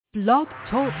Blog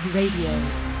Talk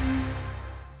Radio.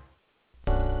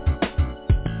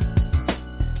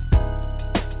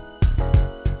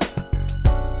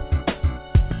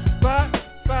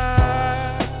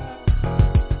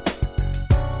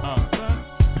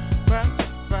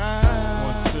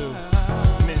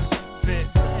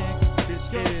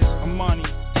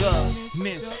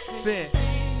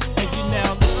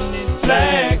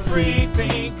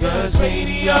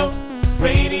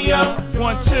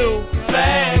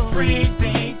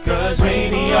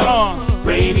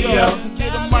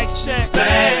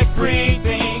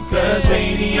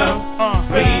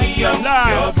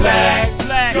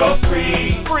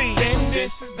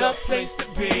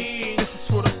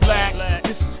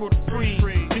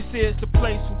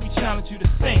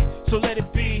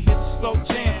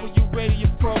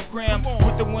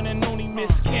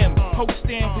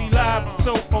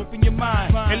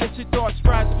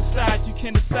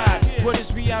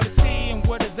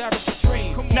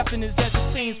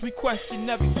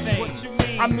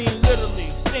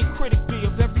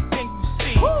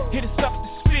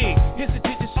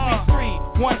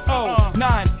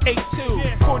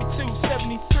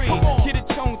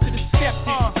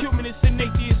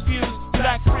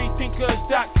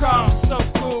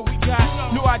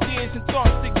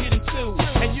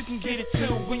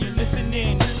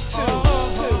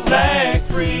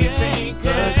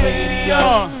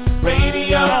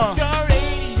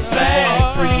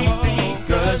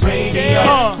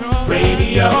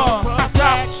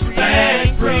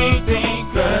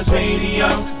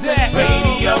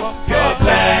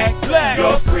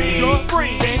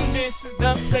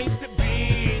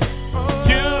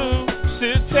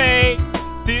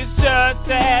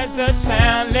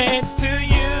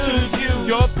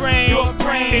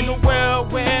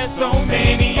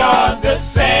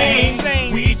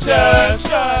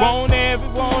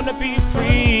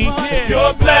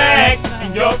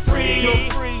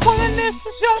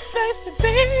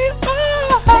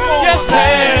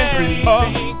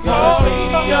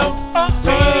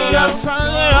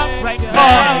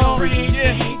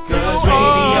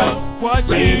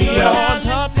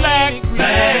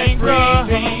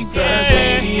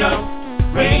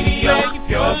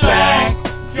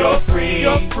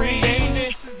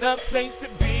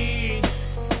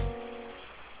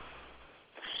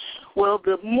 Well,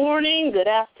 good morning, good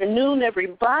afternoon,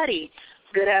 everybody.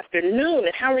 Good afternoon,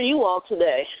 and how are you all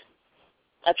today?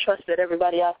 I trust that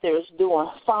everybody out there is doing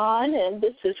fine, and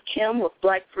this is Kim with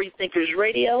Black Free Thinkers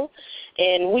Radio,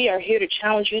 and we are here to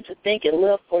challenge you to think and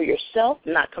live for yourself,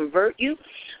 not convert you.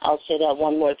 I'll say that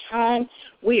one more time.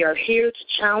 We are here to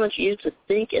challenge you to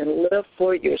think and live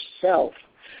for yourself,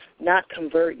 not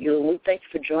convert you, and we thank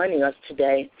you for joining us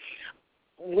today.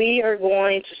 We are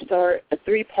going to start a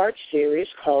 3-part series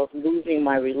called Losing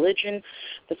My Religion.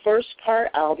 The first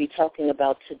part I'll be talking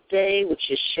about today,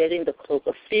 which is shedding the cloak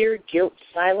of fear, guilt,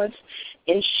 silence,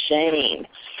 and shame.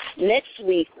 Next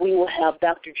week, we will have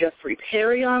Dr. Jeffrey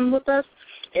Perry on with us,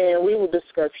 and we will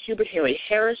discuss Hubert Henry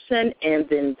Harrison and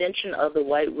the Invention of the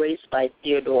White Race by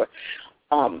Theodore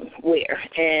Ware.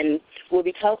 And we'll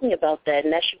be talking about that,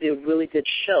 and that should be a really good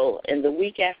show. And the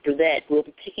week after that, we'll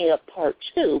be picking up part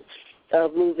 2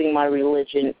 of Losing My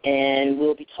Religion, and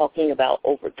we'll be talking about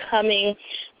overcoming,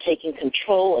 taking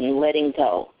control, and letting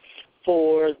go.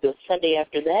 For the Sunday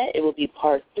after that, it will be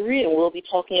part 3, and we'll be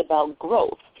talking about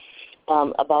growth,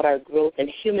 about our growth in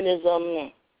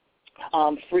humanism,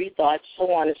 free thought, so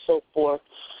on and so forth.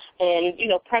 And,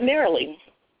 primarily,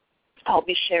 I'll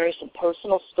be sharing some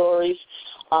personal stories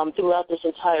throughout this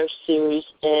entire series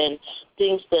and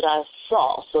things that I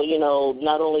saw. So,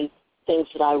 not only things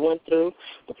that I went through,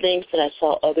 the things that I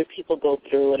saw other people go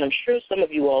through, and I'm sure some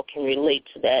of you all can relate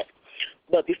to that.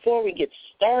 But before we get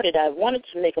started, I wanted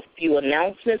to make a few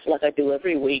announcements like I do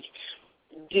every week.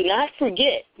 Do not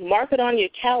forget, mark it on your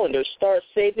calendar, start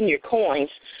saving your coins.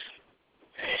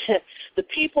 The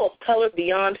People of Color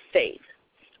Beyond Faith,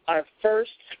 our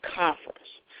first conference.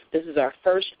 This is our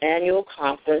first annual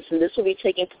conference, and this will be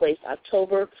taking place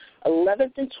October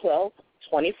 11th and 12th,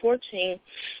 2014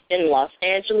 in Los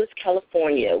Angeles,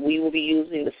 California. We will be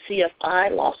using the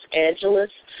CFI Los Angeles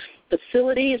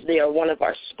facilities. They are one of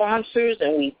our sponsors,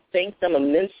 and we thank them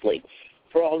immensely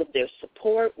for all of their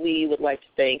support. We would like to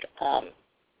thank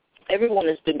everyone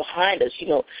has been behind us,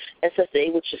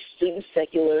 SSA, which is Student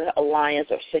Secular Alliance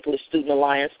or Secular Student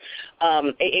Alliance,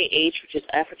 AAH, which is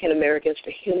African Americans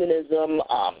for Humanism,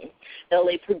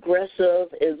 LA Progressive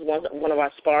is one of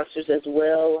our sponsors as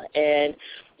well, and,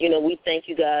 we thank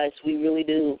you guys. We really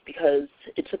do, because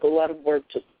it took a lot of work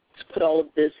to put all of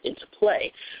this into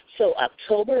play. So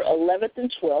October 11th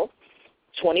and 12th,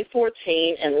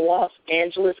 2014 in Los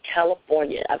Angeles,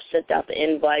 California. I've sent out the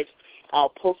invites. I'll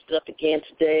post it up again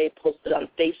today, post it on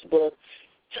Facebook,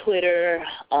 Twitter,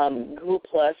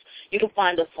 Google+. You can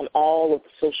find us on all of the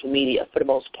social media for the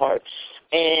most part.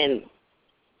 And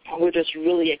we're just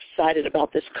really excited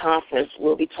about this conference.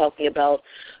 We'll be talking about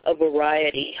a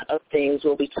variety of things.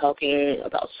 We'll be talking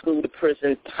about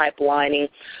school-to-prison pipelining,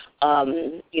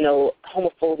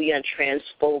 homophobia and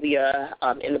transphobia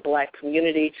in the black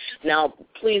community. Now,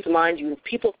 please mind you,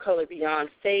 people of color beyond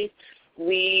faith,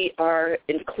 we are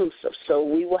inclusive, so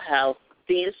we will have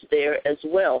these there as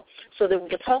well so that we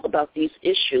can talk about these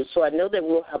issues. So I know that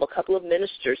we'll have a couple of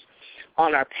ministers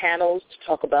on our panels to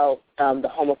talk about the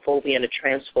homophobia and the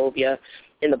transphobia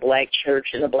in the black church,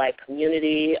 in the black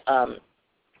community.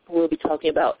 We'll be talking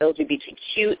about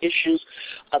LGBTQ issues,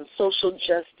 social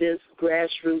justice,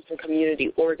 grassroots and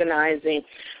community organizing.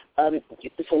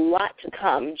 There's a lot to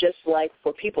come, just like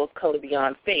for people of color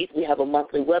beyond faith. We have a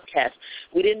monthly webcast.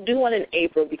 We didn't do one in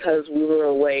April because we were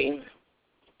away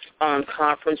on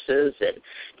conferences and,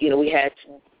 we had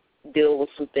to deal with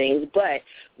some things. But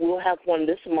we'll have one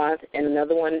this month and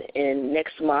another one in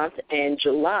next month. And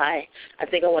July, I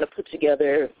think I want to put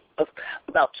together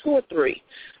about 2 or 3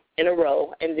 in a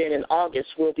row, and then in August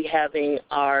we'll be having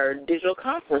our digital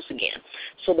conference again.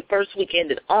 So the first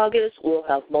weekend in August we'll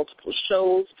have multiple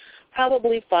shows,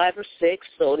 probably 5 or 6,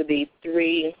 so it'll be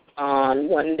 3 on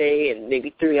one day and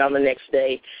maybe 3 on the next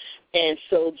day. And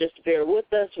so just bear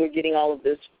with us. We're getting all of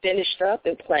this finished up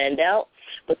and planned out,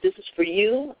 but this is for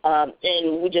you,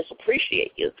 and we just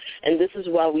appreciate you. And this is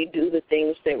why we do the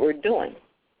things that we're doing.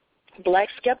 Black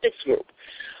Skeptics Group.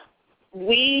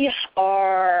 We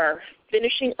are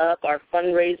finishing up our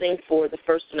fundraising for the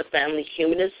First in the Family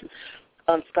Humanist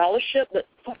Scholarship, but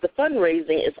the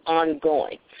fundraising is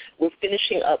ongoing. We're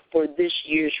finishing up for this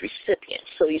year's recipient,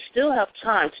 so you still have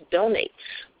time to donate.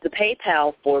 The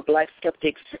PayPal for Black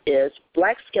Skeptics is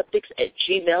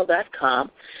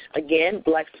blackskeptics@gmail.com. Again,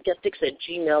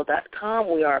 blackskeptics@gmail.com.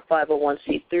 We are a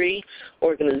 501c3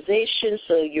 organization,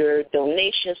 so your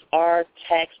donations are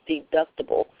tax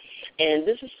deductible. And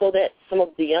this is so that some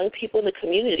of the young people in the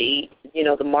community,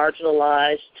 the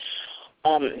marginalized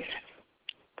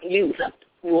youth,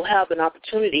 will have an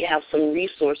opportunity, have some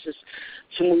resources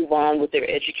to move on with their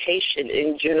education.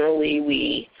 And generally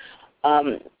we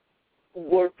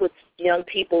work with young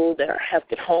people that have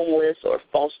been homeless or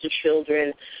foster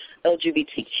children,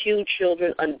 LGBTQ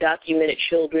children, undocumented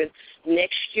children.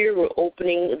 Next year we're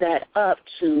opening that up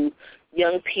to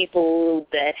young people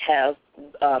that have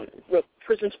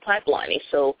prisons pipelining.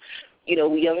 So,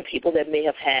 young people that may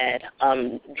have had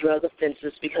drug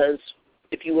offenses, because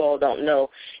if you all don't know,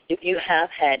 if you have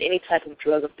had any type of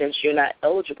drug offense, you're not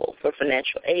eligible for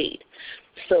financial aid.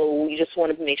 So we just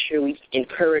want to make sure we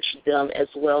encourage them as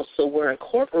well. So we're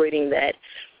incorporating that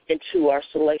into our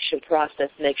selection process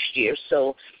next year.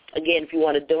 So, again, if you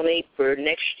want to donate for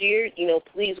next year,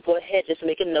 please go ahead. Just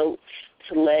make a note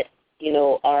to let,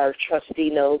 our trustee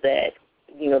know that,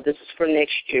 this is for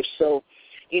next year. So,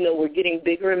 we're getting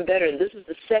bigger and better. And this is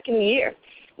the second year.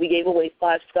 We gave away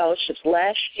 5 scholarships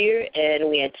last year, and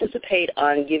we anticipate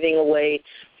on giving away,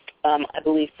 I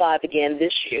believe, 5 again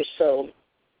this year. So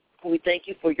we thank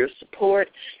you for your support.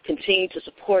 Continue to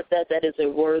support that. That is a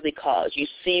worthy cause. You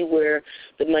see where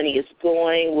the money is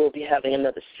going. We'll be having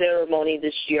another ceremony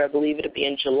this year. I believe it'll be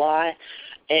in July.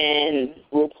 And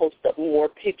we'll post up more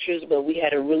pictures, but we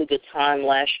had a really good time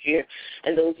last year.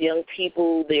 And those young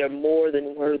people, they are more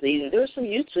than worthy. And there are some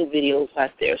YouTube videos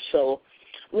out there, so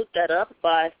look that up. If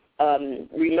I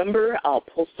remember, I'll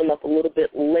post them up a little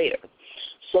bit later.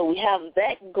 So we have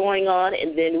that going on,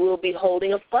 and then we'll be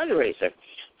holding a fundraiser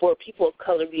for people of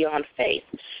color beyond faith.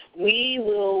 We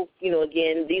will,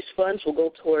 again, these funds will go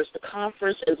towards the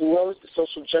conference as well as the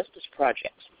social justice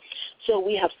projects. So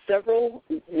we have several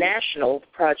national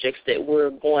projects that we're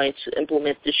going to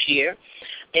implement this year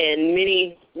and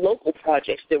many local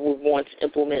projects that we're going to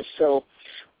implement. So,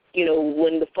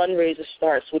 when the fundraiser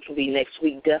starts, which will be next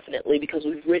week definitely, because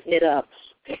we've written it up,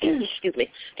 excuse me,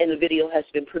 and the video has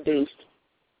been produced,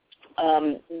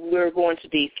 we're going to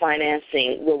be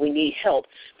financing, we need help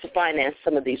to finance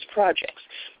some of these projects.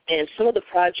 And some of the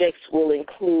projects will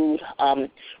include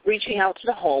reaching out to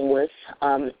the homeless,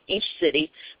 each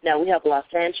city. Now we have Los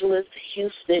Angeles,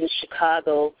 Houston,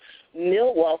 Chicago,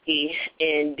 Milwaukee,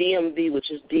 and DMV,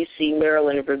 which is D.C.,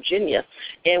 Maryland, and Virginia.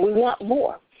 And we want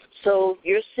more. So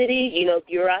your city, if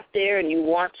you're out there and you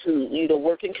want to,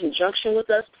 work in conjunction with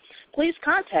us, please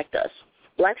contact us.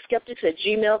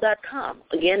 blackskeptics@gmail.com.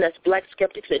 Again, that's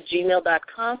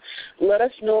blackskeptics@gmail.com. Let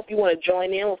us know if you want to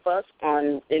join in with us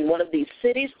in one of these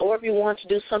cities, or if you want to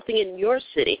do something in your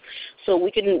city, so we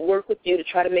can work with you to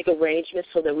try to make arrangements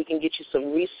so that we can get you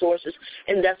some resources.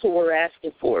 And that's what we're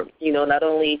asking for, not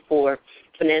only for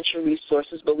financial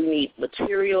resources, but we need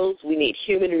materials, we need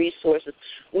human resources,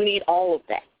 we need all of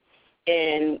that.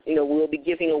 And, we'll be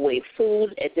giving away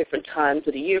food at different times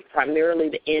of the year, primarily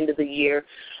the end of the year.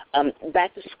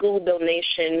 Back-to-school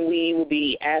donation, we will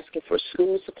be asking for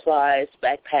school supplies,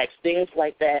 backpacks, things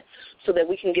like that, so that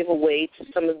we can give away to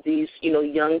some of these,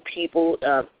 young people.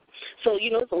 So,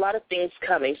 there's a lot of things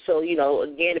coming. So,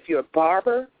 again, if you're a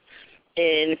barber,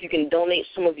 and if you can donate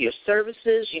some of your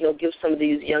services, give some of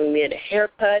these young men a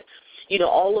haircut,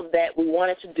 all of that we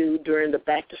wanted to do during the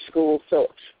back to school. So,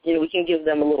 we can give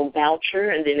them a little voucher,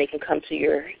 and then they can come to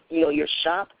your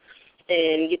shop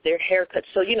and get their haircut.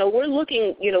 So, we're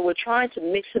looking, we're trying to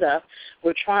mix it up.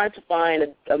 We're trying to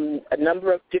find a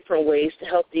number of different ways to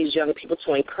help these young people,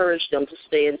 to encourage them to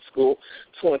stay in school,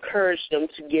 to encourage them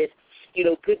to get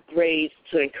good grades,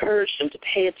 to encourage them to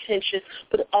pay attention,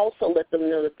 but also let them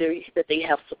know that they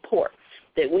have support,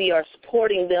 that we are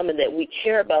supporting them and that we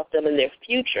care about them and their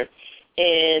future,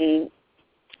 and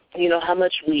how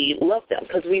much we love them,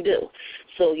 because we do.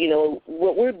 So,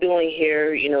 what we're doing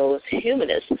here, as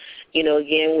humanists,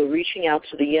 again, we're reaching out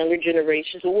to the younger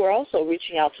generations, but we're also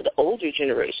reaching out to the older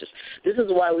generations. This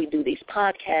is why we do these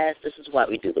podcasts. This is why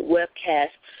we do the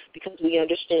webcast, because we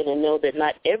understand and know that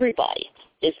not everybody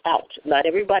is out. Not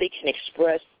everybody can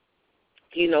express,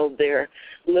 their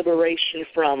liberation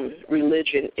from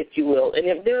religion, if you will. And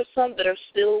if there are some that are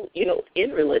still,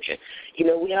 in religion.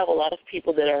 We have a lot of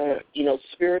people that are,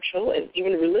 spiritual and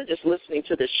even religious listening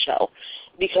to this show,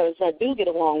 because I do get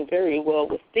along very well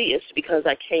with theists, because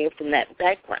I came from that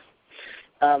background.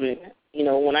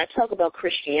 When I talk about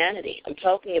Christianity, I'm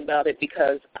talking about it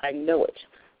because I know it.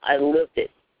 I lived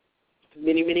it.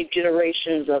 Many, many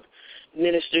generations of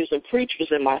ministers and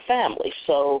preachers in my family.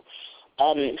 So,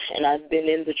 and I've been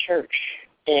in the church,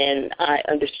 and I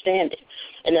understand it.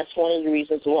 And that's one of the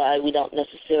reasons why we don't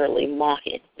necessarily mock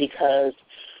it, because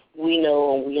we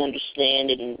know and we understand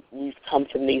it, and we've come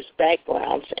from these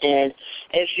backgrounds. And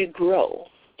as you grow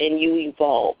and you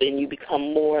evolve and you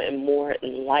become more and more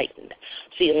enlightened,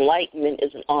 see, enlightenment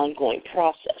is an ongoing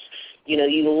process. You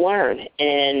learn,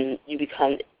 and you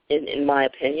become, in my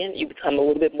opinion, you become a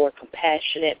little bit more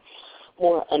compassionate,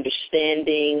 more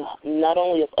understanding, not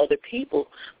only of other people,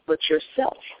 but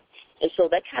yourself. And so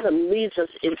that kind of leads us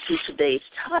into today's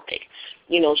topic,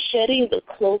 shedding the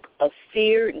cloak of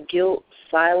fear, guilt,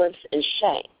 silence, and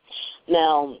shame.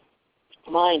 Now,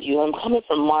 mind you, I'm coming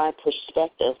from my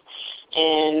perspective,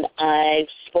 and I've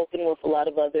spoken with a lot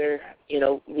of other,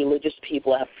 religious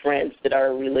people. I have friends that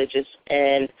are religious,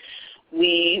 and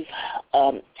we've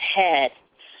had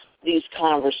these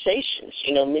conversations,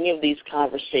 many of these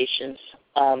conversations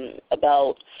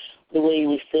about the way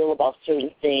we feel about certain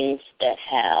things that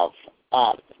have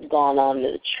gone on in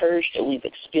the church, that we've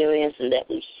experienced and that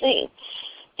we've seen.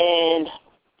 And,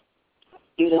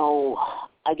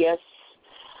 I guess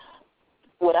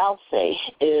what I'll say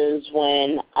is,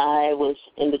 when I was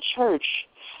in the church,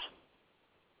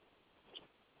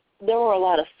 there were a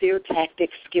lot of fear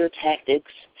tactics, scare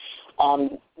tactics,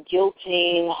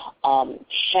 guilting,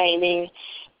 shaming,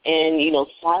 and,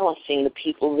 silencing the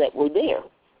people that were there.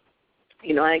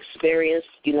 I experienced,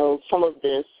 some of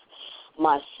this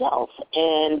myself,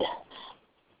 and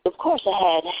of course I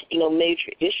had,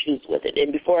 major issues with it.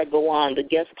 And before I go on, the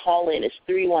guest call-in is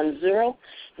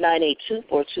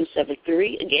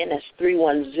 310-982-4273. Again, that's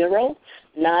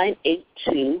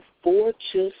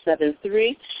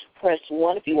 310-982-4273. Press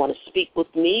 1 if you want to speak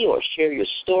with me or share your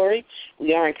story.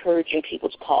 We are encouraging people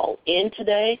to call in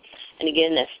today. And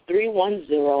again, that's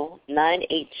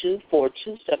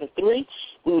 310-982-4273.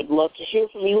 We would love to hear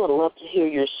from you and love to hear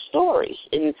your stories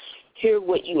and hear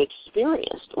what you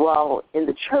experienced while in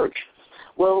the church.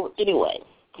 Well, anyway,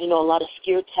 a lot of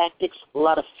scare tactics, a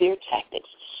lot of fear tactics.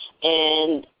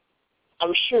 And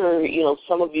I'm sure,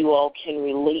 some of you all can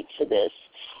relate to this.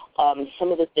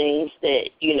 Some of the things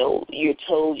that, you're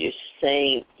told, you're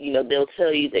saying, they'll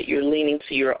tell you that you're leaning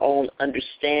to your own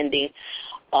understanding.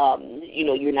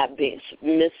 You're not being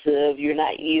submissive. You're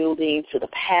not yielding to the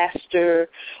pastor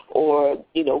or,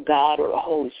 God or the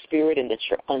Holy Spirit, and that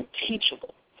you're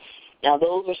unteachable. Now,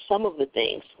 those are some of the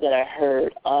things that I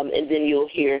heard. And then you'll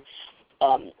hear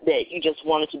that you just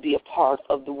wanted to be a part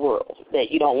of the world, that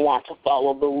you don't want to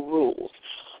follow the rules.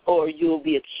 Or you'll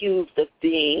be accused of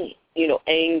being,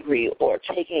 angry or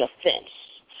taking offense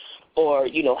or,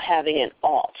 having an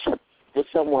ought. with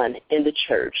someone in the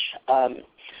church,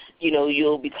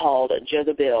 you'll be called a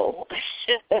Jezebel,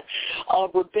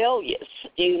 rebellious,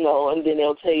 and then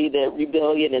they'll tell you that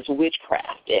rebellion is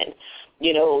witchcraft, and,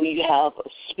 you have a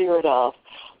spirit of,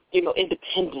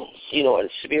 independence, or the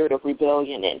spirit of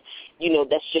rebellion, and,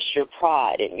 that's just your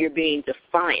pride, and you're being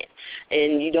defiant,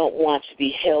 and you don't want to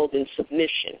be held in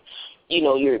submission.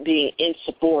 You're being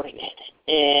insubordinate,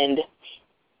 and,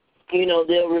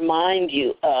 they'll remind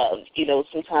you of,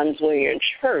 sometimes when you're in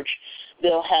church,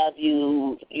 they'll have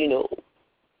you,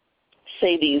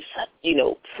 say these,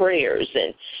 prayers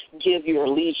and give your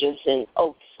allegiance and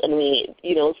oaths. I mean,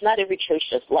 it's not every church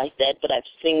that's like that, but I've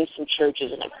seen some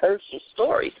churches and I've heard some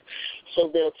stories. So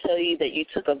they'll tell you that you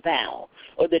took a vow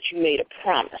or that you made a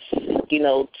promise,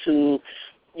 to,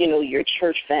 your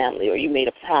church family, or you made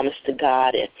a promise to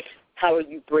God, and how are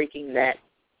you breaking that,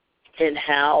 and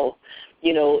how,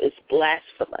 it's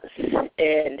blasphemous.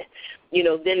 And,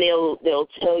 then they'll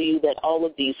tell you that all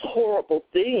of these horrible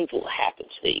things will happen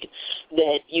to you,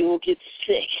 that you will get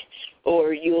sick,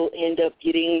 or you'll end up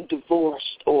getting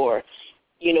divorced, or,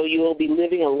 you'll be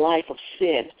living a life of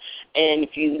sin. And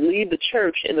if you leave the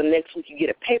church and the next week you get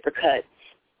a paper cut,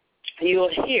 you'll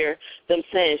hear them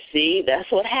saying, see,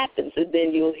 that's what happens. And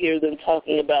then you'll hear them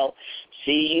talking about,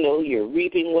 see, you're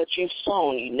reaping what you've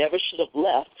sown. You never should have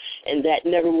left, and that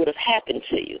never would have happened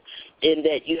to you. And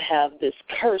that you have this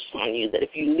curse on you, that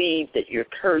if you leave, that you're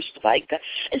cursed by God.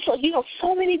 And so,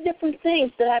 so many different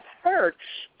things that I've heard.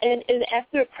 And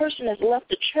after a person has left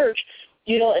the church,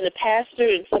 and the pastor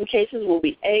in some cases will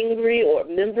be angry, or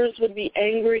members would be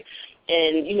angry.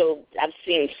 And, I've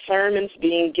seen sermons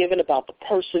being given about the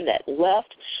person that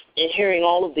left, and hearing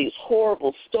all of these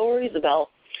horrible stories about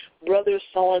brother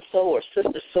so-and-so or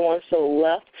sister so-and-so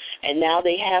left, and now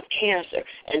they have cancer,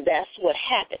 and that's what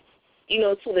happened.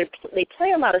 So they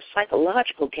play a lot of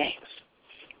psychological games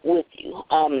with you.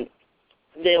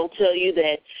 They'll tell you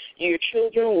that your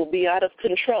children will be out of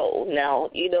control. Now,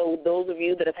 those of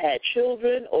you that have had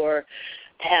children or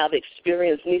have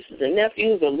experienced nieces and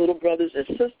nephews or little brothers and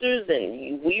sisters,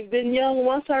 and we've been young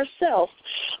once ourselves,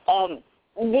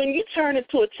 when you turn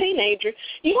into a teenager,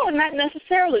 you are not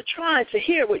necessarily trying to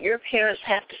hear what your parents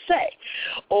have to say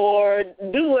or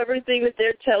do everything that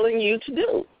they're telling you to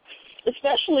do,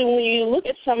 especially when you look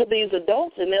at some of these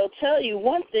adults and they'll tell you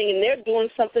one thing and they're doing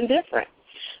something different.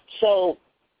 So,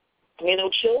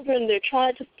 children, they're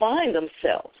trying to find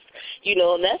themselves.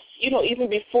 And that's, even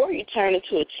before you turn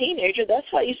into a teenager, that's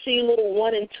why you see little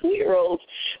 1- and 2-year-olds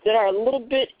that are a little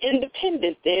bit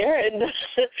independent there. And,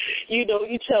 you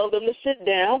tell them to sit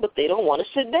down, but they don't want to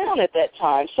sit down at that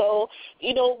time. So,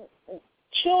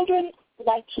 children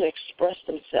like to express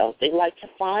themselves. They like to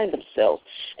find themselves.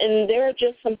 And there are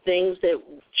just some things that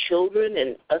children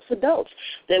and us adults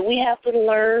that we have to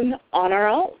learn on our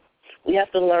own. We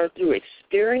have to learn through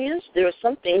experience. There are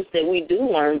some things that we do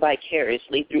learn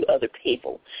vicariously through other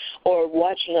people or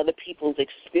watching other people's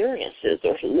experiences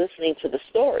or listening to the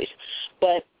stories.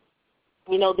 But,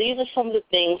 these are some of the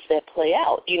things that play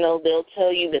out. They'll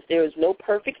tell you that there is no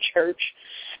perfect church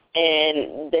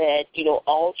and that,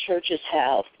 all churches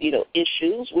have,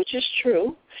 issues, which is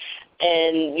true.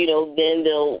 And, then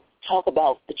they'll talk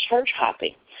about the church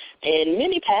hopping. And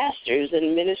many pastors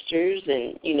and ministers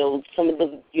and, some of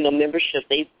the, membership,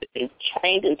 they've been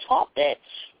trained and taught that,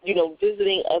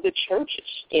 visiting other churches,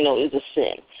 is a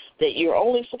sin, that you're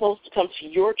only supposed to come to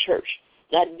your church,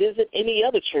 not visit any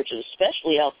other churches,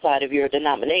 especially outside of your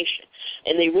denomination.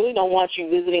 And they really don't want you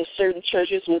visiting certain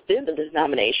churches within the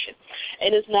denomination.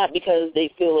 And it's not because they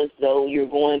feel as though you're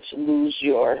going to lose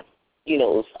your,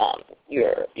 your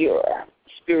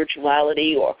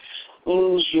spirituality or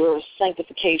lose your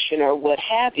sanctification or what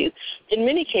have you. In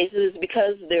many cases, it's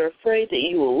because they're afraid that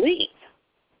you will leave,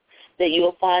 that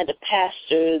you'll find a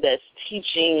pastor that's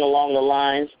teaching along the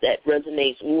lines that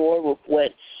resonates more with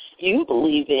what you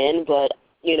believe in, but,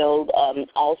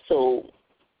 also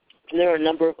there are a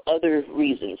number of other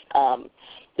reasons.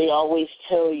 They always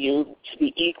tell you to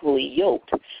be equally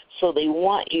yoked, so they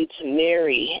want you to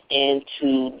marry and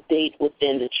to date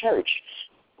within the church.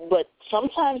 But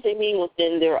sometimes they mean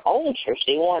within their own church.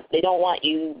 They don't want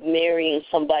you marrying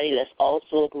somebody that's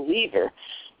also a believer,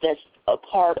 that's a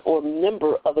part or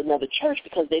member of another church,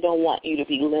 because they don't want you to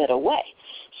be led away.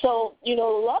 So, a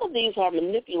lot of these are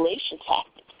manipulation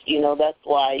tactics. That's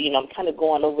why, I'm kind of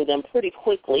going over them pretty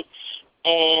quickly.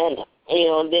 And,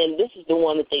 and then this is the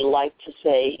one that they like to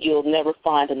say, you'll never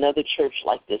find another church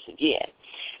like this again.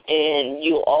 And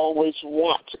you'll always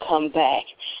want to come back,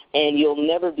 and you'll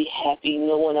never be happy.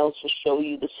 No one else will show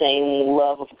you the same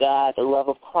love of God, the love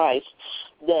of Christ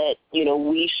that,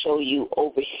 we show you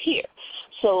over here.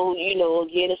 So,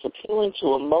 again, it's appealing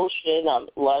to emotion. A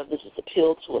lot of this is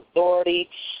appeal to authority,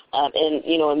 and,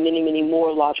 and many, many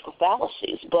more logical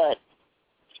fallacies. But,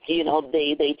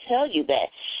 they tell you that.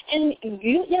 And,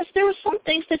 yes, there are some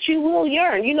things that you will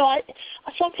yearn. There are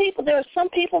some people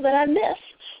that I miss,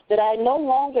 that I no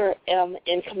longer am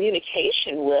in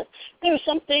communication with. There are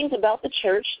some things about the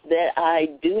church that I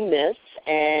do miss,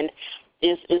 and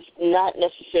is not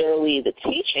necessarily the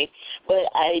teaching, but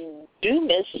I do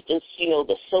miss this,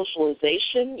 the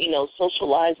socialization,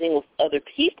 socializing with other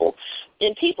people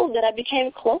and people that I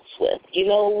became close with.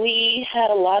 We had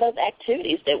a lot of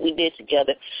activities that we did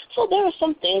together. So there are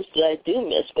some things that I do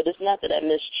miss, but it's not that I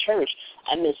miss church.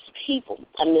 I miss people.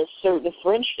 I miss certain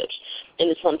friendships.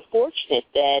 And it's unfortunate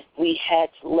that we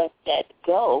had to let that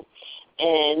go.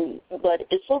 But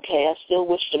it's okay. I still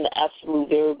wish them the absolute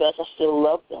very best. I still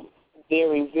love them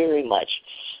very, very much.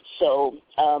 So,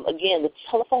 again, the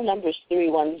telephone number is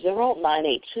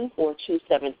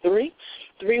 310-982-4273,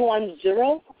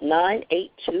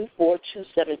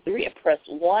 310-982-4273, and press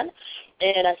 1.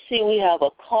 And I see we have a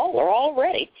caller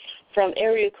already from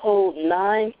area code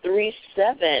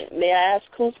 937. May I ask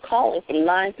who's calling from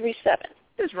 937?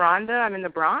 This is Rhonda. I'm in the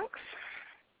Bronx.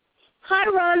 Hi,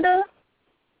 Rhonda.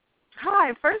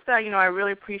 Hi. First, I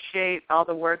really appreciate all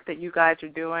the work that you guys are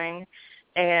doing.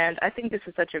 And I think this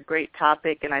is such a great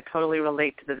topic, and I totally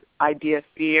relate to the idea of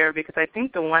fear, because I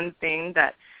think the one thing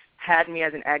that had me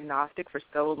as an agnostic for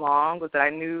so long was that I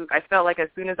felt like as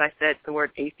soon as I said the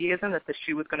word atheism, that the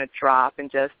shoe was going to drop and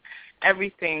just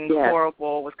everything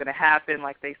horrible was going to happen,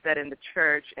 like they said in the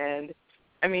church. And,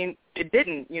 I mean, it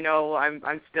didn't.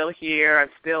 I'm still here.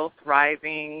 I'm still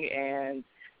thriving. And,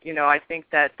 I think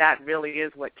that really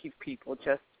is what keeps people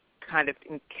just kind of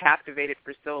captivated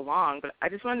for so long. But I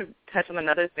just wanted to touch on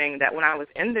another thing, that when I was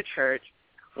in the church,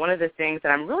 one of the things that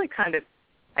I'm really kind of,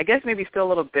 I guess maybe still a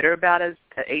little bitter about as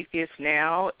an atheist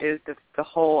now is the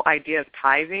whole idea of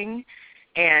tithing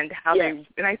and how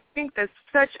and I think that's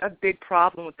such a big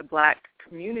problem with the black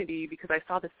community, because I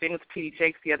saw this thing with T.D.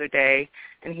 Jakes the other day,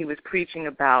 and he was preaching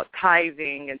about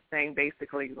tithing and saying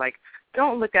basically, like,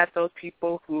 don't look at those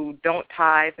people who don't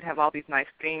tithe and have all these nice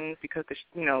things, because,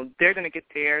 they're going to get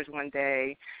theirs one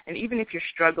day. And even if you're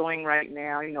struggling right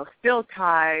now, still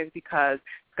tithe, because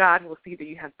God will see that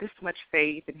you have this much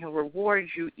faith, and he'll reward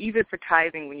you even for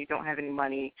tithing when you don't have any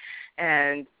money.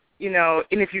 And, and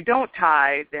if you don't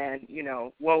tithe, then,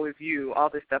 woe is you. All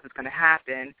this stuff is going to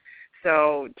happen.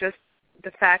 So just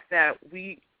the fact that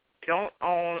we don't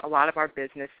own a lot of our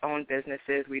own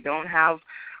businesses, we don't have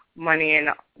money in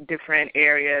different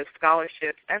areas,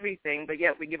 scholarships, everything, but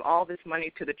yet we give all this money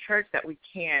to the church that we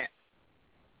can't,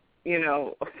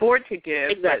 afford to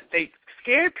give, but they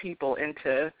scare people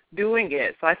into doing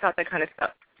it. So I thought that kind of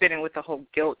fit in with the whole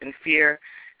guilt and fear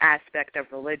aspect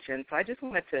of religion. So I just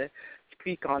wanted to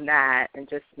speak on that and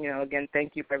just, again,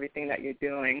 thank you for everything that you're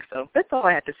doing. So that's all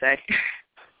I had to say.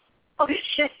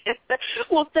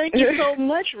 Well, thank you so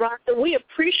much, Rhonda. We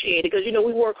appreciate it because,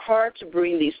 we work hard to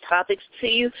bring these topics to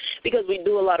you because we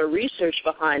do a lot of research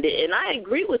behind it. And I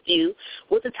agree with you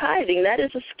with the tithing. That is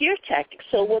a scare tactic.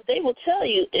 So what they will tell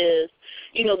you is,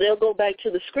 they'll go back to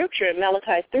the scripture in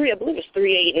Malachi 3, I believe it's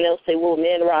 3:8, and they'll say, well,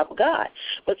 men rob God.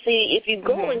 But see, if you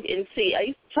go and see,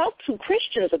 I talk to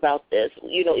Christians about this,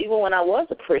 even when I was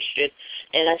a Christian,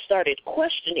 and I started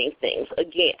questioning things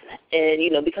again. And,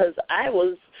 because I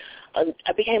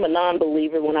became a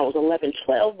non-believer when I was 11,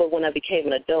 12, but when I became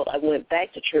an adult, I went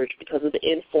back to church because of the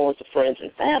influence of friends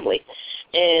and family.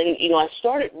 And, I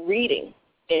started reading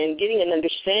and getting an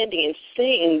understanding and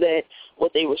seeing that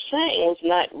what they were saying was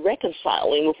not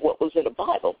reconciling with what was in the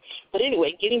Bible. But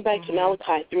anyway, getting back to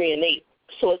Malachi 3:8,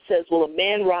 so it says, will a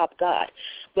man rob God?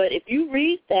 But if you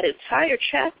read that entire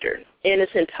chapter in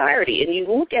its entirety and you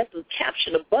look at the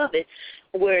caption above it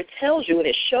where it tells you and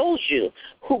it shows you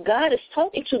who God is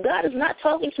talking to, God is not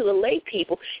talking to the lay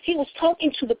people. He was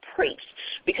talking to the priests,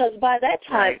 because by that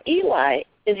time Eli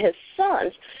and his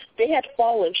sons, they had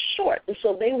fallen short. And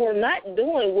so they were not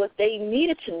doing what they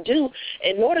needed to do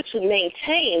in order to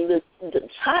maintain the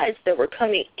tithes that were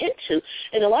coming into.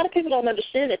 And a lot of people don't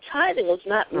understand that tithing was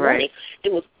not money.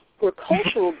 It was were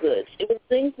cultural goods. It was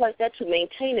things like that to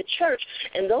maintain a church.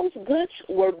 And those goods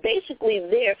were basically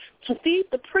there to feed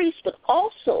the priests, but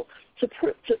also to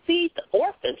feed the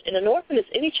orphans. And an orphan is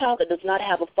any child that does not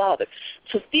have a father.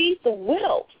 To feed the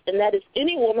widows, and that is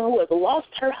any woman who has lost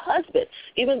her husband,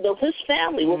 even though his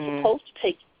family was supposed to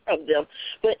take of them,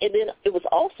 and then it was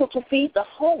also to feed the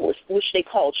homeless, which they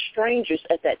called strangers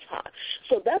at that time.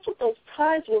 So that's what those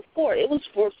tithes were for. It was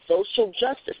for social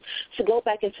justice, to go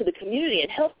back into the community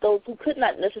and help those who could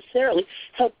not necessarily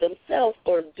help themselves,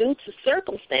 or due to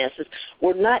circumstances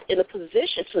were not in a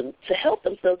position to help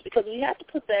themselves, because we have to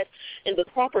put that in the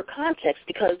proper context,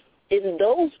 because in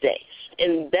those days,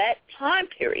 in that time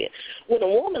period, when a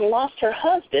woman lost her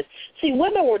husband, see,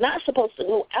 women were not supposed to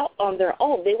go out on their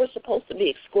own. They were supposed to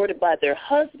be escorted by their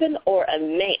husband or a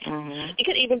man. Mm-hmm. It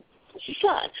could even be a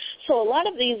son. So a lot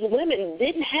of these women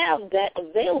didn't have that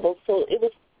available, so it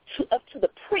was up to the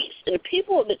priests and the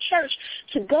people of the church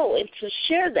to go and to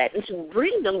share that and to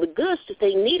bring them the goods that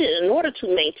they needed in order to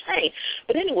maintain.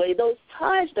 But anyway, those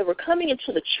tithes that were coming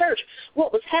into the church,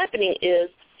 what was happening is,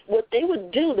 what they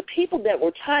would do, the people that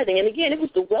were tithing, and again, it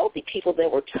was the wealthy people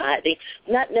that were tithing,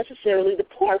 not necessarily the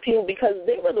poor people, because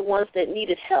they were the ones that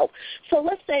needed help. So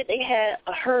let's say they had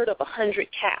a herd of 100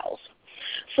 cows.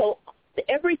 So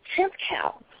every 10th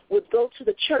cow would go to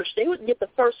the church. They would get the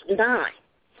first 9,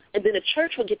 and then the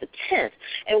church would get the 10th.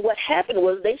 And what happened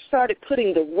was they started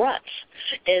putting the ruts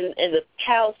and the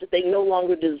cows that they no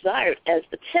longer desired as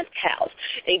the 10th cows,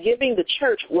 and giving the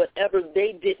church whatever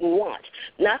they didn't want,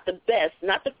 not the best,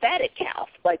 not the fatted cows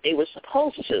like they were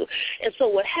supposed to. And so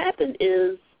what happened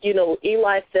is,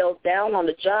 Eli fell down on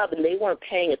the job, and they weren't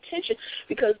paying attention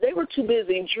because they were too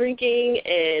busy drinking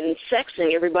and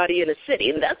sexing everybody in the city,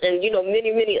 and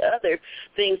many, many other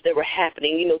things that were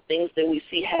happening, things that we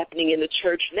see happening in the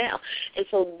church now. And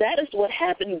so that is what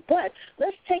happened. But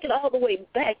let's take it all the way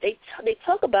back. They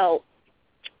talk about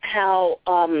how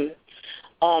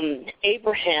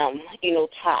Abraham,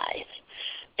 tithed.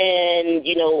 And,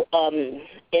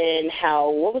 and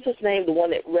how, what was his name, the one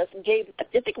that wrestled, I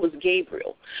think it was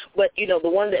Gabriel, but, the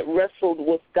one that wrestled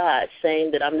with God,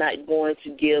 saying that I'm not going to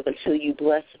give until you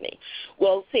bless me.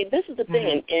 Well, see, this is the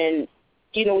thing, and,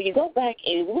 when you go back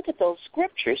and you look at those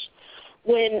scriptures,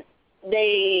 when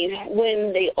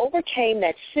they overcame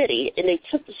that city and they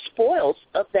took the spoils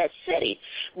of that city,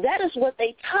 that is what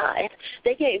they tithed.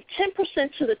 They gave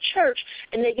 10% to the church,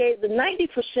 and they gave the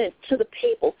 90% to the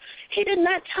people. He did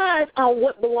not tithe on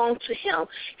what belonged to him.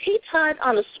 He tithed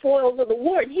on the spoils of the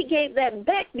war, and he gave that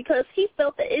back because he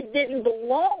felt that it didn't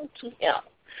belong to him.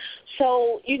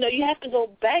 So, you have to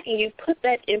go back and you put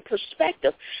that in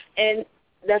perspective, and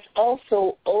that's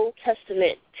also Old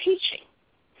Testament teaching.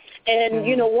 And,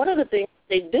 one of the things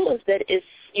they do is that it's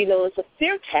a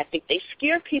fear tactic. They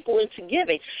scare people into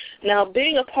giving. Now,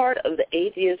 being a part of the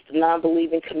atheist,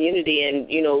 non-believing community, and,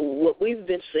 what we've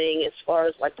been seeing as far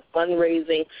as, like, the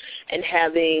fundraising and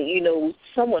having,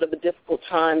 somewhat of a difficult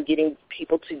time getting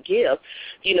people to give,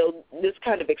 this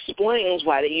kind of explains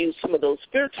why they use some of those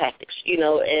fear tactics,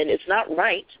 and it's not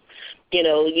right.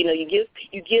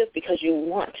 You give because you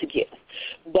want to give.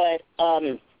 But,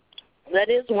 that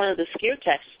is one of the scare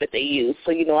tactics that they use.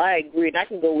 So, I agree, and I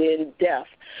can go in depth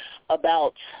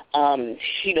about,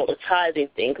 the tithing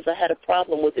thing, because I had a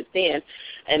problem with it then,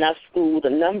 and I've schooled a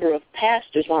number of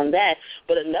pastors on that.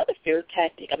 But another fear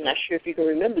tactic, I'm not sure if you can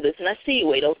remember this, and I see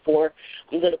you, 804.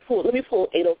 Let me pull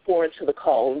 804 into the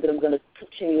call, and then I'm going to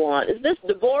continue on. Is this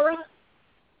Deborah?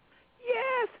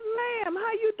 Yes, ma'am.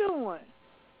 How you doing?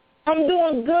 I'm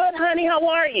doing good, honey. How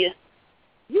are you?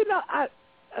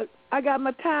 I got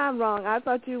my time wrong. I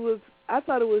thought it was,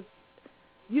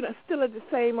 still at the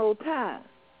same old time.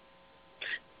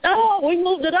 Oh, we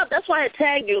moved it up. That's why I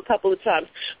tagged you a couple of times.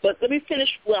 But let me finish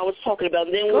what I was talking about,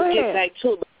 and then we'll get back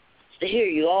to it. To hear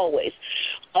you always.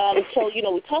 So,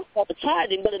 we talked about the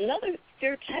tithing, but another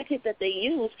fear tactic that they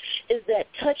use is that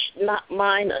touch not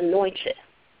mine anointed.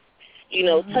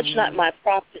 Touch not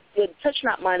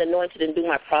mine anointed, and do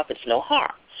my prophets no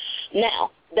harm.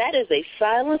 Now, that is a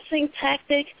silencing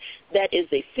tactic. That is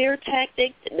a fear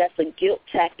tactic. That's a guilt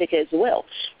tactic as well.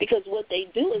 Because what they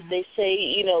do is they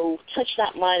say, touch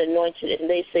not mine anointed, and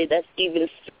they say that's even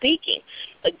speaking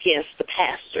against the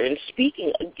pastor and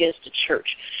speaking against the church.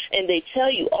 And they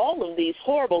tell you all of these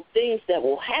horrible things that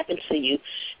will happen to you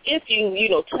if you,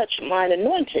 touch mine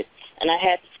anointed. And I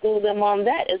had to school them on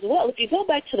that as well. If you go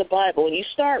back to the Bible and you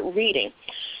start reading,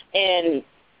 and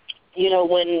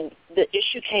when the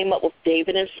issue came up with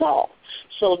David and Saul.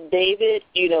 So David,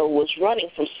 was running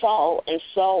from Saul, and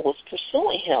Saul was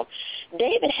pursuing him.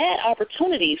 David had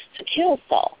opportunities to kill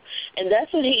Saul, and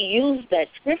that's when he used that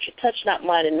scripture, touch not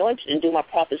mine anointed and do my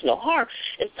prophets no harm.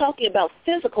 It's talking about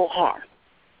physical harm.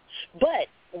 But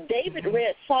David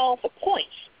read Saul for points.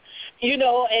 And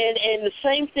the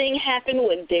same thing happened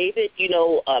when David,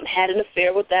 had an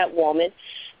affair with that woman.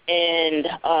 and,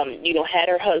 had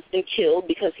her husband killed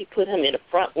because he put him in the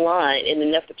front line in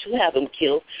an effort to have him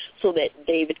killed so that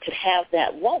David could have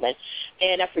that woman.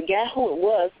 And I forgot who it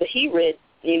was, but he read,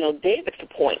 David for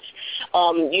points.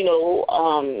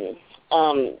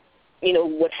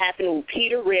 What happened when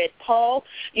Peter read Paul,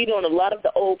 and a lot of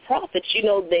the old prophets,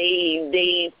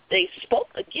 they spoke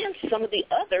against some of the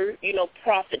other,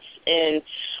 prophets and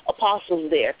apostles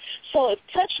there. So if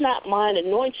touch not mine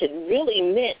anointed really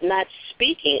meant not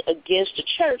speaking against the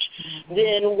church,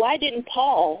 then why didn't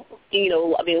Paul,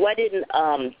 why didn't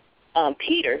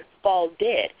Peter fall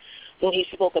dead when he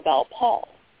spoke about Paul?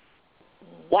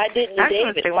 Why didn't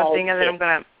David fall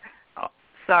dead?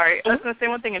 Sorry, I was going to say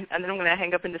one thing, and then I'm going to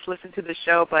hang up and just listen to the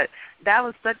show, but that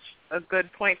was such a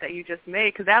good point that you just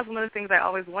made, because that was one of the things I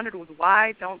always wondered was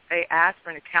why don't they ask for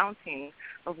an accounting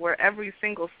of where every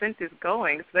single cent is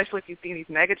going, especially if you see these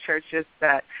mega churches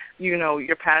that,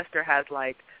 your pastor has,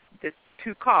 like, this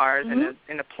 2 cars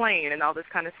and a plane and all this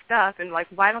kind of stuff, and, like,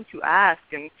 why don't you ask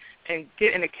and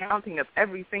get an accounting of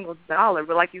every single dollar?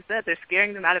 But like you said, they're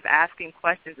scaring them out of asking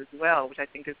questions as well, which I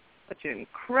think is such an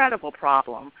incredible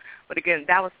problem. But again,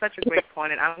 that was such a great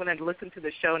point, and I'm going to listen to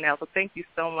the show now, so thank you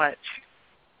so much.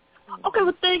 Okay,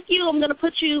 well, thank you. I'm going to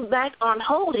put you back on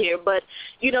hold here, but,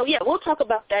 we'll talk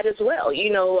about that as well,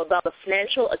 about the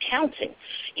financial accounting,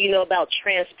 about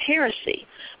transparency,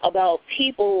 about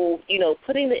people,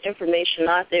 putting the information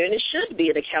out there, and it should be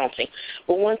an accounting.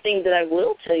 But one thing that I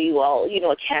will tell you all,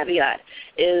 a caveat,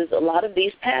 is a lot of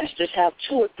these pastors have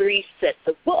 2 or 3 sets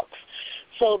of books.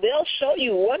 So they'll show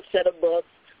you one set of books,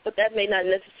 but that may not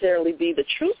necessarily be the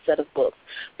true set of books.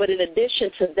 But in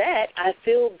addition to that, I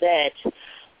feel that,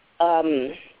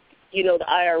 the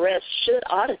IRS should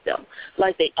audit them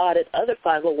like they audit other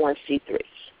 501c3s.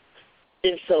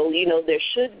 And so, there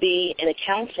should be an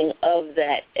accounting of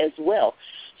that as well.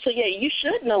 So, yeah, you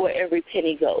should know where every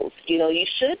penny goes. You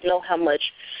should know how much,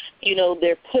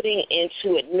 they're putting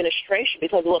into administration,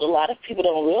 because what a lot of people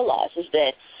don't realize is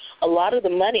that a lot of the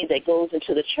money that goes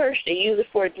into the church, they use it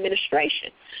for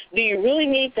administration. Do you really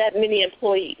need that many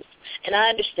employees? And I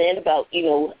understand about,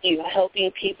 helping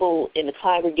people in the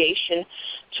congregation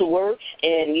to work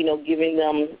and, giving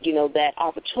them, that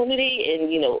opportunity and,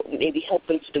 maybe help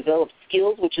them to develop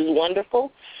skills, which is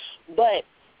wonderful. But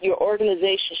your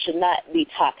organization should not be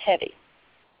top-heavy.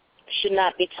 Should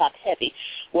not be top-heavy,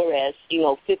 whereas,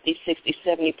 50, 60,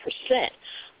 70%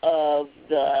 of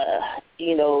the,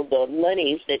 the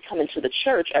monies that come into the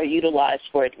church are utilized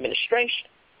for administration,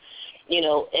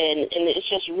 and it's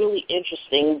just really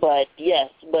interesting. But, yes,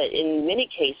 but in many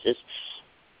cases,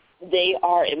 they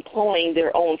are employing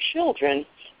their own children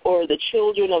or the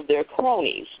children of their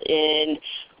cronies, and,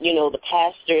 the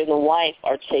pastor and the wife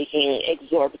are taking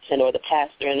exorbitant, or the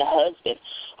pastor and the husband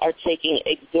are taking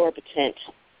exorbitant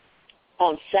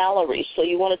on salary. So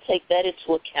you want to take that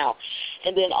into account.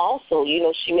 And then also,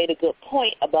 she made a good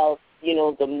point about,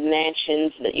 the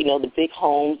mansions, the big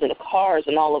homes and the cars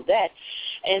and all of that.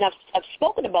 And I've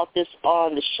spoken about this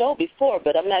on the show before,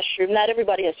 but I'm not sure. Not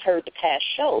everybody has heard the past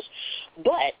shows.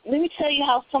 But let me tell you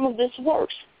how some of this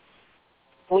works.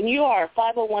 When you are a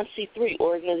 501c3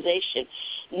 organization,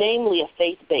 namely a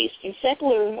faith-based, and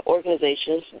secular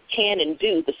organizations can and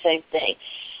do the same thing,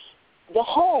 the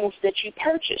homes that you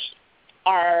purchase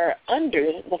are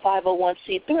under the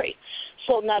 501c3.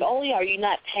 So not only are you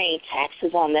not paying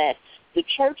taxes on that, the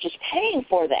church is paying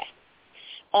for that.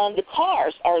 The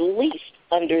cars are leased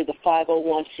under the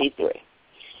 501c3,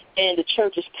 and the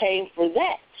church is paying for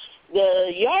that.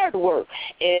 The yard work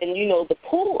and, the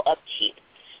pool upkeep,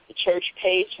 the church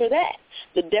pays for that.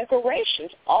 The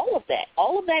decorations, all of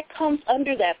that comes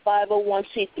under that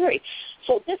 501c3.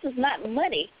 So this is not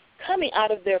money coming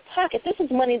out of their pocket. This is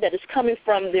money that is coming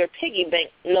from their piggy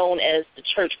bank, known as the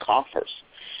church coffers,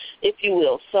 if you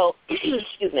will. So,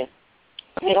 excuse me.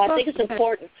 I think it's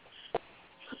important.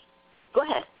 Go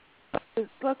ahead.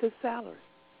 Plus his salary.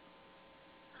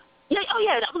 Yeah,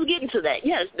 I was getting to that.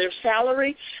 Yes, their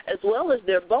salary as well as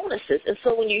their bonuses. And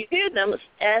so when you hear them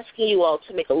asking you all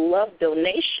to make a love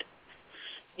donation,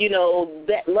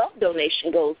 that love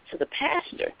donation goes to the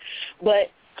pastor. But,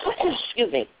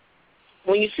 excuse me,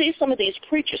 when you see some of these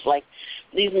preachers, like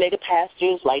these mega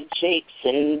pastors like Jakes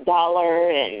and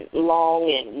Dollar and Long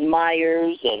and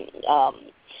Myers and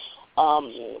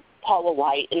Paula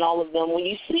White and all of them, when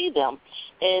you see them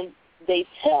and they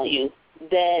tell you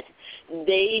that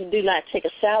they do not take a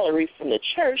salary from the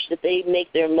church, that they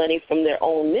make their money from their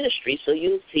own ministry. So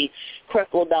you'll see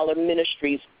Creflo Dollar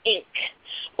Ministries, Inc.,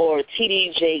 or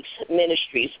T.D. Jakes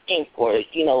Ministries, Inc., or,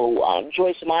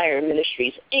 Joyce Meyer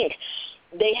Ministries, Inc.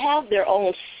 They have their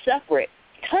own separate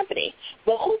company.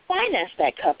 But who financed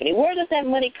that company? Where does that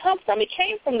money come from? It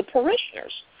came from the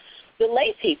parishioners, the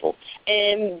lay people.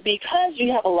 And because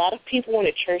you have a lot of people in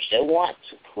the church that want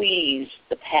to please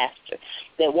the pastor,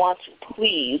 that want to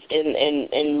please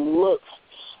and look,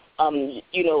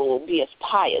 be as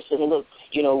pious and look,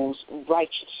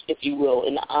 righteous, if you will,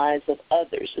 in the eyes of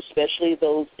others, especially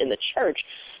those in the church,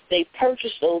 they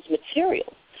purchase those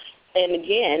materials. And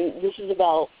again, this is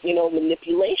about,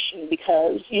 manipulation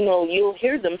because, you'll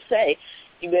hear them say,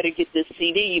 you better get this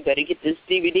CD, you better get this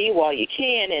DVD while you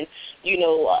can, and,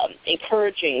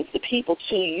 encouraging the people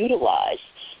to utilize,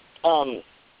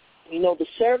 the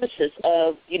services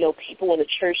of, people in the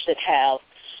church that have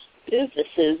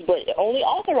businesses, but only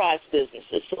authorized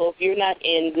businesses. So if you're not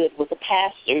in good with the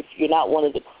pastor, if you're not one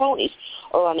of the cronies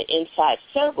or on the inside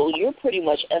circle, you're pretty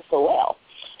much SOL.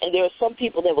 And there are some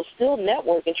people that will still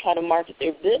network and try to market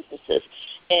their businesses.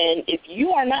 And if you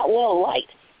are not well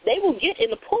liked, they will get in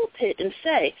the pulpit and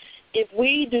say, if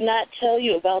we do not tell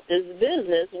you about this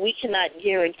business, we cannot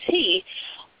guarantee,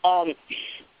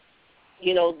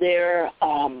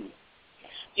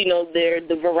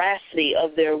 the veracity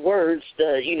of their words,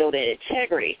 the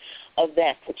integrity of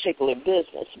that particular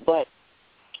business. But,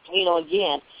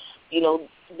 again,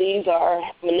 these are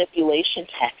manipulation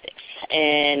tactics.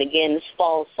 And, again,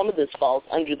 some of this falls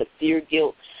under the fear,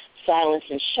 guilt, silence,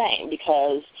 and shame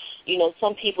because,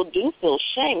 some people do feel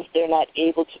shame if they're not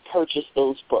able to purchase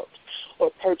those books or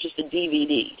purchase the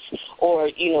DVDs or,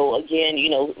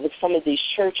 with some of these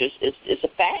churches, it's a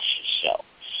fashion show.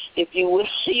 If you will,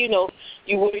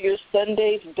 you wear your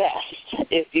Sunday's best,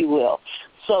 if you will.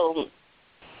 So,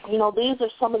 these are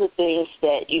some of the things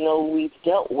that, we've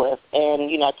dealt with.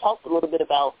 And, I talked a little bit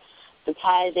about the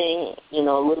tithing, a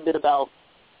little bit about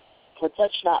the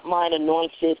touch not mine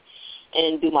anointed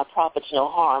and do my prophets no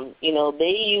harm.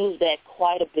 They use that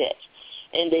quite a bit.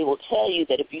 And they will tell you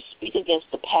that if you speak against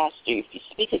the pastor, if you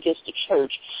speak against the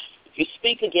church, if you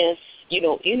speak against,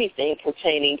 anything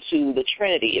pertaining to the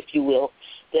Trinity, if you will,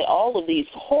 that all of these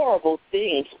horrible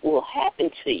things will happen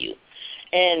to you.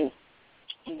 And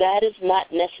that is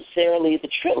not necessarily the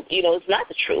truth. It's not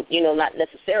the truth. Not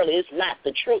necessarily. It's not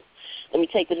the truth. Let me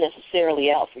take the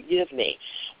necessarily out. Forgive me.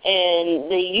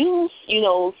 And they use,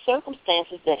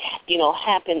 circumstances that,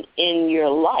 happen in your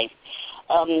life.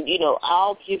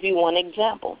 I'll give you one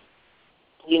example.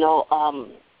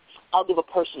 I'll give a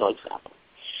personal example.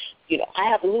 I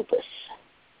have lupus.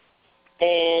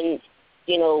 And,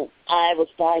 I was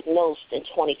diagnosed in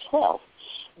 2012.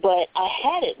 But I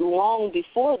had it long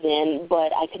before then,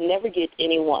 but I could never get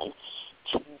anyone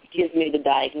to give me the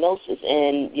diagnosis.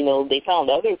 And, they found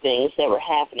other things that were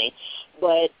happening.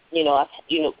 But,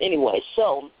 anyway,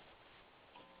 so,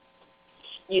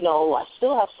 I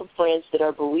still have some friends that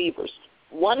are believers.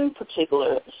 One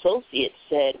particular associate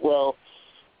said, well,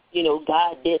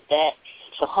 God did that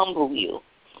to humble you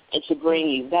and to bring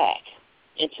you back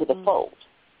into the fold.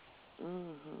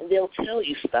 Mm-hmm. And they'll tell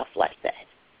you stuff like that.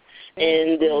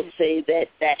 And they'll say that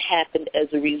that happened as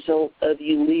a result of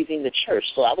you leaving the church.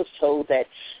 So I was told that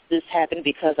this happened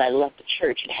because I left the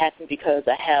church. It happened because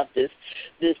I have this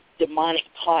demonic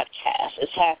podcast.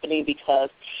 It's happening because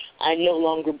I no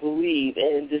longer believe,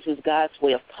 and this is God's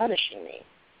way of punishing me.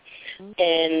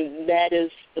 And that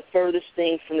is the furthest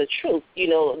thing from the truth.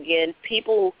 Again,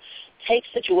 people take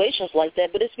situations like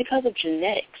that, but it's because of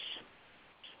genetics.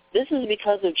 This is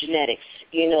because of genetics.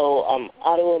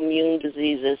 Autoimmune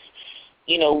diseases,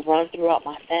 run throughout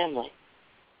my family.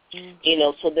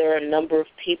 Mm-hmm. So there are a number of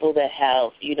people that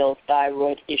have,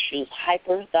 thyroid issues,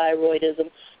 hyperthyroidism,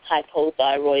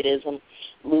 hypothyroidism,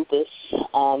 lupus,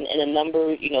 and a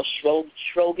number,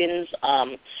 Sjogren's,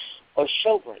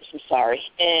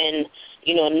 and,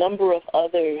 a number of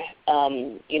other,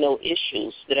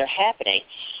 issues that are happening.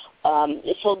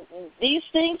 So these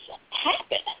things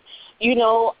happen.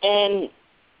 And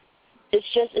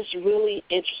it's really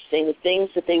interesting, the things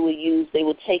that they will use. They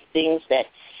will take things that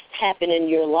happen in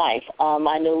your life.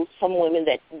 I know some women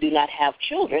that do not have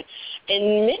children,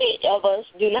 and many of us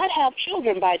do not have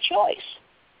children by choice.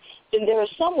 And there are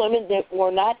some women that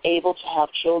were not able to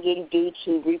have children due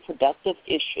to reproductive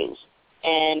issues.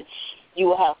 And you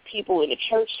will have people in the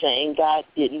church saying God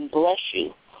didn't bless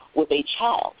you with a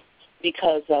child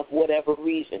because of whatever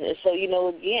reason. And so,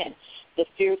 again, the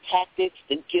fear tactics,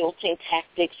 the guilting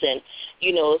tactics, and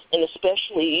and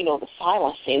especially the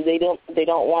silencing. They don't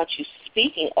want you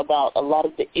speaking about a lot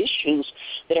of the issues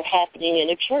that are happening in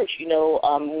the church.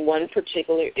 One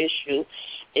particular issue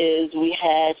is we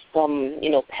had some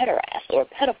pederasts or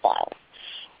pedophiles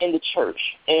in the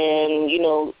church, and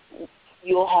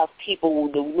you'll have people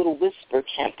with the Little Whisper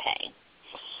campaign.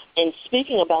 and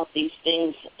speaking about these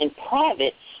things in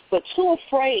private, but too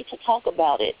afraid to talk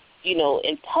about it,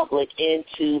 in public, and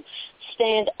to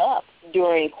stand up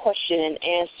during question and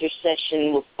answer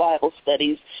session with Bible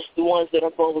studies, the ones that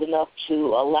are bold enough to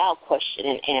allow question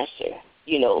and answer,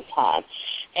 time.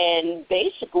 And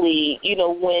basically,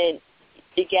 when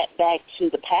it got back to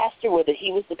the pastor, whether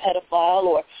he was the pedophile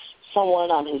or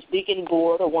someone on his deacon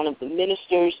board or one of the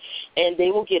ministers, and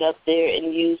they will get up there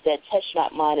and use that touch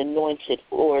not mine anointed,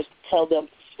 or tell them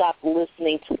to stop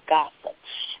listening to gossip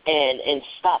and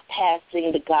stop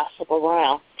passing the gossip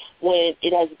around when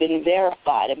it has been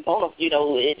verified and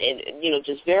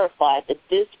just verified that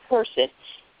this person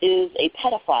is a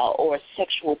pedophile or a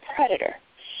sexual predator.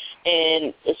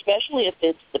 And especially if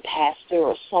it's the pastor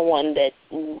or someone that's,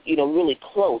 really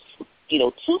close,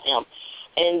 to him,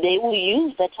 and they will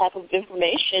use that type of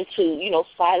information to,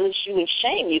 silence you and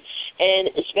shame you. And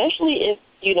especially if,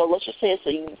 let's just say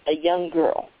it's a young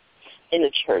girl in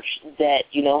the church that,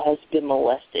 has been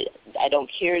molested. I don't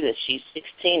care that she's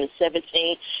 16 and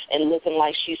 17 and looking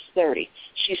like she's 30.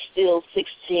 She's still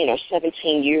 16 or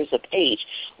 17 years of age.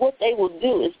 What they will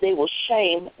do is they will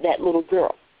shame that little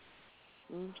girl.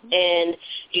 Mm-hmm. And,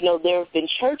 there have been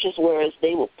churches where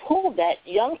they will pull that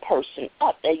young person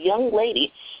up, that young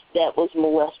lady that was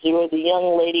molested, or the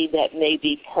young lady that may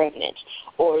be pregnant,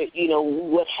 or,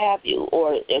 what have you,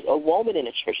 or a woman in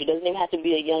a church. It doesn't even have to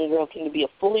be a young girl. It can be a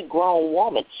fully grown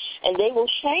woman. And they will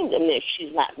shame them if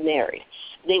she's not married.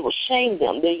 They will shame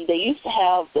them. They used to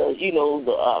have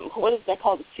what is that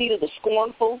called, the seat of the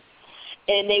scornful?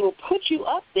 And they will put you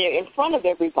up there in front of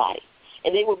everybody.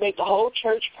 And they will make the whole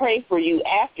church pray for you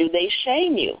after they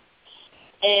shame you.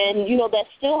 And, that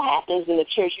still happens in the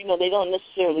church. They don't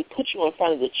necessarily put you in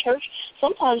front of the church.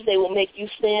 Sometimes they will make you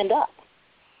stand up,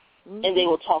 mm-hmm. and they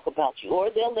will talk about you. Or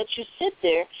they'll let you sit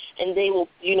there, and they will,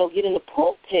 get in the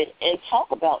pulpit and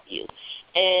talk about you.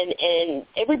 And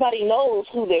everybody knows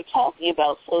who they're talking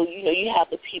about. So, you have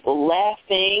the people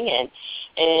laughing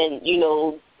and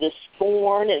the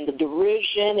scorn and the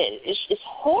derision, and it's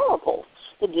horrible.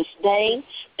 The disdain,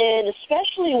 and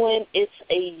especially when it's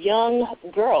a young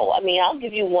girl. I mean, I'll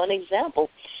give you one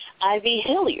example. Ivy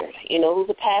Hilliard, who's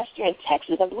a pastor in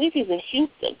Texas. I believe he's in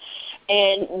Houston.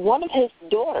 And one of his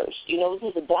daughters, it was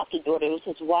his adopted daughter. It was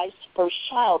his wife's first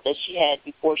child that she had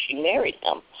before she married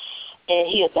him. And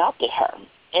he adopted her.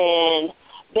 And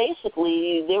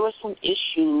basically, there were some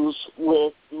issues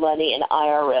with money and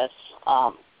IRS.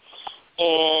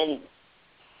 And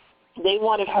they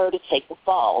wanted her to take the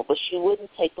fall, but she wouldn't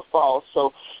take the fall.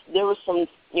 So there were some,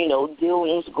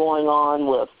 dealings going on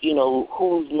with,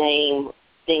 whose name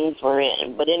things were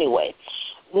in. But anyway,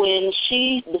 when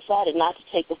she decided not to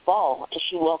take the fall and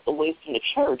she walked away from the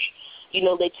church,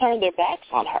 they turned their backs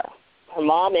on her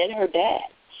mom and her dad.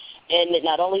 And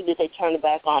not only did they turn their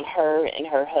back on her and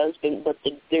her husband, but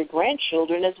their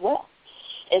grandchildren as well.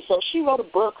 And so she wrote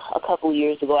a book a couple of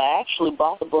years ago. I actually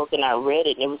bought the book and I read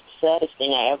it, and it was the saddest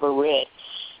thing I ever read.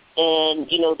 And,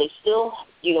 they still,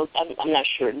 I'm not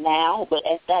sure now, but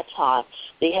at that time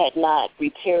they had not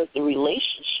repaired the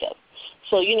relationship.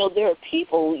 So, there are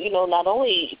people, not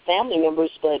only family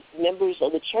members, but members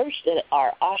of the church that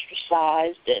are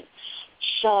ostracized and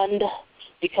shunned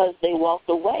because they walked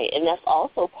away. And that's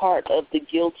also part of the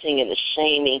guilting and the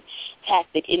shaming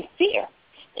tactic in fear.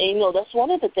 And, that's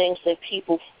one of the things that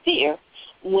people fear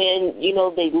when,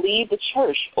 they leave the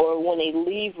church or when they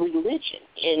leave religion.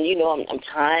 And, I'm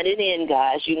tying it in,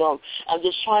 guys. I'm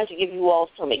just trying to give you all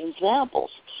some examples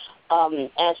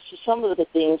as to some of the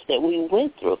things that we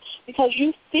went through, because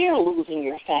you fear losing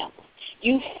your family.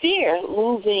 You fear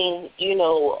losing,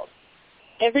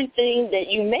 everything that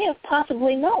you may have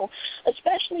possibly known,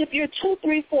 especially if you're 2,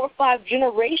 3, 4, 5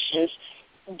 generations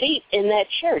deep in that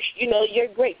church. Your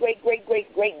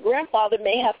great-great-great-great-great-grandfather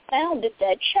may have founded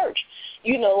that church.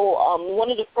 One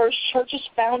of the first churches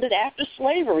founded after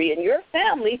slavery, and your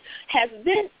family has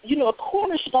been, a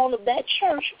cornerstone of that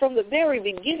church from the very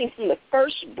beginning, from the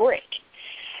first brick.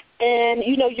 And,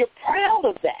 you're proud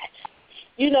of that.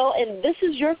 And this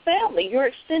is your family, your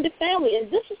extended family, and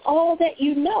this is all that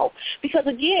you know. Because,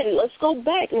 again, let's go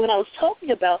back. When I was talking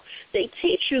about, they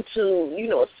teach you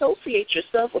to, associate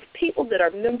yourself with people that are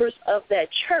members of that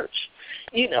church.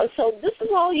 So this is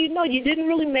all you know. You didn't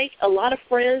really make a lot of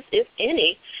friends, if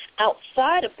any,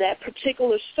 outside of that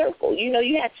particular circle.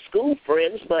 You had school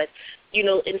friends, but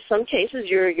in some cases,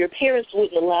 your parents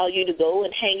wouldn't allow you to go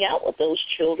and hang out with those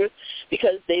children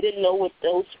because they didn't know what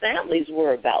those families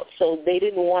were about. So they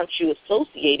didn't want you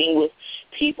associating with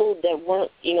people that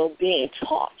weren't, being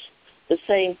taught the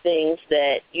same things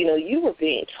that, you were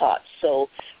being taught. So,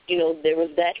 there was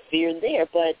that fear there.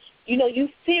 But, you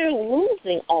fear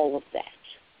losing all of that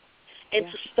and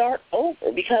to start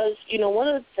over because, one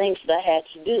of the things that I had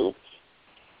to do,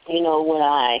 when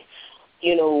I,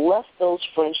 left those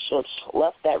friendships,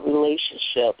 left that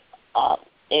relationship,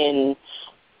 and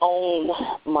owned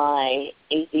my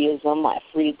atheism, my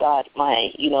free thought, my,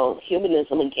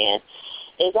 humanism again,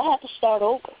 is I had to start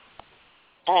over.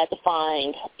 I had to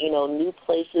find, new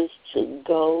places to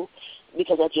go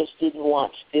because I just didn't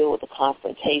want to deal with the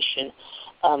confrontation.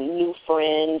 New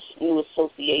friends, new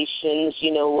associations,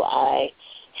 I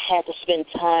had to spend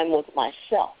time with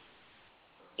myself.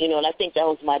 And I think that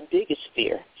was my biggest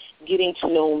fear, getting to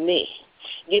know me,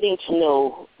 getting to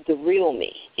know the real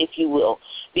me, if you will.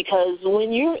 Because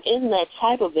when you're in that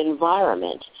type of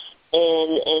environment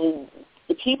and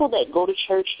the people that go to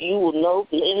church, you will know,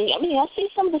 and I see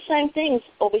some of the same things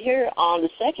over here on the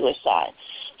secular side.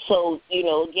 So,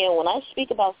 again, when I speak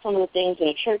about some of the things in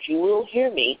the church, you will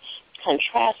hear me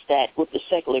contrast that with the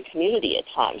secular community at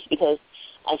times because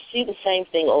I see the same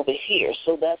thing over here.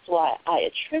 So that's why I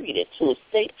attribute it to a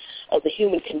state of the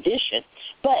human condition.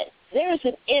 But there is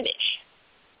an image.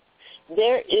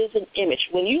 There is an image.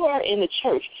 When you are in the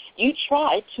church, you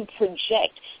try to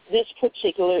project this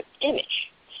particular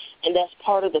image. And that's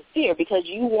part of the fear because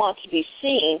you want to be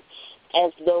seen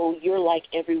as though you're like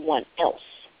everyone else.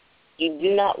 You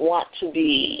do not want to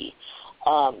be,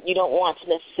 you don't want to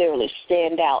necessarily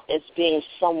stand out as being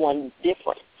someone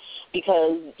different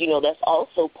because, that's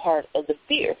also part of the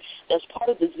fear. That's part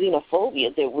of the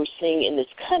xenophobia that we're seeing in this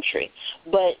country.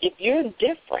 But if you're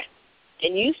different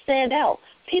and you stand out,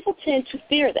 people tend to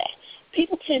fear that.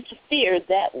 People tend to fear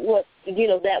that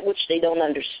which they don't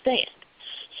understand.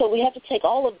 So we have to take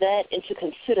all of that into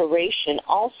consideration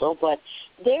also, but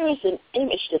there is an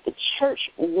image that the church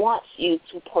wants you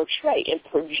to portray and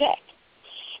project.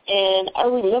 And I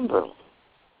remember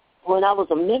when I was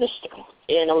a minister,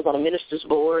 and I was on a minister's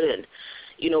board, and,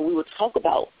 we would talk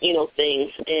about,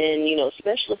 things, and,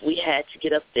 especially if we had to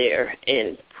get up there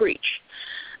and preach.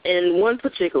 And one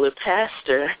particular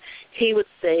pastor, he would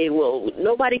say, well,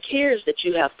 nobody cares that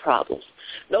you have problems.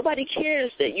 Nobody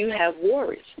cares that you have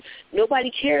worries.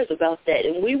 Nobody cares about that.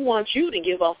 And we want you to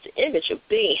give off the image of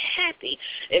being happy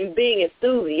and being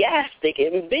enthusiastic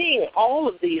and being all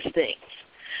of these things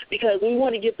because we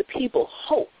want to give the people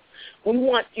hope. We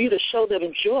want you to show them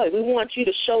joy. We want you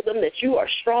to show them that you are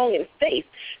strong in faith,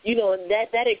 and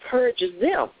that encourages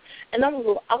them. And I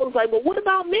was like, well, what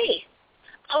about me?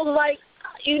 I was like,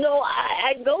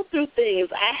 I go through things.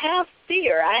 I have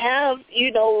fear. I have,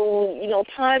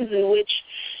 times in which,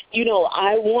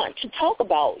 I want to talk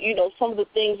about, some of the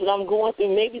things that I'm going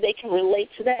through. Maybe they can relate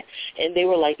to that. And they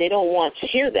were like, they don't want to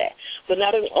hear that. But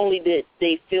not only did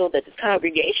they feel that the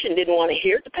congregation didn't want to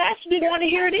hear it, the pastor didn't want to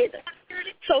hear it either.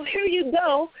 So here you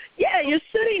go. Yeah, you're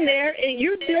sitting there and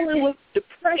you're dealing with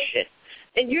depression.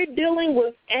 And you're dealing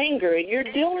with anger. And you're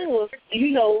dealing with,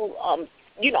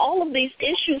 all of these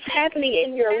issues happening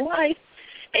in your life,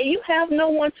 and you have no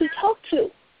one to talk to.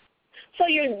 So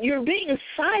you're being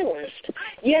silenced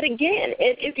yet again.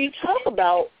 And if you talk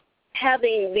about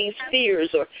having these fears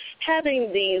or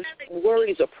having these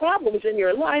worries or problems in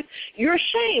your life, you're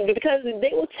ashamed because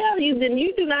they will tell you then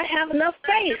you do not have enough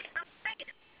faith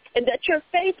and that your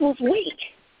faith was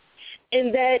weak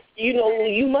and that,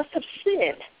 you must have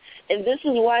sinned. And this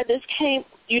is why this came,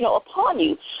 upon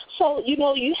you. So,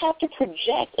 you have to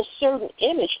project a certain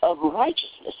image of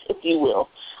righteousness, if you will.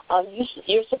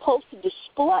 You're supposed to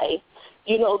display,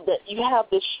 that you have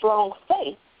this strong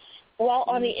faith, while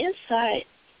on the inside,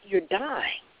 you're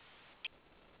dying.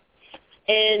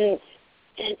 And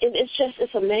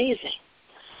it's amazing.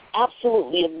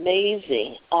 Absolutely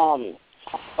amazing.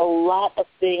 A lot of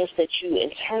things that you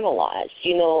internalize.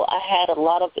 I had a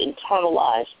lot of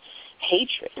internalized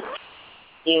hatred,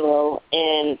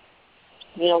 and,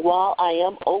 while I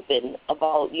am open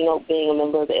about, being a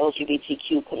member of the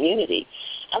LGBTQ community,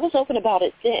 I was open about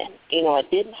it then. I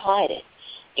didn't hide it.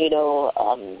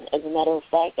 As a matter of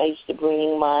fact, I used to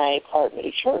bring my partner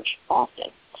to church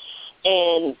often.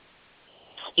 And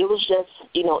it was just,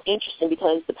 interesting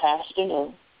because the pastor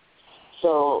knew.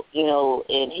 So,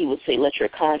 and he would say, let your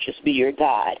conscience be your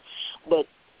guide. But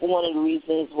one of the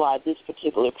reasons why this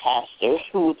particular pastor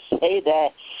would say that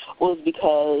was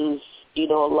because, a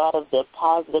lot of the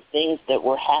positive things that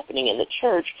were happening in the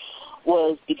church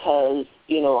was because,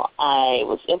 I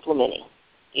was implementing,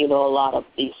 a lot of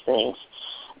these things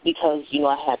because,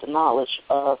 I had the knowledge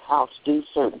of how to do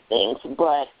certain things.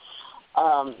 But,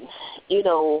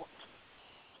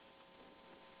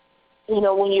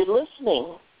 when you're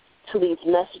listening to these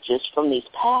messages from these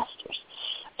pastors,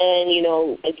 And,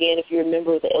 again, if you're a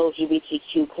member of the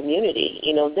LGBTQ community,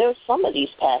 there's some of these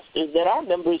pastors that are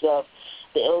members of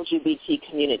the LGBT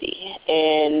community,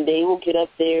 and they will get up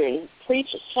there and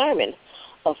preach a sermon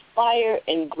of fire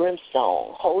and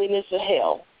brimstone, holiness or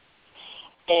hell.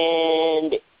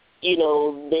 And,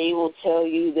 they will tell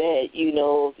you that,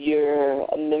 if you're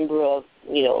a member of,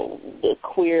 the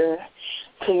queer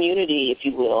community, if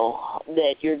you will,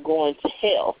 that you're going to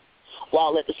hell,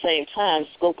 while at the same time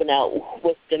scoping out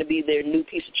what's going to be their new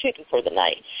piece of chicken for the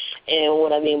night. And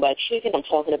what I mean by chicken, I'm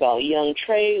talking about young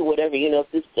Trey, whatever,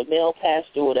 if this is a male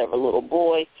pastor, whatever, little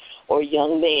boy or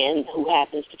young man who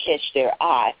happens to catch their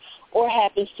eye or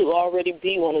happens to already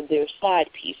be one of their side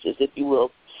pieces, if you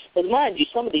will. Because mind you,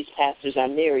 some of these pastors are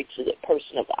married to the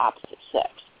person of the opposite sex.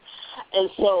 And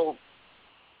so,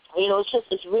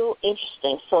 it's real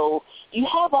interesting. So you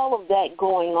have all of that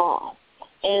going on.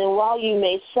 And while you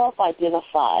may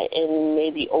self-identify and may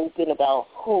be open about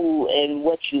who and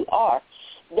what you are,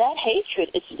 that hatred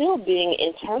is still being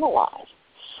internalized.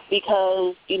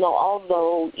 Because,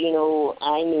 although,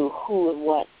 I knew who and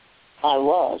what I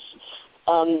was,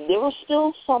 there were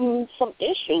still some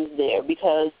issues there,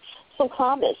 because some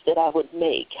comments that I would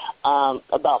make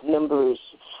about members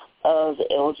of the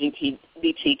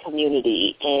LGBT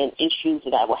community and issues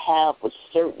that I would have with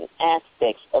certain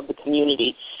aspects of the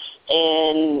community.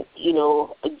 And,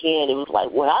 again, it was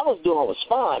like what I was doing was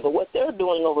fine, but what they're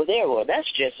doing over there, well,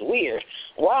 that's just weird.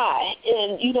 Why?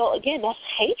 And, again, that's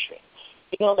hatred.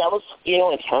 That was,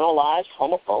 internalized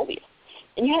homophobia.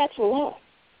 And you had to learn.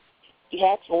 You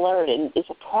had to learn, and it's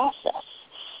a process.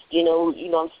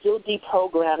 I'm still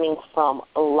deprogramming from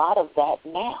a lot of that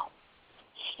now.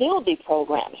 Still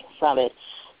deprogramming from it.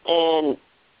 And,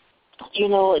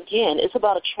 again, it's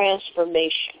about a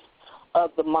transformation of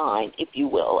the mind, if you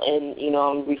will. And,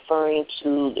 I'm referring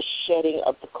to the shedding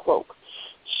of the cloak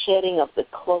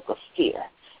of fear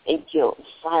and guilt, and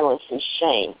silence and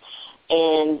shame.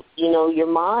 And, your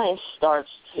mind starts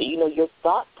to, your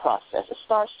thought process, it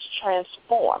starts to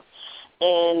transform.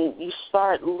 And you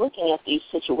start looking at these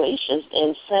situations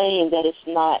and saying that it's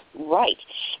not right.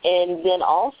 And then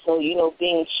also,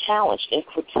 being challenged and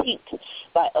critiqued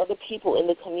by other people in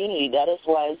the community. That is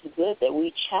why it's good that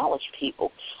we challenge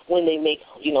people when they make,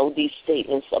 these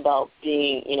statements about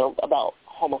being, about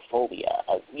homophobia.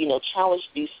 Challenge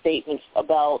these statements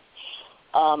about,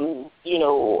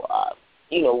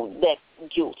 that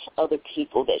guilt other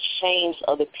people, that shames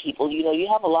other people. You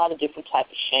have a lot of different types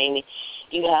of shaming.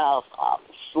 You have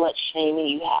slut shaming,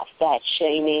 you have fat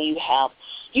shaming, you have,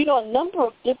 a number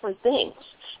of different things.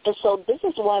 And so this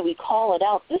is why we call it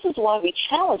out. This is why we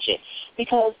challenge it,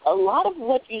 because a lot of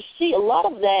what you see, a lot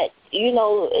of that,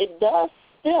 it does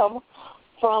stem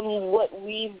from what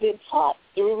we've been taught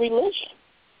through religion.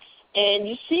 And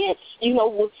you see it,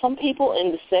 with some people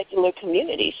in the secular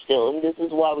community still, and this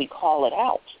is why we call it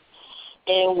out.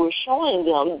 And we're showing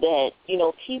them that,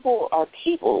 people are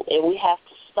people, and we have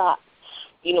to stop,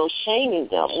 shaming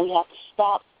them. We have to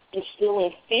stop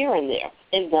instilling fear in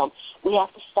them. We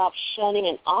have to stop shunning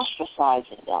and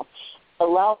ostracizing them.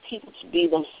 Allow people to be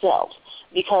themselves.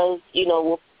 Because,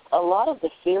 a lot of the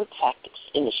fear tactics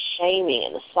and the shaming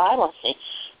and the silencing,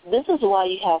 this is why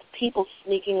you have people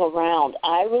sneaking around.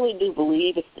 I really do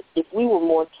believe if we were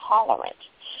more tolerant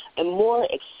and more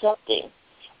accepting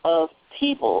of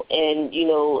people and,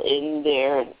 in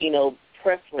their,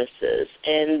 preferences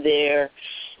and their,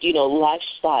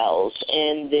 lifestyles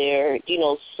and their,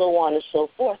 so on and so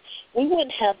forth, we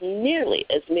wouldn't have nearly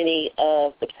as many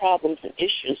of the problems and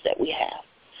issues that we have.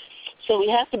 So we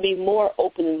have to be more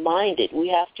open-minded. We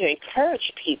have to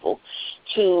encourage people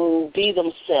to be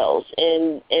themselves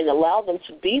and allow them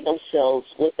to be themselves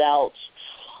without,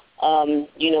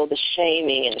 the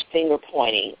shaming and the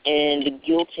finger-pointing and the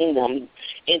guilting them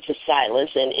into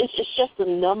silence. And it's just a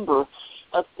number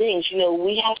of things.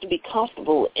 We have to be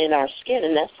comfortable in our skin,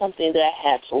 and that's something that I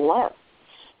had to learn,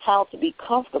 how to be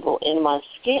comfortable in my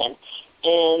skin.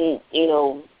 And,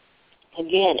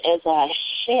 again, as I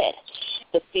shed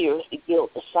the fear, the guilt,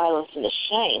 the silence, and the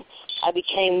shame, I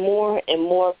became more and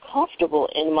more comfortable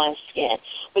in my skin.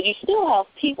 But you still have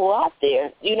people out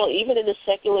there, even in the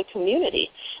secular community,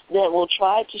 that will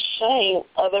try to shame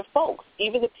other folks,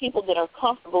 even the people that are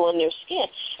comfortable in their skin.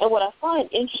 And what I find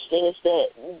interesting is that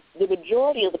the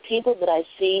majority of the people that I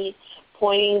see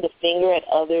pointing the finger at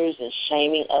others and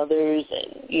shaming others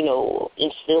and,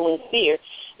 instilling fear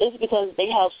is because they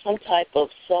have some type of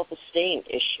self-esteem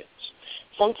issues,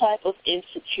 some type of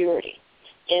insecurity,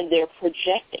 and they're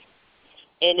projecting.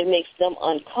 And it makes them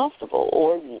uncomfortable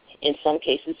or, in some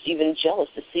cases, even jealous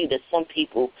to see that some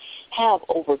people have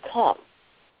overcome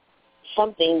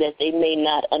something that they may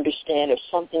not understand or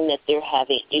something that they're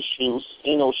having issues,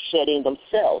 shedding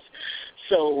themselves.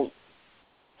 So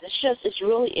it's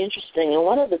really interesting. And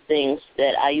one of the things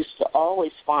that I used to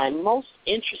always find most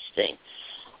interesting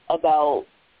about,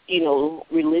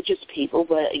 religious people,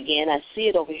 but again, I see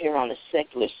it over here on the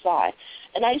secular side,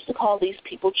 and I used to call these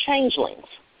people changelings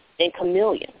and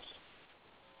chameleons,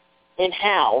 and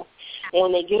how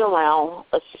when they get around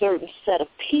a certain set of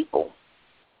people,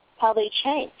 how they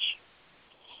change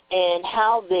and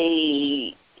how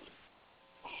they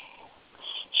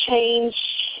change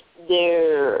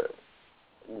their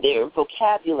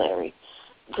vocabulary.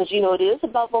 Because, it is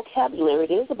about vocabulary.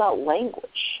 It is about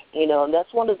language, and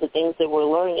that's one of the things that we're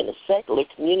learning in the secular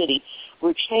community.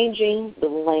 We're changing the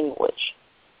language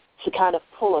to kind of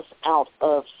pull us out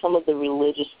of some of the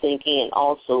religious thinking and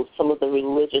also some of the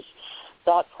religious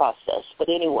thought process. But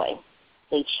anyway,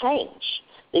 they change.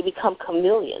 They become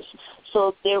chameleons. So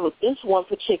if they're with this one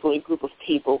particular group of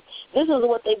people, this is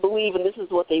what they believe and this is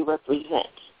what they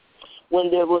represent. When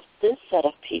they're with this set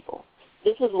of people,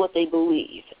 this is what they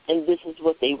believe, and this is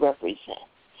what they represent.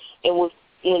 And when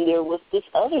they're with this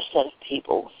other set of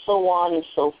people, so on and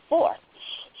so forth.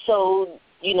 So,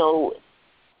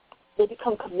 they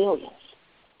become chameleons,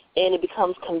 and it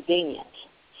becomes convenient,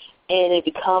 and it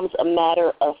becomes a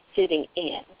matter of fitting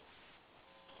in.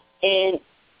 And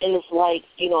it's like,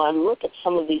 I look at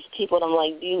some of these people, and I'm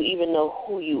like, do you even know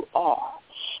who you are?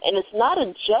 And it's not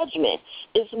a judgment.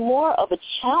 It's more of a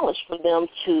challenge for them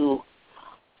to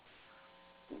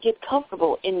get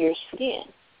comfortable in your skin.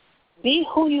 Be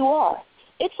who you are.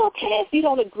 It's okay if you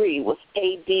don't agree with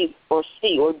A, B, or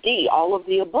C, or D, all of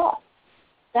the above.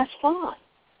 That's fine.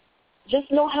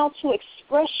 Just know how to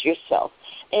express yourself.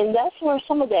 And that's where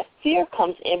some of that fear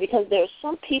comes in, because there are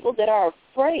some people that are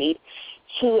afraid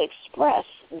to express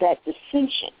that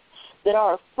dissension, that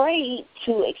are afraid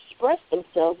to express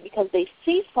themselves because they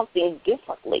see something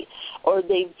differently or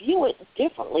they view it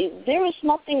differently. There is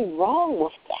nothing wrong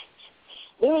with that.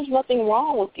 There is nothing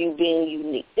wrong with you being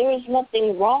unique. There is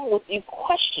nothing wrong with you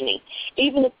questioning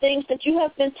even the things that you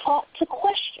have been taught to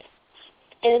question.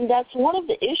 And that's one of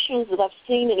the issues that I've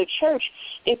seen in the church.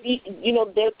 If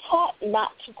they're taught not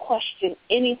to question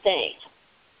anything.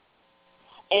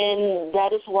 And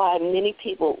that is why many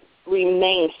people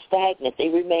remain stagnant. They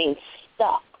remain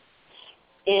stuck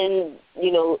in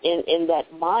that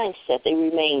mindset. They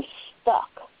remain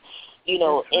stuck,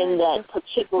 in that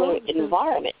particular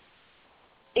environment.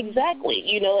 Exactly,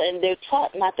 and they're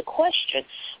taught not to question.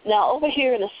 Now, over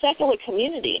here in the secular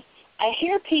community, I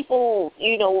hear people,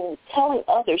 telling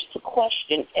others to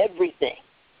question everything.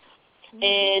 Mm-hmm.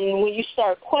 And when you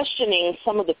start questioning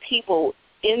some of the people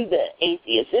in the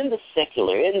atheist, in the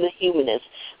secular, in the humanist,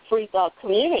 free thought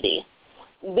community,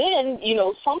 then,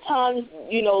 sometimes,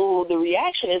 the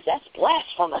reaction is that's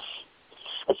blasphemous,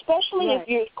 especially if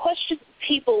you're questioning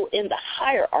people in the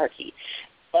hierarchy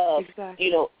of,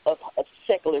 of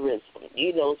secularism,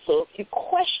 So if you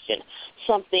question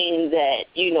something that,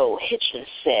 Hitchens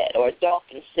said or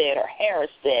Dawkins said or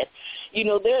Harris said,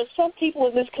 there are some people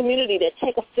in this community that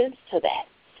take offense to that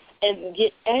and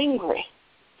get angry.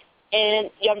 And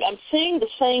I'm seeing the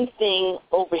same thing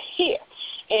over here.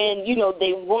 And, in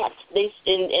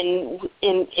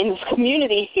this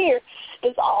community here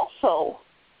is also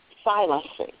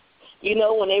silencing.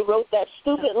 When they wrote that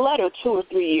stupid letter 2 or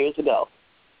 3 years ago,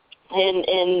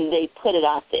 and they put it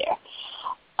out there,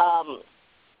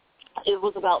 it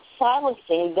was about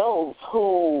silencing those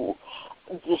who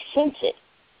dissented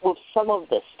with some of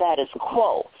the status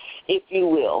quo, if you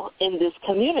will, in this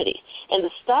community. And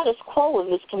the status quo in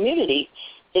this community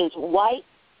is white,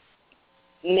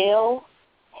 male,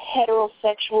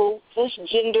 heterosexual,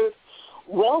 cisgender,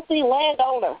 wealthy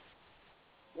landowner.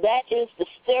 That is the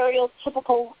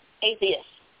stereotypical atheist.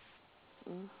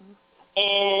 Mm-hmm.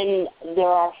 And there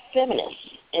are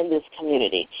feminists in this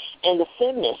community. And the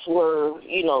feminists were,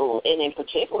 and in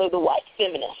particular the white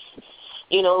feminists,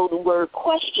 were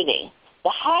questioning the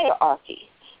hierarchy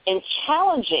and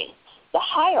challenging the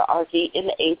hierarchy in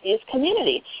the atheist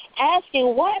community,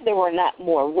 asking why there were not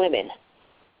more women,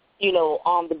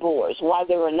 on the boards, why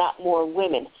there were not more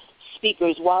women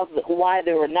speakers, why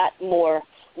there were not more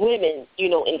women,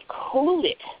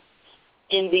 included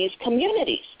in these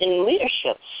communities, in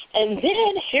leadership. And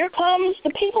then here comes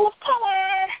the people of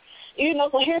color,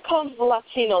 so here comes the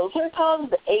Latinos, here comes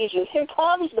the Asians, here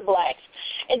comes the blacks.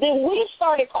 And then we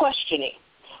started questioning,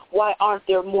 why aren't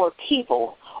there more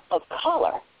people of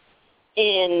color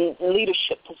in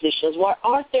leadership positions? Why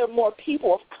aren't there more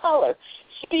people of color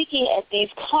speaking at these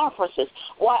conferences?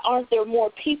 Why aren't there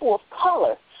more people of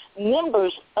color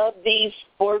members of these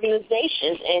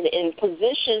organizations and in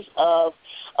positions of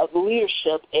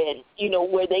leadership and,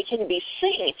 where they can be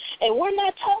seen. And we're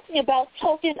not talking about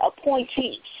token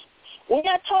appointees. We're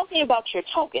not talking about your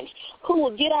tokens who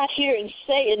will get out here and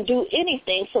say and do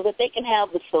anything so that they can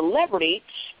have the celebrity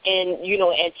and,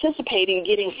 anticipating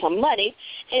getting some money.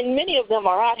 And many of them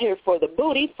are out here for the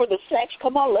booty, for the sex.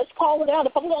 Come on, let's call it out.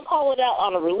 If I'm going to call it out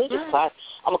on the religious side,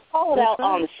 I'm going to call it out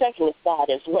on the secular side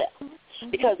as well,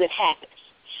 because it happens.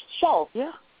 So,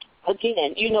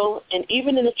 again, and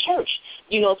even in the church,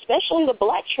 especially the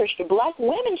black church, the black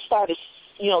women started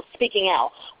speaking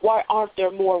out. Why aren't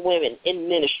there more women in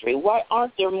ministry? Why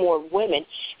aren't there more women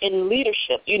in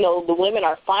leadership? The women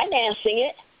are financing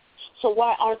it, so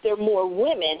why aren't there more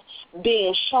women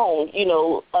being shown,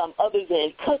 other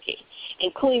than cooking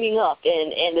and cleaning up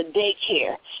and the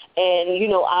daycare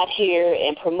and, out here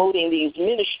and promoting these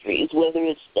ministries, whether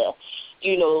it's the,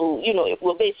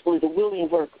 basically the willing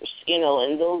workers,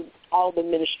 and those, all the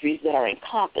ministries that are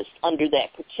encompassed under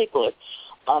that particular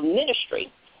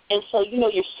ministry. And so,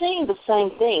 you're seeing the same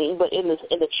thing, but in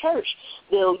the church,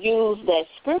 they'll use that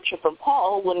scripture from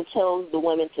Paul when he tells the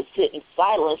women to sit in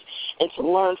silence and to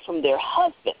learn from their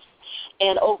husbands.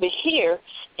 And over here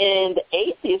in the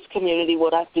atheist community,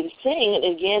 what I've been seeing, and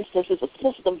again, since it's a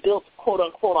system built,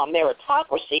 quote-unquote, on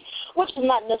meritocracy, which is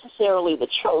not necessarily the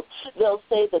truth, they'll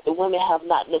say that the women have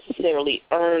not necessarily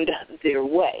earned their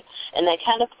way. And that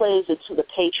kind of plays into the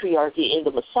patriarchy and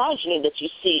the misogyny that you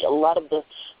see a lot of the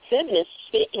feminists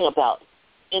speaking about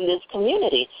in this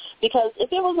community. Because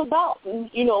if it was about,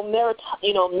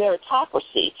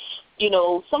 meritocracy,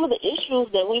 some of the issues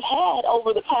that we've had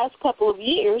over the past couple of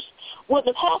years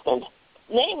wouldn't have happened.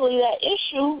 Namely, that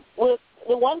issue with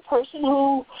the one person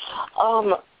who,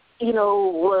 was a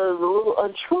little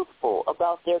untruthful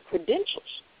about their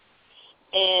credentials.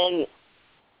 And,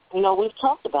 we've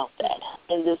talked about that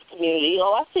in this community.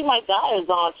 I see my guy is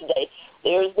on today.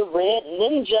 There's the Red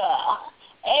Ninja.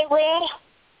 Hey, Red.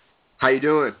 How you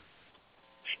doing?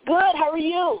 Good. How are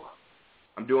you?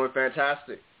 I'm doing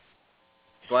fantastic.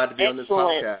 Glad to be on this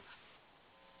Excellent. podcast.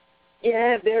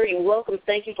 Yeah, very welcome.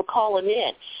 Thank you for calling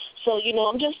in. So,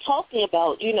 I'm just talking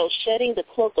about, shedding the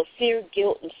cloak of fear,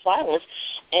 guilt, and silence.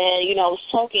 And, I was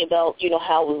talking about,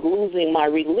 how I was losing my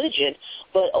religion.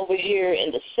 But over here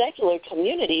in the secular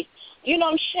community,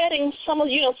 I'm shedding some of,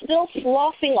 still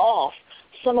sloughing off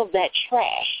some of that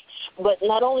trash. But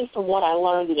not only from what I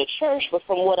learned in the church, but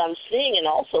from what I'm seeing and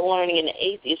also learning in the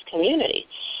atheist community.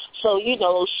 So,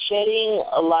 shedding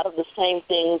a lot of the same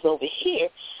things over here.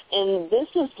 And this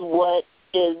is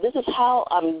how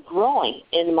I'm growing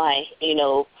in my,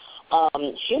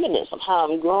 humanism, how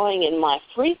I'm growing in my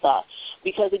free thought.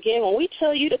 Because, again, when we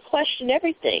tell you to question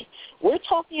everything, we're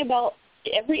talking about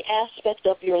every aspect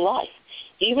of your life,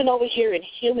 even over here in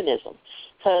humanism,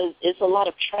 because it's a lot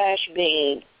of trash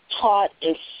being taught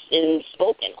and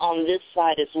spoken on this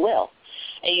side as well.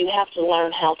 And you have to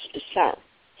learn how to discern.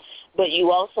 But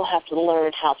you also have to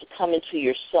learn how to come into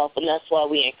yourself, and that's why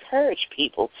we encourage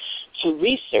people to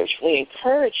research. We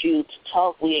encourage you to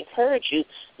talk. We encourage you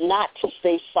not to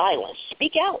stay silent.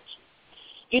 Speak out.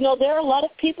 There are a lot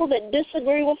of people that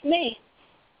disagree with me.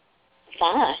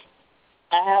 Fine.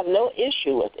 I have no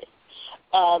issue with it.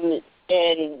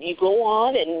 And you go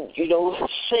on and,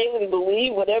 say and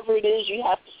believe whatever it is you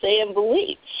have to say and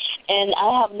believe. And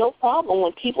I have no problem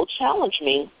when people challenge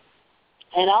me,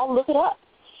 and I'll look it up.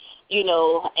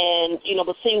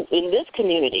 But see, in this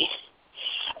community,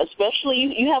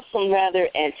 especially, you have some rather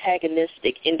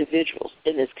antagonistic individuals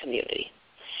in this community.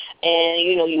 And,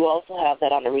 you also have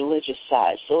that on the religious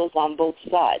side, so it's on both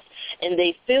sides. And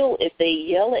they feel if they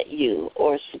yell at you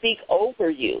or speak over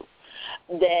you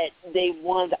that they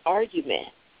won the argument.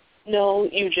 No,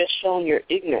 you've just shown your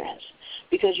ignorance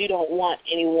because you don't want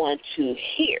anyone to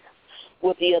hear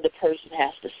what the other person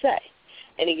has to say.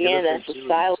 And again, that's a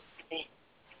silence.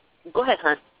 Go ahead,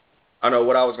 hon. I know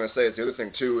what I was going to say is the other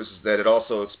thing, too, is that it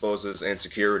also exposes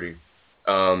insecurity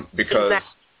because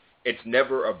it's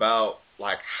never about,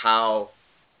 how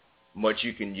much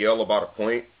you can yell about a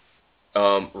point.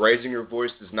 Raising your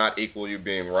voice does not equal you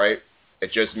being right.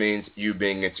 It just means you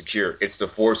being insecure. It's the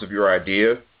force of your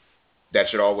idea that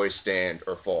should always stand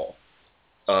or fall.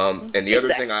 And the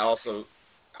other thing I also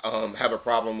have a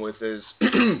problem with is,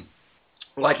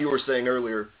 like you were saying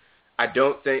earlier, I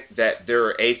don't think that there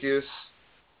are atheists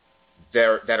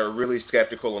that are really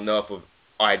skeptical enough of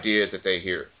ideas that they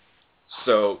hear.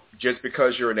 So just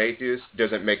because you're an atheist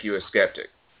doesn't make you a skeptic.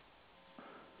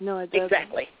 No, it doesn't.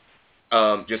 Exactly.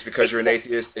 Just because you're an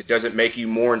atheist, it doesn't make you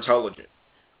more intelligent.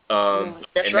 That's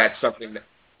and right. that's something that,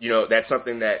 that's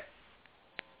something that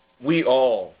we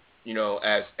all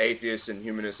as atheists and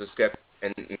humanists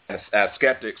and as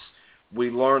skeptics, we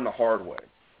learn the hard way,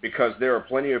 because there are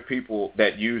plenty of people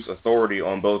that use authority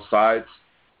on both sides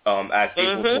as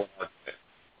equal to an argument.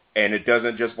 And it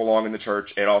doesn't just belong in the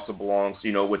church. It also belongs,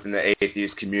 within the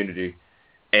atheist community.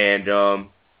 And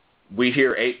we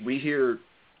hear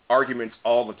arguments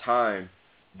all the time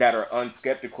that are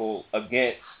unskeptical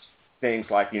against things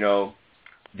like,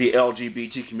 the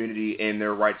LGBT community and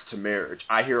their rights to marriage.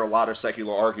 I hear a lot of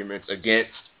secular arguments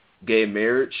against gay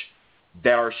marriage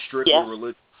that are strictly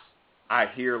religious. I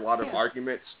hear a lot of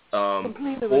arguments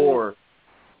for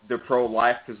the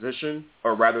pro-life position,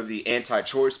 or rather the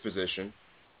anti-choice position,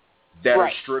 that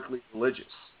are strictly religious.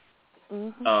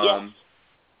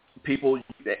 People,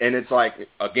 and it's like,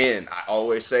 again, I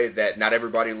always say that not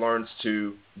everybody learns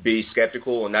to be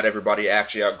skeptical, and not everybody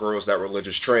actually outgrows that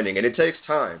religious training, and it takes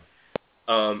time.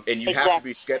 And you have to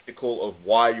be skeptical of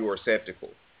why you are skeptical.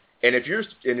 And if you're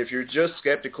just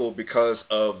skeptical because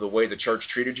of the way the church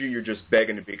treated you, you're just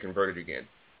begging to be converted again.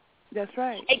 That's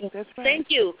right. That's right. Thank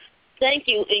you.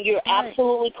 And you're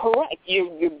absolutely correct.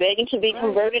 You're begging to be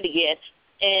converted again.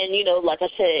 And, like I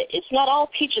said, it's not all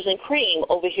peaches and cream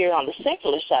over here on the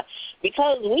secular side,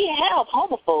 because we have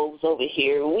homophobes over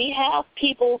here. We have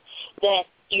people that,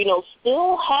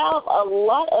 still have a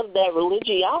lot of that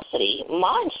religiosity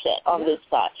mindset on this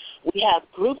side. We have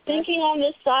group thinking on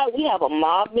this side. We have a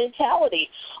mob mentality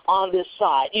on this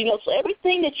side. So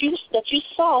everything that you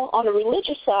saw on the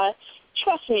religious side,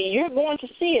 trust me, you're going to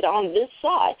see it on this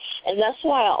side. And that's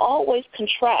why I always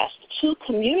contrast two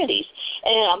communities.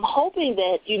 And I'm hoping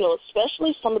that,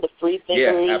 especially some of the free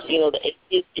thinkers, the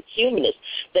humanists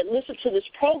that listen to this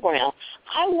program,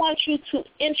 I want you to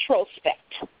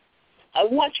introspect. I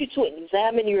want you to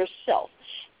examine yourself.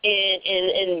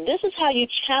 And this is how you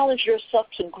challenge yourself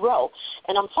to grow.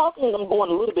 And I'm going a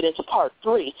little bit into part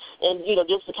 3, and,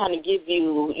 just to kind of give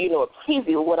you, a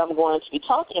preview of what I'm going to be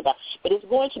talking about. But it's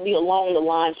going to be along the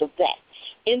lines of that,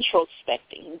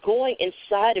 introspecting, going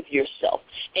inside of yourself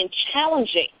and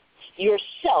challenging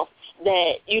yourself,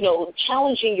 that,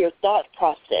 challenging your thought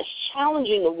process,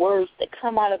 challenging the words that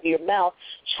come out of your mouth,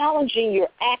 challenging your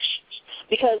actions.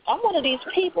 Because I'm one of these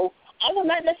people, I will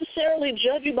not necessarily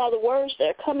judge you by the words that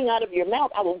are coming out of your mouth.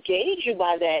 I will gauge you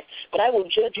by that, but I will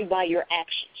judge you by your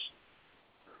actions.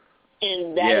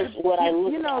 And that is what I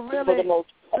look at for the most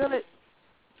part. Really.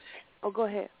 Oh, go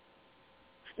ahead.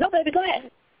 No, baby, go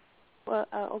ahead. Well,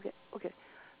 okay.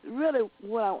 Really,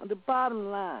 the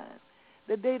bottom line,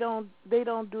 that they don't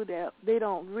do that. They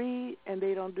don't read and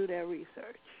they don't do their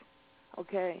research.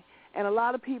 Okay, and a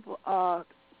lot of people are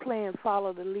playing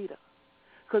follow the leader.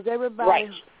 Because everybody,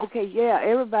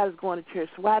 everybody's going to church.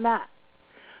 So why not?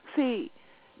 See,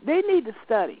 they need to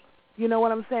study. You know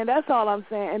what I'm saying? That's all I'm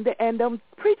saying. And them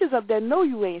preachers up there know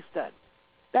you ain't studied.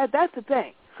 That's the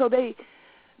thing. So they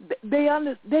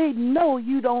know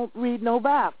you don't read no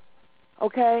Bible.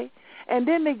 Okay? And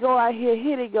then they go out here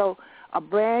they go, a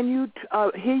brand new,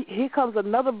 here comes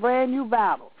another brand new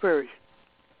Bible version.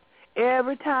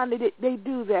 Every time they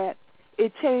do that,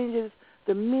 it changes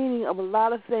the meaning of a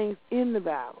lot of things in the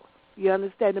Bible. You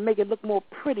understand? To make it look more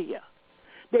prettier.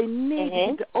 They need to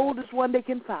get the oldest one they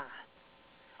can find.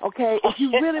 Okay? If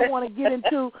you really want to get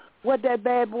into what that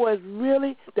bad boy is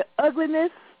really, the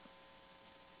ugliness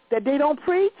that they don't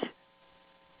preach,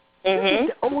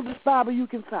 it's the oldest Bible you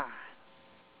can find.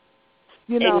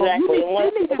 You need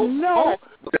to know.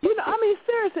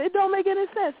 Seriously, it don't make any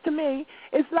sense to me.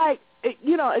 It's like,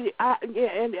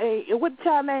 what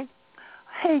child name?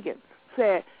 Hagen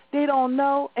said they don't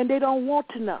know and they don't want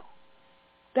to know.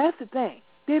 That's the thing.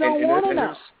 They don't want to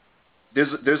know.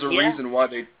 There's a reason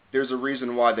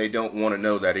why they don't want to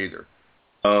know that either.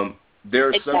 There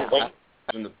are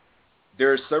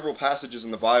several passages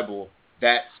in the Bible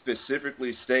that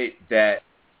specifically state that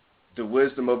the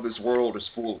wisdom of this world is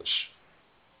foolish.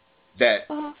 That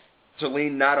to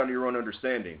lean not on your own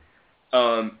understanding.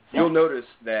 You'll notice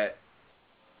that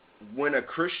when a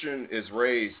Christian is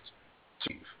raised,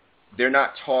 they're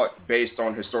not taught based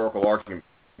on historical argument.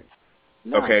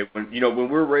 No. Okay, when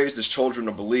we're raised as children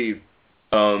to believe,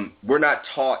 we're not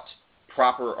taught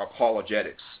proper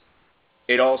apologetics.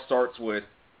 It all starts with,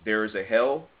 there is a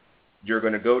hell, you're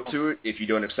going to go to it if you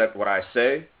don't accept what I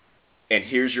say, and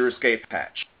here's your escape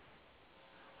hatch.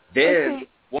 Then,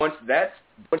 once that's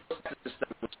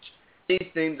established,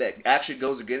 anything that actually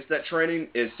goes against that training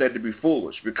is said to be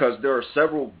foolish, because there are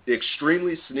several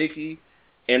extremely sneaky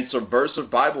and subversive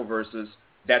Bible verses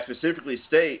that specifically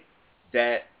state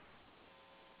that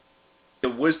the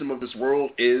wisdom of this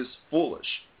world is foolish.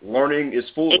 Learning is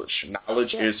foolish.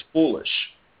 Knowledge is foolish.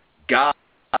 God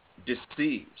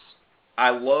deceives. I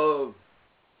love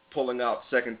pulling out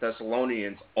 2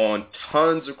 Thessalonians on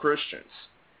tons of Christians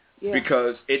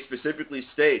because it specifically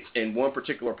states in one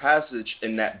particular passage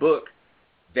in that book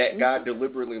that God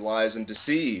deliberately lies and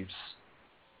deceives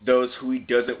those who he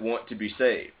doesn't want to be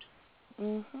saved.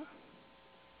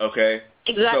 Okay?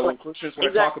 Exactly. So when Christians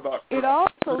want to talk about,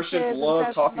 Christians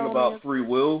love talking about free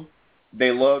will.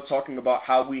 They love talking about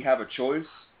how we have a choice.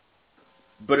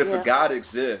 But if a God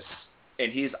exists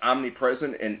and he's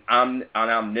omnipresent and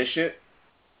omniscient,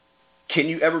 can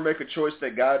you ever make a choice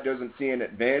that God doesn't see in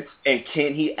advance? And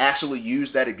can he actually use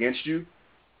that against you?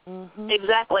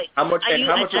 Exactly. How much of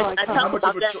a choice? I tell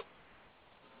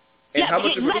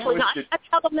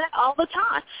them that all the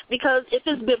time, because if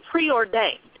it's been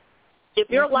preordained, if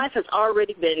your life has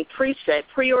already been preset,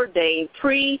 preordained,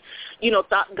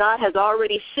 God has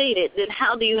already seen it, then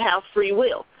how do you have free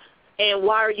will? And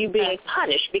why are you being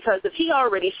punished? Because if he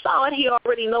already saw it, he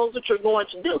already knows what you're going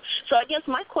to do. So I guess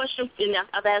my question, and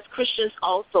I've asked Christians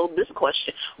also this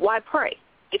question, why pray?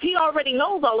 If he already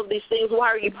knows all of these things, why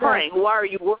are you praying? Why are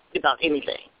you worried about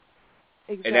anything?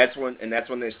 Exactly. And that's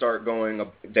when they start going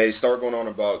on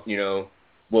about,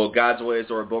 well, God's ways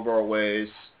are above our ways,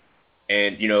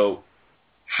 and,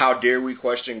 how dare we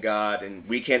question God, and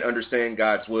we can't understand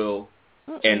God's will.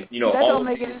 And, all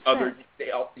of these other,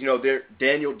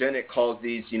 Daniel Dennett calls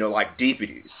these, like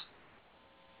deepities.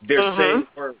 They're saying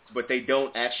words, but they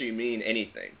don't actually mean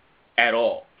anything at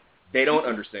all. They don't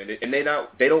understand it, and they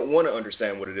don't want to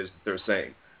understand what it is that they're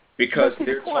saying, because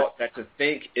they're taught that to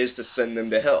think is to send them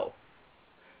to hell.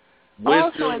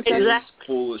 Wisdom is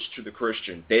foolish to the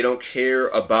Christian. They don't care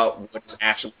about what's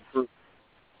actually true.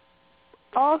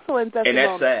 Also in Thessalonians. And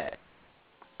that's sad.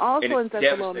 Also and in it's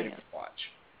devastating Thessalonians. to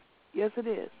watch. Yes, it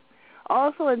is.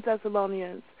 Also in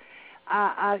Thessalonians,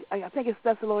 I think it's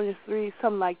Thessalonians 3,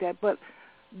 something like that, but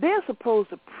they're supposed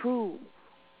to prove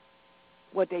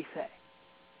what they say.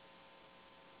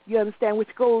 You understand?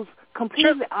 Which goes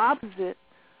completely opposite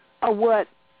of what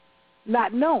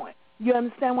not knowing. You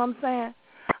understand what I'm saying?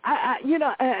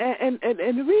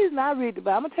 And the reason I read the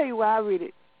Bible, I'm going to tell you why I read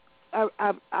it.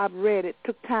 I've read it,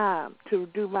 took time to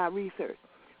do my research.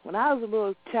 When I was a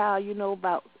little child,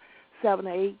 about 7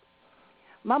 or 8,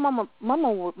 my mama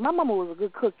was a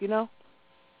good cook, and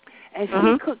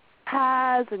she cooked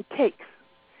pies and cakes.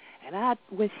 And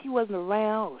when she wasn't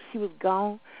around or she was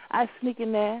gone, I'd sneak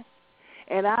in there,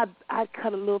 and I'd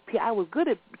cut a little piece. I was good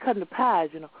at cutting the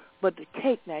pies, but the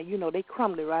cake now, they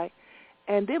crumbly, right?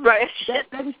 And them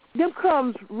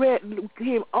crumbs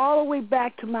came all the way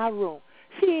back to my room.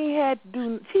 She ain't had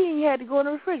to go in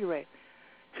the refrigerator.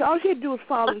 So all she had to do was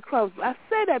follow the crumbs. I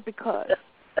say that because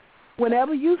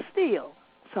whenever you steal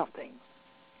something,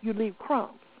 you leave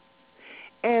crumbs.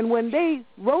 And when they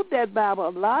wrote that Bible, a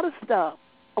lot of stuff,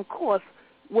 of course,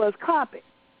 was copied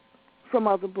from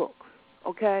other books,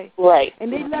 okay? Right.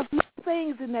 And they left little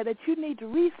things in there that you need to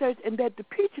research and that the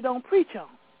preacher don't preach on,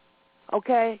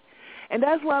 okay? And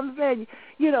that's what I'm saying,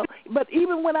 but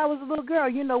even when I was a little girl,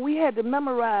 we had to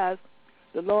memorize,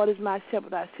 the Lord is my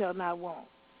shepherd, I shall not want.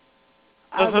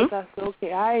 I said,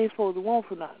 okay, I ain't supposed to want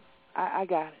for nothing. I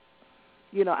got it.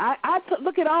 I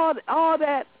look at all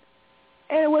that,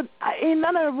 and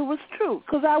none of it was true,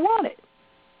 because I wanted.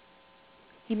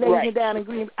 He laid me down in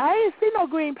green. I didn't see no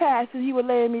green pastures. He was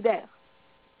laying me down.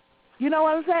 You know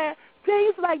what I'm saying?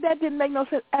 Things like that didn't make no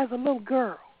sense as a little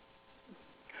girl.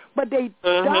 But they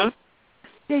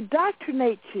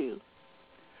doctrinate you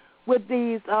with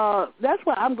these. That's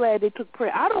why I'm glad they took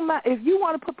prayer. I don't mind if you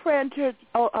want to put prayer in church.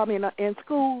 In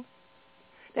school,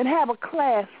 then have a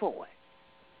class for it.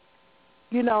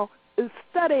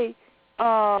 Study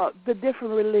the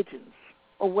different religions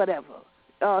or whatever.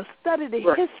 Study the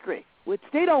history, which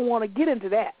they don't want to get into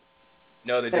that.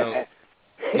 No, they don't.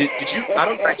 Did you? I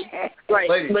don't think. Right.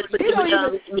 Ladies, but they don't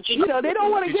even, they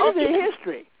don't want to get into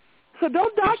history. So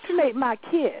don't doctrinate my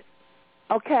kid,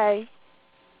 okay?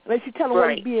 Unless you tell them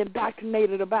what he's being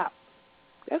indoctrinated about.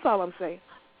 That's all I'm saying.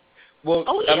 Well,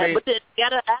 but then you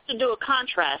have to do a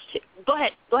contrast. Go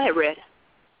ahead, Red.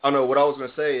 I know what I was going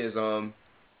to say is,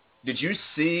 did you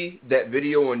see that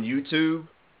video on YouTube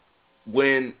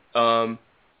when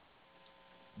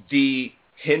the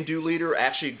Hindu leader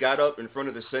actually got up in front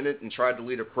of the Senate and tried to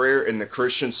lead a prayer, and the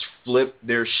Christians flipped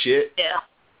their shit? Yeah.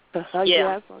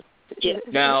 Yeah.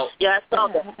 Now, I saw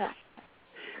that.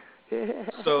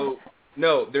 So,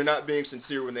 no, they're not being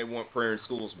sincere when they want prayer in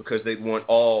schools, because they want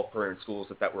all prayer in schools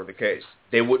if that were the case.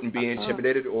 They wouldn't be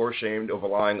intimidated or ashamed of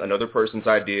allowing another person's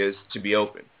ideas to be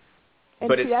open.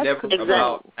 But it's never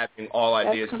about having all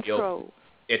ideas be open.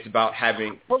 It's about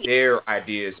having their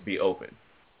ideas be open.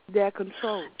 their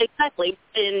control. Exactly.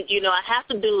 And, I have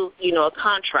to do, a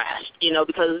contrast,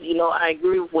 because, I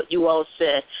agree with what you all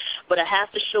said, but I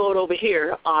have to show it over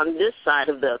here on this side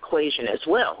of the equation as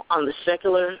well, on the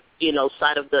secular,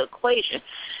 side of the equation.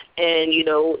 And, you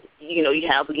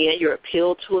have, again, your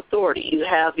appeal to authority. You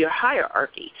have your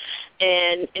hierarchy.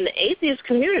 And in the atheist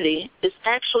community, it's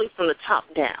actually from the top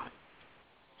down.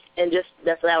 And just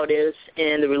that's how it is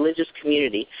in the religious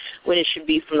community, when it should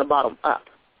be from the bottom up.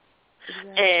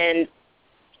 Exactly. And,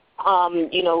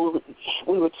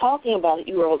 we were talking about,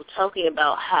 you were all talking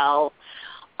about how,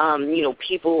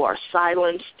 people are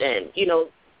silenced and,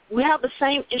 we have the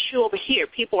same issue over here.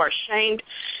 People are ashamed.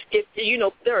 If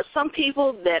there are some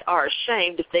people that are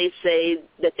ashamed if they say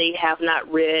that they have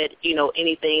not read,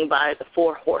 anything by the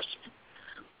Four Horsemen.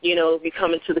 If you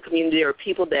come into the community, there are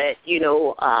people that,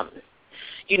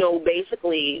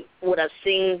 basically what I've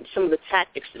seen, some of the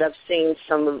tactics that I've seen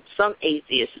some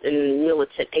atheists and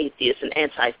militant atheists and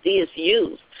anti-theists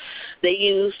use. They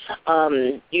use,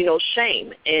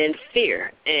 shame and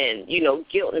fear and,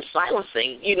 guilt and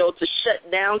silencing, to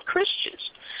shut down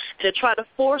Christians and to try to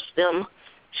force them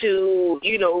to,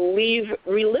 leave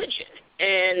religion.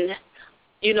 And,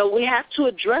 we have to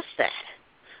address that.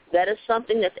 That is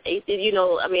something that the atheist,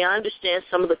 I understand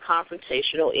some of the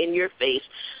confrontational, in your face.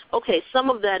 Okay, some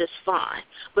of that is fine.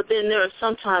 But then there are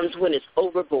some times when it's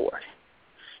overboard.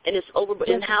 And it's overboard.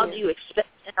 And how do you expect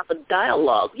to have a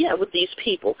dialogue, with these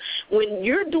people? When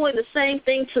you're doing the same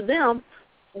thing to them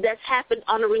that's happened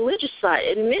on the religious side.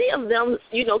 And many of them,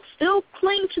 still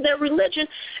cling to their religion.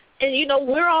 And,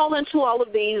 we're all into all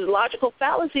of these logical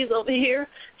fallacies over here.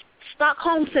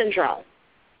 Stockholm Syndrome.